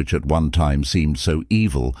mind, which at one time seemed so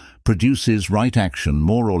evil, produces right action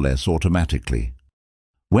more or less automatically.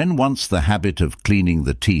 When once the habit of cleaning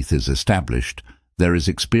the teeth is established, there is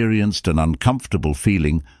experienced an uncomfortable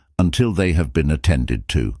feeling until they have been attended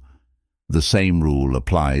to. The same rule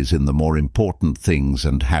applies in the more important things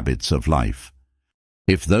and habits of life.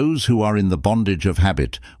 If those who are in the bondage of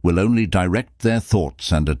habit will only direct their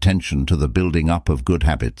thoughts and attention to the building up of good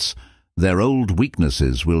habits, their old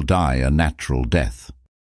weaknesses will die a natural death.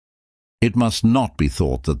 It must not be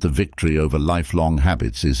thought that the victory over lifelong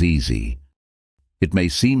habits is easy. It may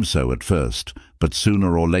seem so at first, but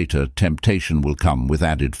sooner or later temptation will come with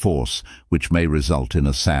added force, which may result in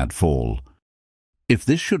a sad fall. If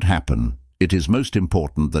this should happen, it is most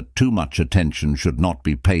important that too much attention should not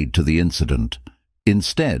be paid to the incident.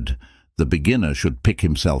 Instead, the beginner should pick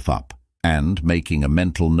himself up and, making a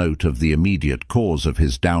mental note of the immediate cause of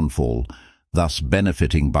his downfall, thus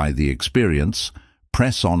benefiting by the experience,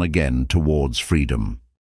 press on again towards freedom.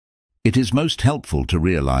 It is most helpful to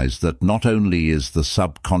realize that not only is the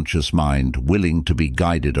subconscious mind willing to be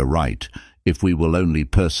guided aright if we will only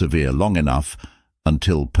persevere long enough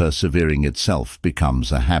until persevering itself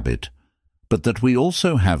becomes a habit, but that we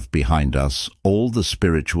also have behind us all the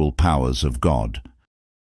spiritual powers of God.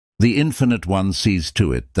 The Infinite One sees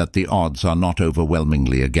to it that the odds are not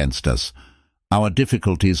overwhelmingly against us. Our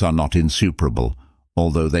difficulties are not insuperable,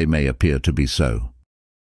 although they may appear to be so.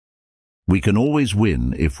 We can always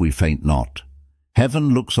win if we faint not.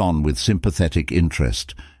 Heaven looks on with sympathetic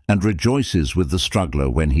interest and rejoices with the struggler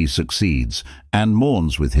when he succeeds and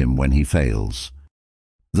mourns with him when he fails.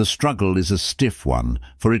 The struggle is a stiff one,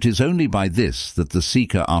 for it is only by this that the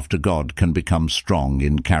seeker after God can become strong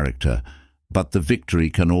in character, but the victory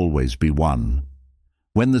can always be won.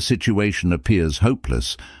 When the situation appears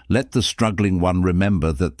hopeless, let the struggling one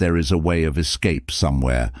remember that there is a way of escape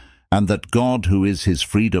somewhere, and that God, who is his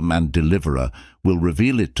freedom and deliverer, will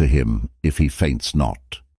reveal it to him if he faints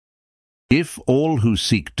not. If all who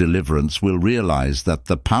seek deliverance will realize that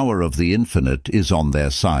the power of the infinite is on their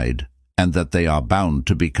side, and that they are bound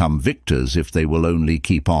to become victors if they will only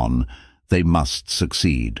keep on, they must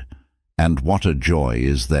succeed. And what a joy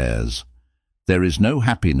is theirs! There is no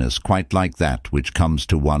happiness quite like that which comes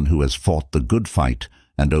to one who has fought the good fight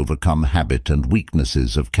and overcome habit and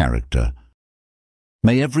weaknesses of character.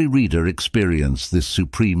 May every reader experience this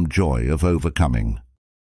supreme joy of overcoming.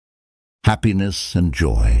 Happiness and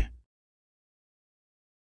joy.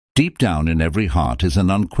 Deep down in every heart is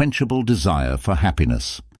an unquenchable desire for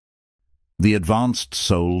happiness. The advanced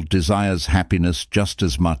soul desires happiness just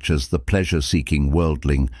as much as the pleasure-seeking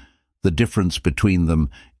worldling. The difference between them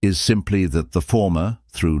is simply that the former,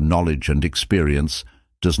 through knowledge and experience,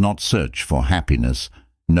 does not search for happiness,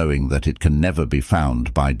 knowing that it can never be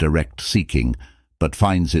found by direct seeking, but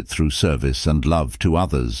finds it through service and love to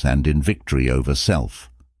others and in victory over self.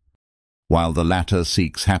 while the latter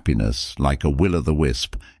seeks happiness, like a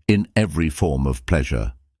will-o'-the-wisp, in every form of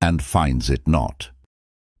pleasure, and finds it not.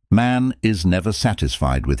 Man is never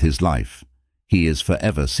satisfied with his life. He is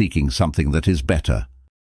forever seeking something that is better.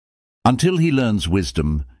 Until he learns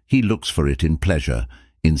wisdom, he looks for it in pleasure,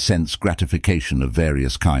 in sense gratification of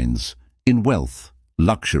various kinds, in wealth,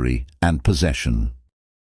 luxury, and possession.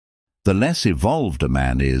 The less evolved a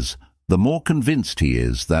man is, the more convinced he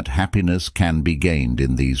is that happiness can be gained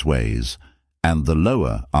in these ways, and the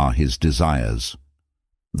lower are his desires.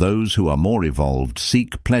 Those who are more evolved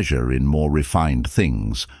seek pleasure in more refined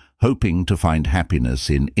things, hoping to find happiness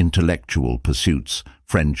in intellectual pursuits,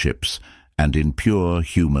 friendships, and in pure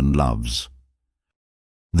human loves.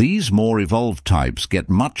 These more evolved types get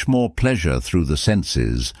much more pleasure through the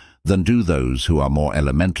senses than do those who are more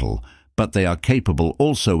elemental, but they are capable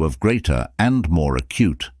also of greater and more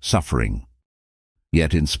acute suffering.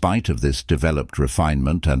 Yet in spite of this developed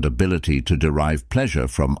refinement and ability to derive pleasure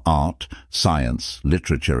from art, science,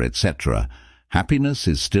 literature, etc., happiness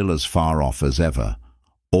is still as far off as ever.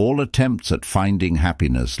 All attempts at finding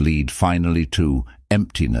happiness lead finally to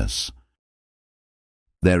emptiness.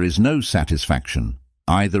 There is no satisfaction,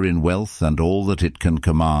 either in wealth and all that it can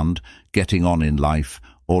command, getting on in life,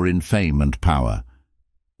 or in fame and power.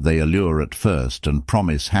 They allure at first and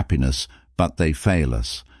promise happiness, but they fail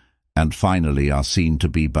us, and finally are seen to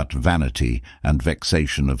be but vanity and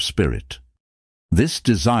vexation of spirit. This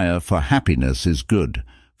desire for happiness is good,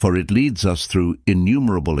 for it leads us through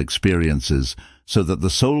innumerable experiences so that the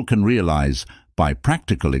soul can realize, by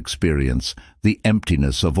practical experience, the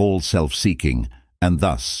emptiness of all self-seeking, and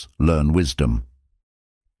thus learn wisdom.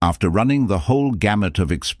 After running the whole gamut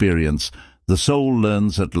of experience, the soul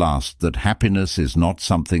learns at last that happiness is not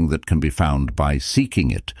something that can be found by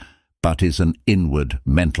seeking it, but is an inward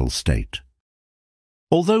mental state.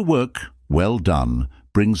 Although work, well done,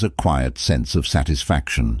 brings a quiet sense of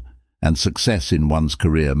satisfaction, and success in one's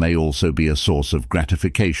career may also be a source of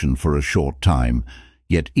gratification for a short time,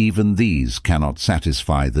 yet even these cannot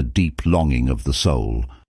satisfy the deep longing of the soul.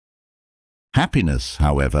 Happiness,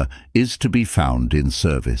 however, is to be found in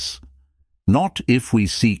service. Not if we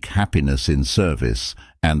seek happiness in service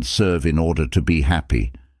and serve in order to be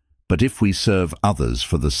happy, but if we serve others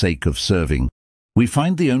for the sake of serving, we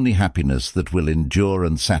find the only happiness that will endure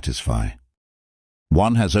and satisfy.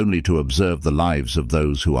 One has only to observe the lives of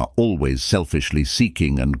those who are always selfishly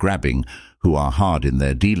seeking and grabbing, who are hard in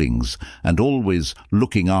their dealings, and always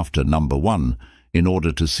looking after number one, in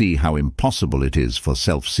order to see how impossible it is for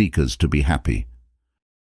self-seekers to be happy.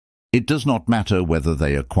 It does not matter whether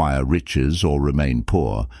they acquire riches or remain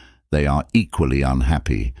poor, they are equally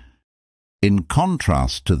unhappy. In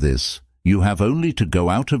contrast to this, you have only to go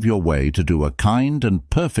out of your way to do a kind and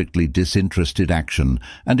perfectly disinterested action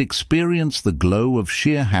and experience the glow of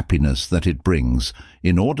sheer happiness that it brings,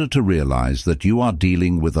 in order to realize that you are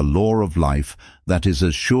dealing with a law of life that is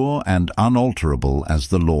as sure and unalterable as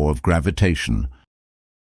the law of gravitation.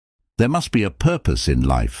 There must be a purpose in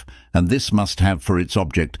life, and this must have for its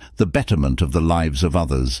object the betterment of the lives of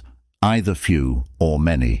others, either few or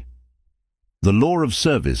many. The law of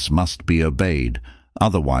service must be obeyed,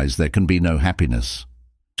 otherwise there can be no happiness.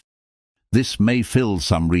 This may fill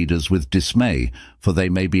some readers with dismay, for they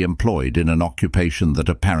may be employed in an occupation that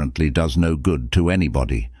apparently does no good to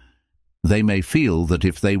anybody. They may feel that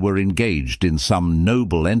if they were engaged in some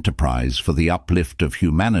noble enterprise for the uplift of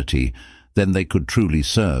humanity, then they could truly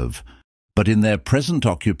serve. But in their present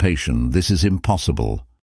occupation this is impossible.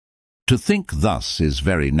 To think thus is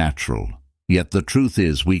very natural, yet the truth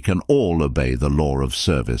is we can all obey the law of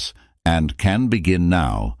service, and can begin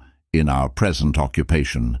now, in our present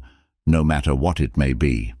occupation, no matter what it may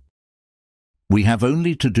be. We have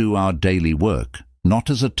only to do our daily work, not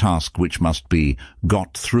as a task which must be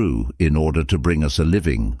got through in order to bring us a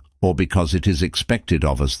living, or because it is expected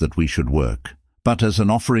of us that we should work, but as an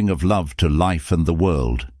offering of love to life and the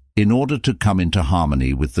world, in order to come into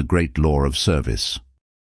harmony with the great law of service.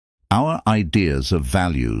 Our ideas of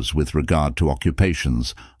values with regard to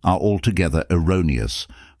occupations are altogether erroneous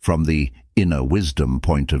from the inner wisdom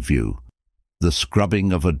point of view. The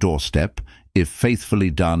scrubbing of a doorstep, if faithfully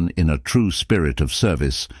done in a true spirit of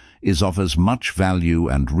service, is of as much value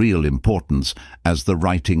and real importance as the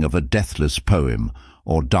writing of a deathless poem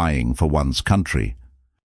or dying for one's country.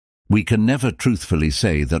 We can never truthfully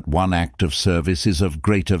say that one act of service is of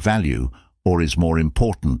greater value or is more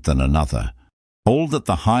important than another. All that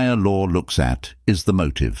the higher law looks at is the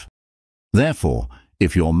motive. Therefore,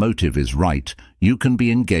 if your motive is right, you can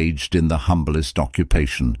be engaged in the humblest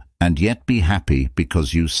occupation and yet be happy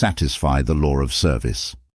because you satisfy the law of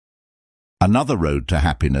service. Another road to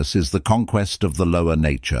happiness is the conquest of the lower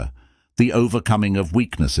nature, the overcoming of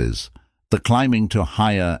weaknesses, the climbing to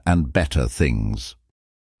higher and better things.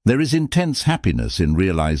 There is intense happiness in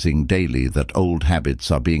realizing daily that old habits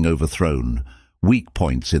are being overthrown, weak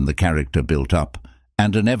points in the character built up,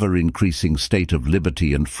 and an ever-increasing state of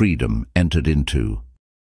liberty and freedom entered into.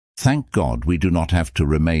 Thank God we do not have to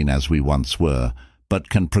remain as we once were, but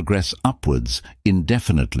can progress upwards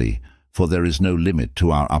indefinitely, for there is no limit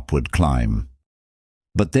to our upward climb.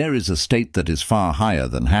 But there is a state that is far higher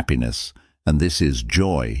than happiness, and this is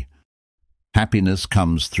joy. Happiness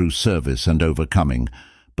comes through service and overcoming,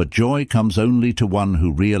 but joy comes only to one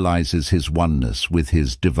who realizes his oneness with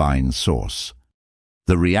his divine source.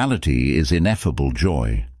 The reality is ineffable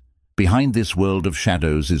joy. Behind this world of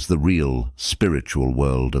shadows is the real, spiritual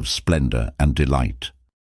world of splendor and delight.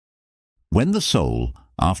 When the soul,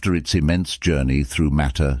 after its immense journey through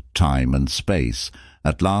matter, time and space,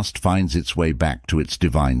 at last finds its way back to its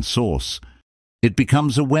divine source, it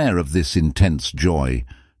becomes aware of this intense joy,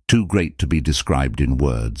 too great to be described in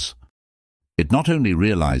words. It not only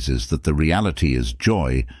realizes that the reality is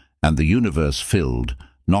joy and the universe filled,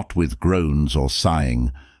 not with groans or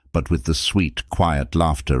sighing, but with the sweet, quiet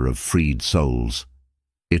laughter of freed souls.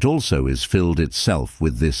 It also is filled itself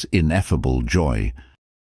with this ineffable joy.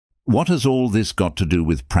 What has all this got to do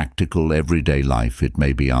with practical, everyday life, it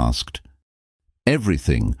may be asked?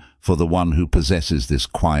 Everything, for the one who possesses this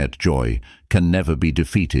quiet joy can never be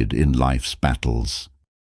defeated in life's battles.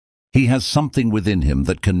 He has something within him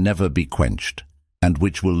that can never be quenched, and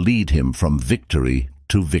which will lead him from victory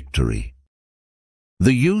to victory.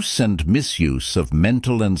 The use and misuse of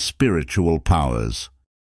mental and spiritual powers.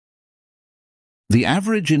 The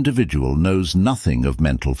average individual knows nothing of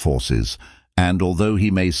mental forces, and although he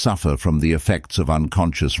may suffer from the effects of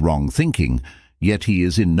unconscious wrong thinking, yet he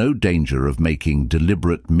is in no danger of making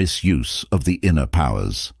deliberate misuse of the inner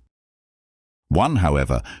powers. One,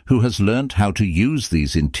 however, who has learnt how to use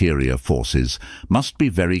these interior forces must be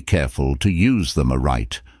very careful to use them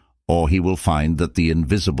aright, or he will find that the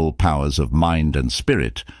invisible powers of mind and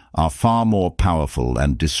spirit are far more powerful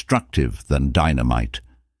and destructive than dynamite.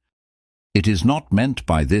 It is not meant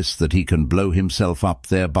by this that he can blow himself up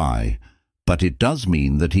thereby, but it does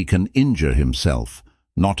mean that he can injure himself,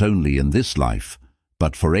 not only in this life,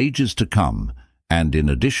 but for ages to come, and in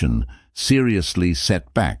addition, seriously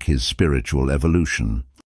set back his spiritual evolution.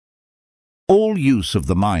 All use of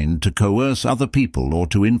the mind to coerce other people or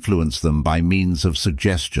to influence them by means of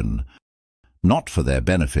suggestion, not for their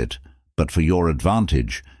benefit, but for your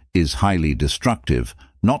advantage, is highly destructive,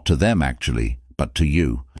 not to them actually, but to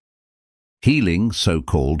you. Healing,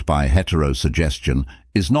 so-called by heterosuggestion,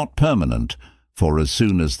 is not permanent, for as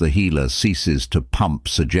soon as the healer ceases to pump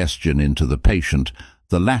suggestion into the patient,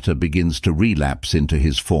 the latter begins to relapse into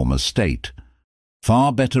his former state.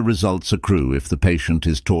 Far better results accrue if the patient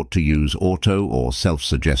is taught to use auto or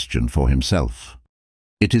self-suggestion for himself.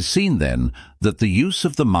 It is seen then that the use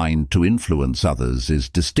of the mind to influence others is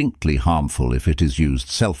distinctly harmful if it is used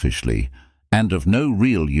selfishly, and of no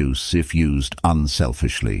real use if used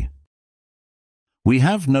unselfishly. We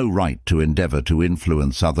have no right to endeavor to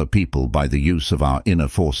influence other people by the use of our inner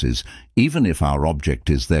forces, even if our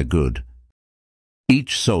object is their good.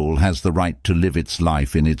 Each soul has the right to live its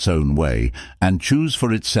life in its own way and choose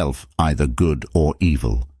for itself either good or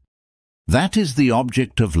evil. That is the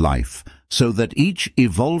object of life, so that each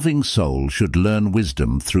evolving soul should learn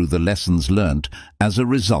wisdom through the lessons learnt as a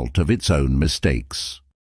result of its own mistakes.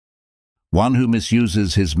 One who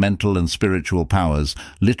misuses his mental and spiritual powers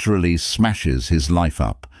literally smashes his life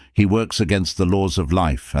up. He works against the laws of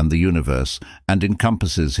life and the universe and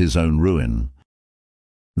encompasses his own ruin.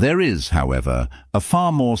 There is, however, a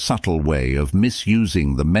far more subtle way of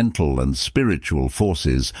misusing the mental and spiritual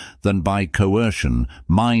forces than by coercion,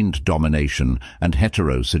 mind domination, and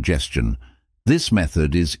heterosuggestion. This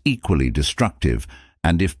method is equally destructive,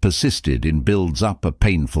 and if persisted in builds up a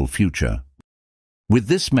painful future. With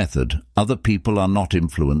this method, other people are not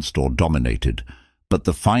influenced or dominated, but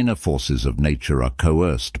the finer forces of nature are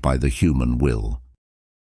coerced by the human will.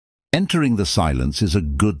 Entering the silence is a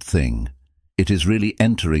good thing. It is really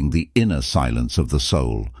entering the inner silence of the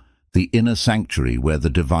soul, the inner sanctuary where the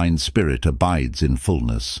divine spirit abides in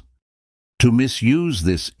fullness. To misuse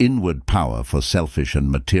this inward power for selfish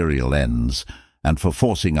and material ends, and for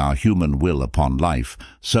forcing our human will upon life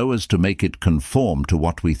so as to make it conform to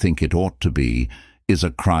what we think it ought to be, is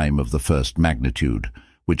a crime of the first magnitude,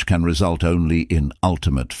 which can result only in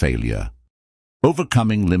ultimate failure.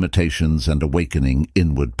 Overcoming limitations and awakening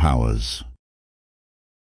inward powers.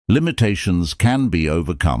 Limitations can be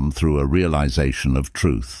overcome through a realization of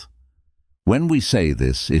truth. When we say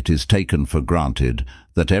this, it is taken for granted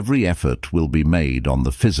that every effort will be made on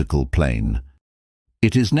the physical plane.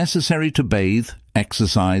 It is necessary to bathe,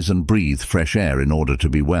 exercise and breathe fresh air in order to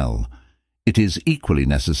be well. It is equally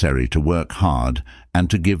necessary to work hard and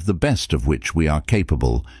to give the best of which we are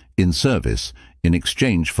capable in service in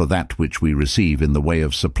exchange for that which we receive in the way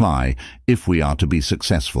of supply if we are to be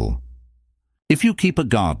successful. If you keep a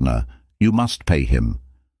gardener, you must pay him.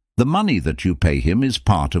 The money that you pay him is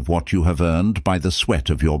part of what you have earned by the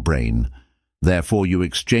sweat of your brain. Therefore you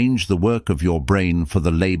exchange the work of your brain for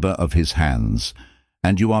the labor of his hands,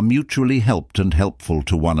 and you are mutually helped and helpful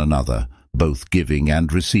to one another, both giving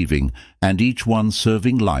and receiving, and each one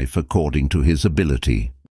serving life according to his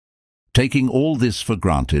ability. Taking all this for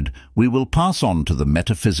granted, we will pass on to the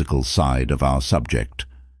metaphysical side of our subject.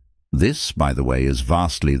 This, by the way, is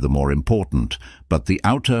vastly the more important, but the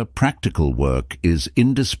outer, practical work is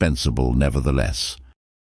indispensable nevertheless.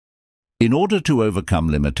 In order to overcome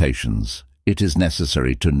limitations, it is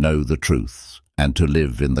necessary to know the truth and to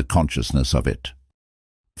live in the consciousness of it.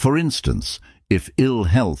 For instance, if ill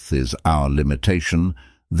health is our limitation,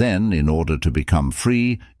 then, in order to become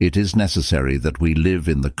free, it is necessary that we live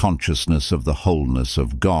in the consciousness of the wholeness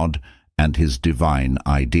of God and His divine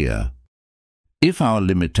idea. If our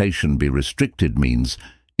limitation be restricted means,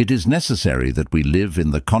 it is necessary that we live in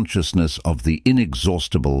the consciousness of the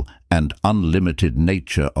inexhaustible and unlimited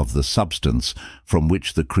nature of the substance from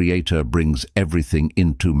which the Creator brings everything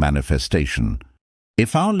into manifestation.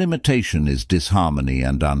 If our limitation is disharmony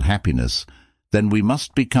and unhappiness, then we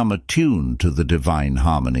must become attuned to the divine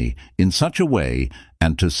harmony in such a way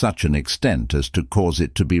and to such an extent as to cause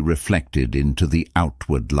it to be reflected into the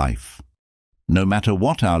outward life. No matter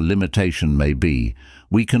what our limitation may be,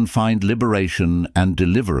 we can find liberation and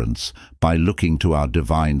deliverance by looking to our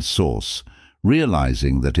divine source,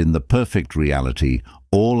 realizing that in the perfect reality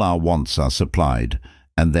all our wants are supplied,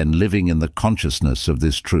 and then living in the consciousness of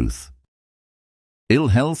this truth. Ill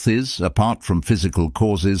health is, apart from physical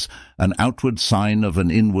causes, an outward sign of an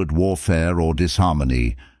inward warfare or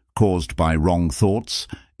disharmony, caused by wrong thoughts,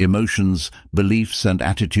 emotions, beliefs and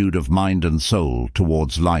attitude of mind and soul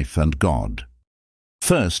towards life and God.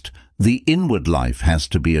 First, the inward life has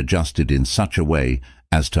to be adjusted in such a way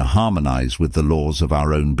as to harmonize with the laws of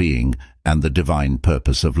our own being and the divine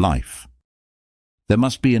purpose of life. There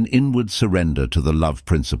must be an inward surrender to the love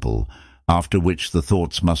principle, after which the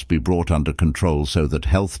thoughts must be brought under control so that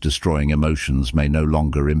health-destroying emotions may no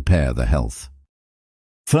longer impair the health.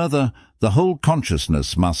 Further, the whole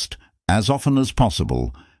consciousness must, as often as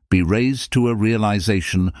possible, be raised to a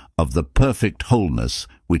realization of the perfect wholeness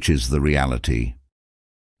which is the reality.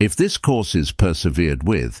 If this course is persevered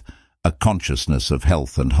with, a consciousness of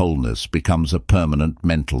health and wholeness becomes a permanent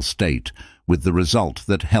mental state, with the result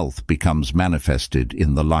that health becomes manifested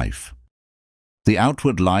in the life. The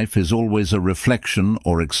outward life is always a reflection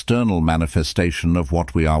or external manifestation of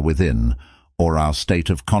what we are within, or our state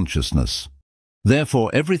of consciousness. Therefore,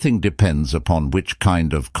 everything depends upon which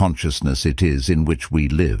kind of consciousness it is in which we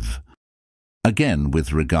live. Again,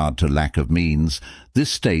 with regard to lack of means,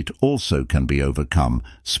 this state also can be overcome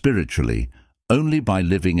spiritually only by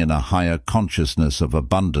living in a higher consciousness of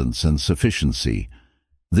abundance and sufficiency.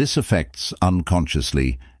 This affects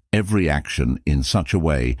unconsciously every action in such a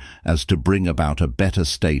way as to bring about a better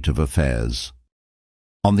state of affairs.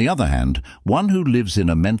 On the other hand, one who lives in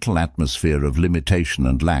a mental atmosphere of limitation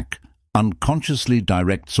and lack unconsciously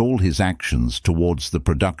directs all his actions towards the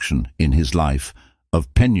production in his life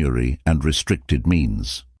of penury and restricted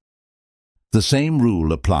means. The same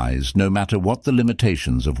rule applies no matter what the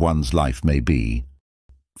limitations of one's life may be.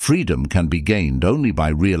 Freedom can be gained only by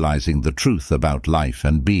realizing the truth about life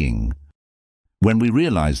and being. When we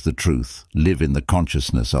realize the truth, live in the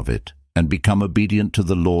consciousness of it, and become obedient to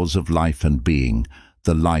the laws of life and being,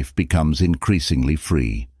 the life becomes increasingly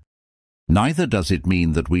free. Neither does it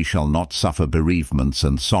mean that we shall not suffer bereavements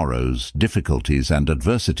and sorrows, difficulties and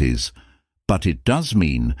adversities, but it does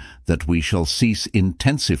mean that we shall cease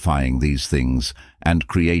intensifying these things and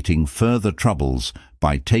creating further troubles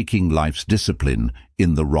by taking life's discipline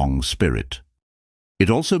in the wrong spirit. It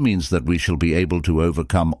also means that we shall be able to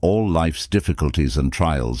overcome all life's difficulties and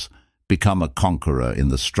trials, become a conqueror in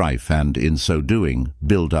the strife and, in so doing,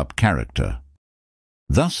 build up character.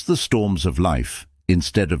 Thus the storms of life,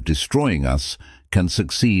 instead of destroying us, can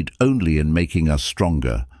succeed only in making us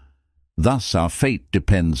stronger. Thus our fate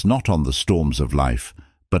depends not on the storms of life,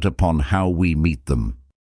 but upon how we meet them.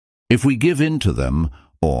 If we give in to them,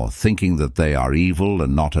 or, thinking that they are evil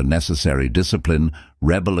and not a necessary discipline,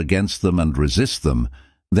 rebel against them and resist them,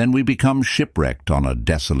 then we become shipwrecked on a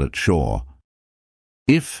desolate shore.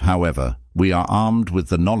 If, however, we are armed with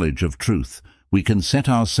the knowledge of truth, we can set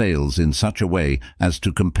our sails in such a way as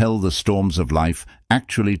to compel the storms of life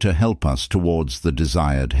actually to help us towards the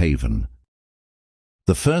desired haven.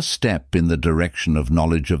 The first step in the direction of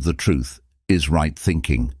knowledge of the truth is right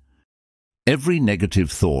thinking. Every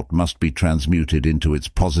negative thought must be transmuted into its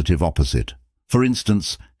positive opposite. For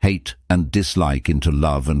instance, hate and dislike into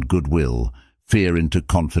love and goodwill, fear into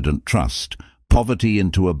confident trust, poverty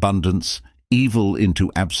into abundance, evil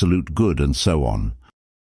into absolute good, and so on.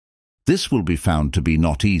 This will be found to be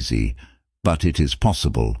not easy, but it is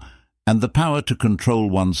possible, and the power to control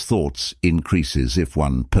one's thoughts increases if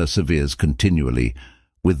one perseveres continually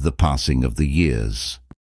with the passing of the years.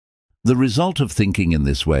 The result of thinking in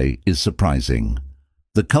this way is surprising.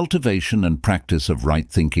 The cultivation and practice of right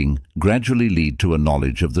thinking gradually lead to a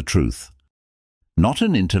knowledge of the truth. Not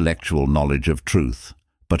an intellectual knowledge of truth,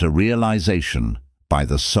 but a realization by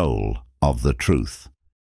the soul of the truth.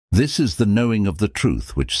 This is the knowing of the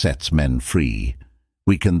truth which sets men free.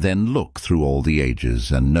 We can then look through all the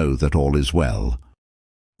ages and know that all is well.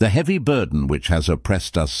 The heavy burden which has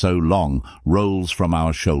oppressed us so long rolls from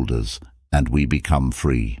our shoulders, and we become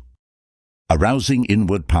free. Arousing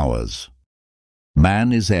inward powers.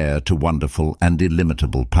 Man is heir to wonderful and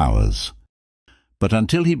illimitable powers. But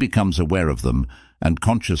until he becomes aware of them and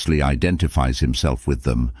consciously identifies himself with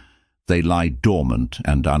them, they lie dormant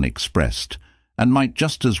and unexpressed, and might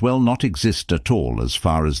just as well not exist at all as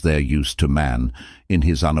far as their use to man in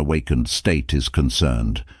his unawakened state is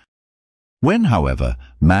concerned. When, however,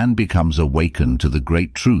 man becomes awakened to the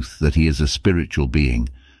great truth that he is a spiritual being,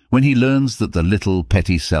 when he learns that the little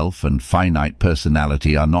petty self and finite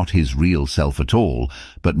personality are not his real self at all,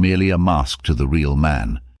 but merely a mask to the real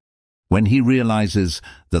man, when he realizes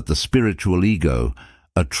that the spiritual ego,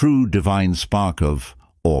 a true divine spark of,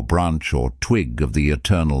 or branch or twig of the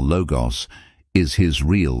eternal Logos, is his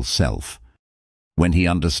real self, when he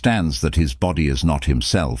understands that his body is not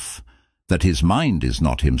himself, that his mind is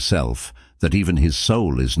not himself, that even his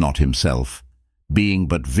soul is not himself, being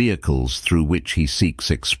but vehicles through which he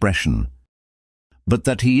seeks expression, but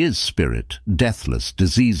that he is spirit, deathless,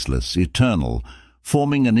 diseaseless, eternal,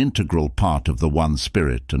 forming an integral part of the one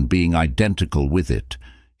spirit and being identical with it,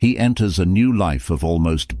 he enters a new life of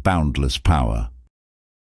almost boundless power.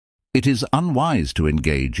 It is unwise to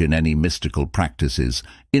engage in any mystical practices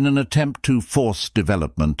in an attempt to force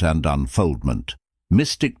development and unfoldment.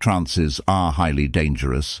 Mystic trances are highly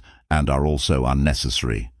dangerous and are also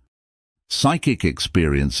unnecessary. Psychic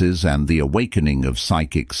experiences and the awakening of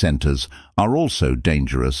psychic centers are also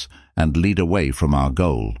dangerous and lead away from our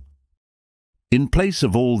goal. In place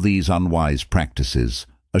of all these unwise practices,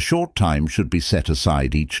 a short time should be set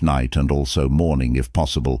aside each night and also morning, if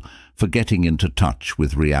possible, for getting into touch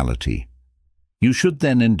with reality. You should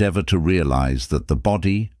then endeavor to realize that the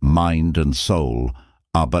body, mind, and soul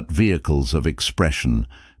are but vehicles of expression,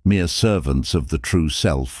 mere servants of the true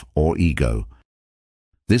self or ego.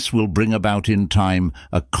 This will bring about in time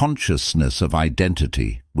a consciousness of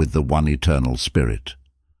identity with the one eternal Spirit,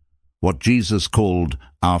 what Jesus called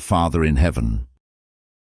our Father in heaven.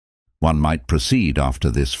 One might proceed after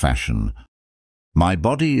this fashion. My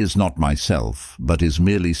body is not myself, but is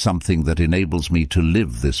merely something that enables me to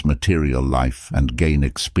live this material life and gain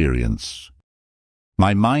experience.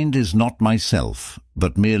 My mind is not myself,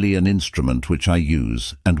 but merely an instrument which I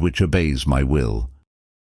use and which obeys my will.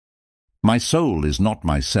 My soul is not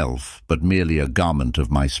myself, but merely a garment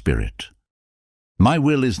of my spirit. My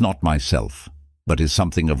will is not myself, but is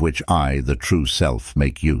something of which I, the true self,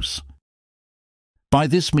 make use. By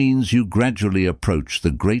this means you gradually approach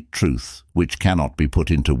the great truth which cannot be put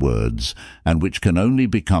into words and which can only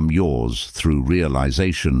become yours through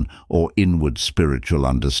realization or inward spiritual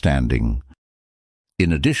understanding.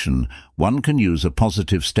 In addition, one can use a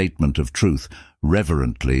positive statement of truth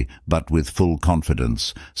reverently but with full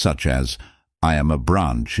confidence, such as, "I am a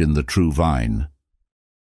branch in the true vine."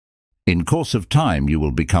 In course of time you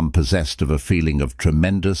will become possessed of a feeling of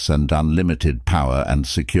tremendous and unlimited power and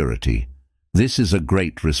security. This is a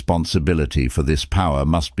great responsibility, for this power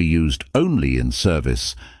must be used only in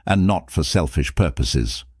service and not for selfish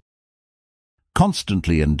purposes.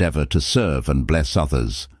 Constantly endeavor to serve and bless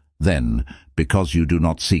others. Then, because you do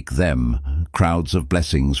not seek them, crowds of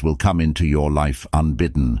blessings will come into your life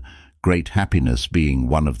unbidden, great happiness being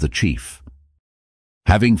one of the chief.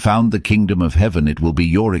 Having found the kingdom of heaven, it will be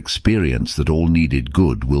your experience that all needed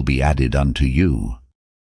good will be added unto you.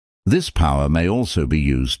 This power may also be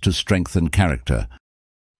used to strengthen character,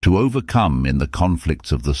 to overcome in the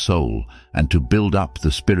conflicts of the soul, and to build up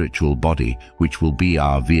the spiritual body, which will be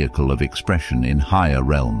our vehicle of expression in higher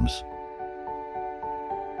realms.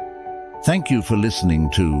 Thank you for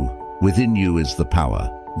listening to Within You is the Power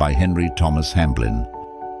by Henry Thomas Hamblin.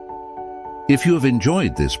 If you have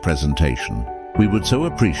enjoyed this presentation, we would so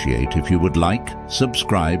appreciate if you would like,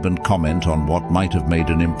 subscribe and comment on what might have made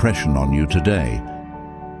an impression on you today.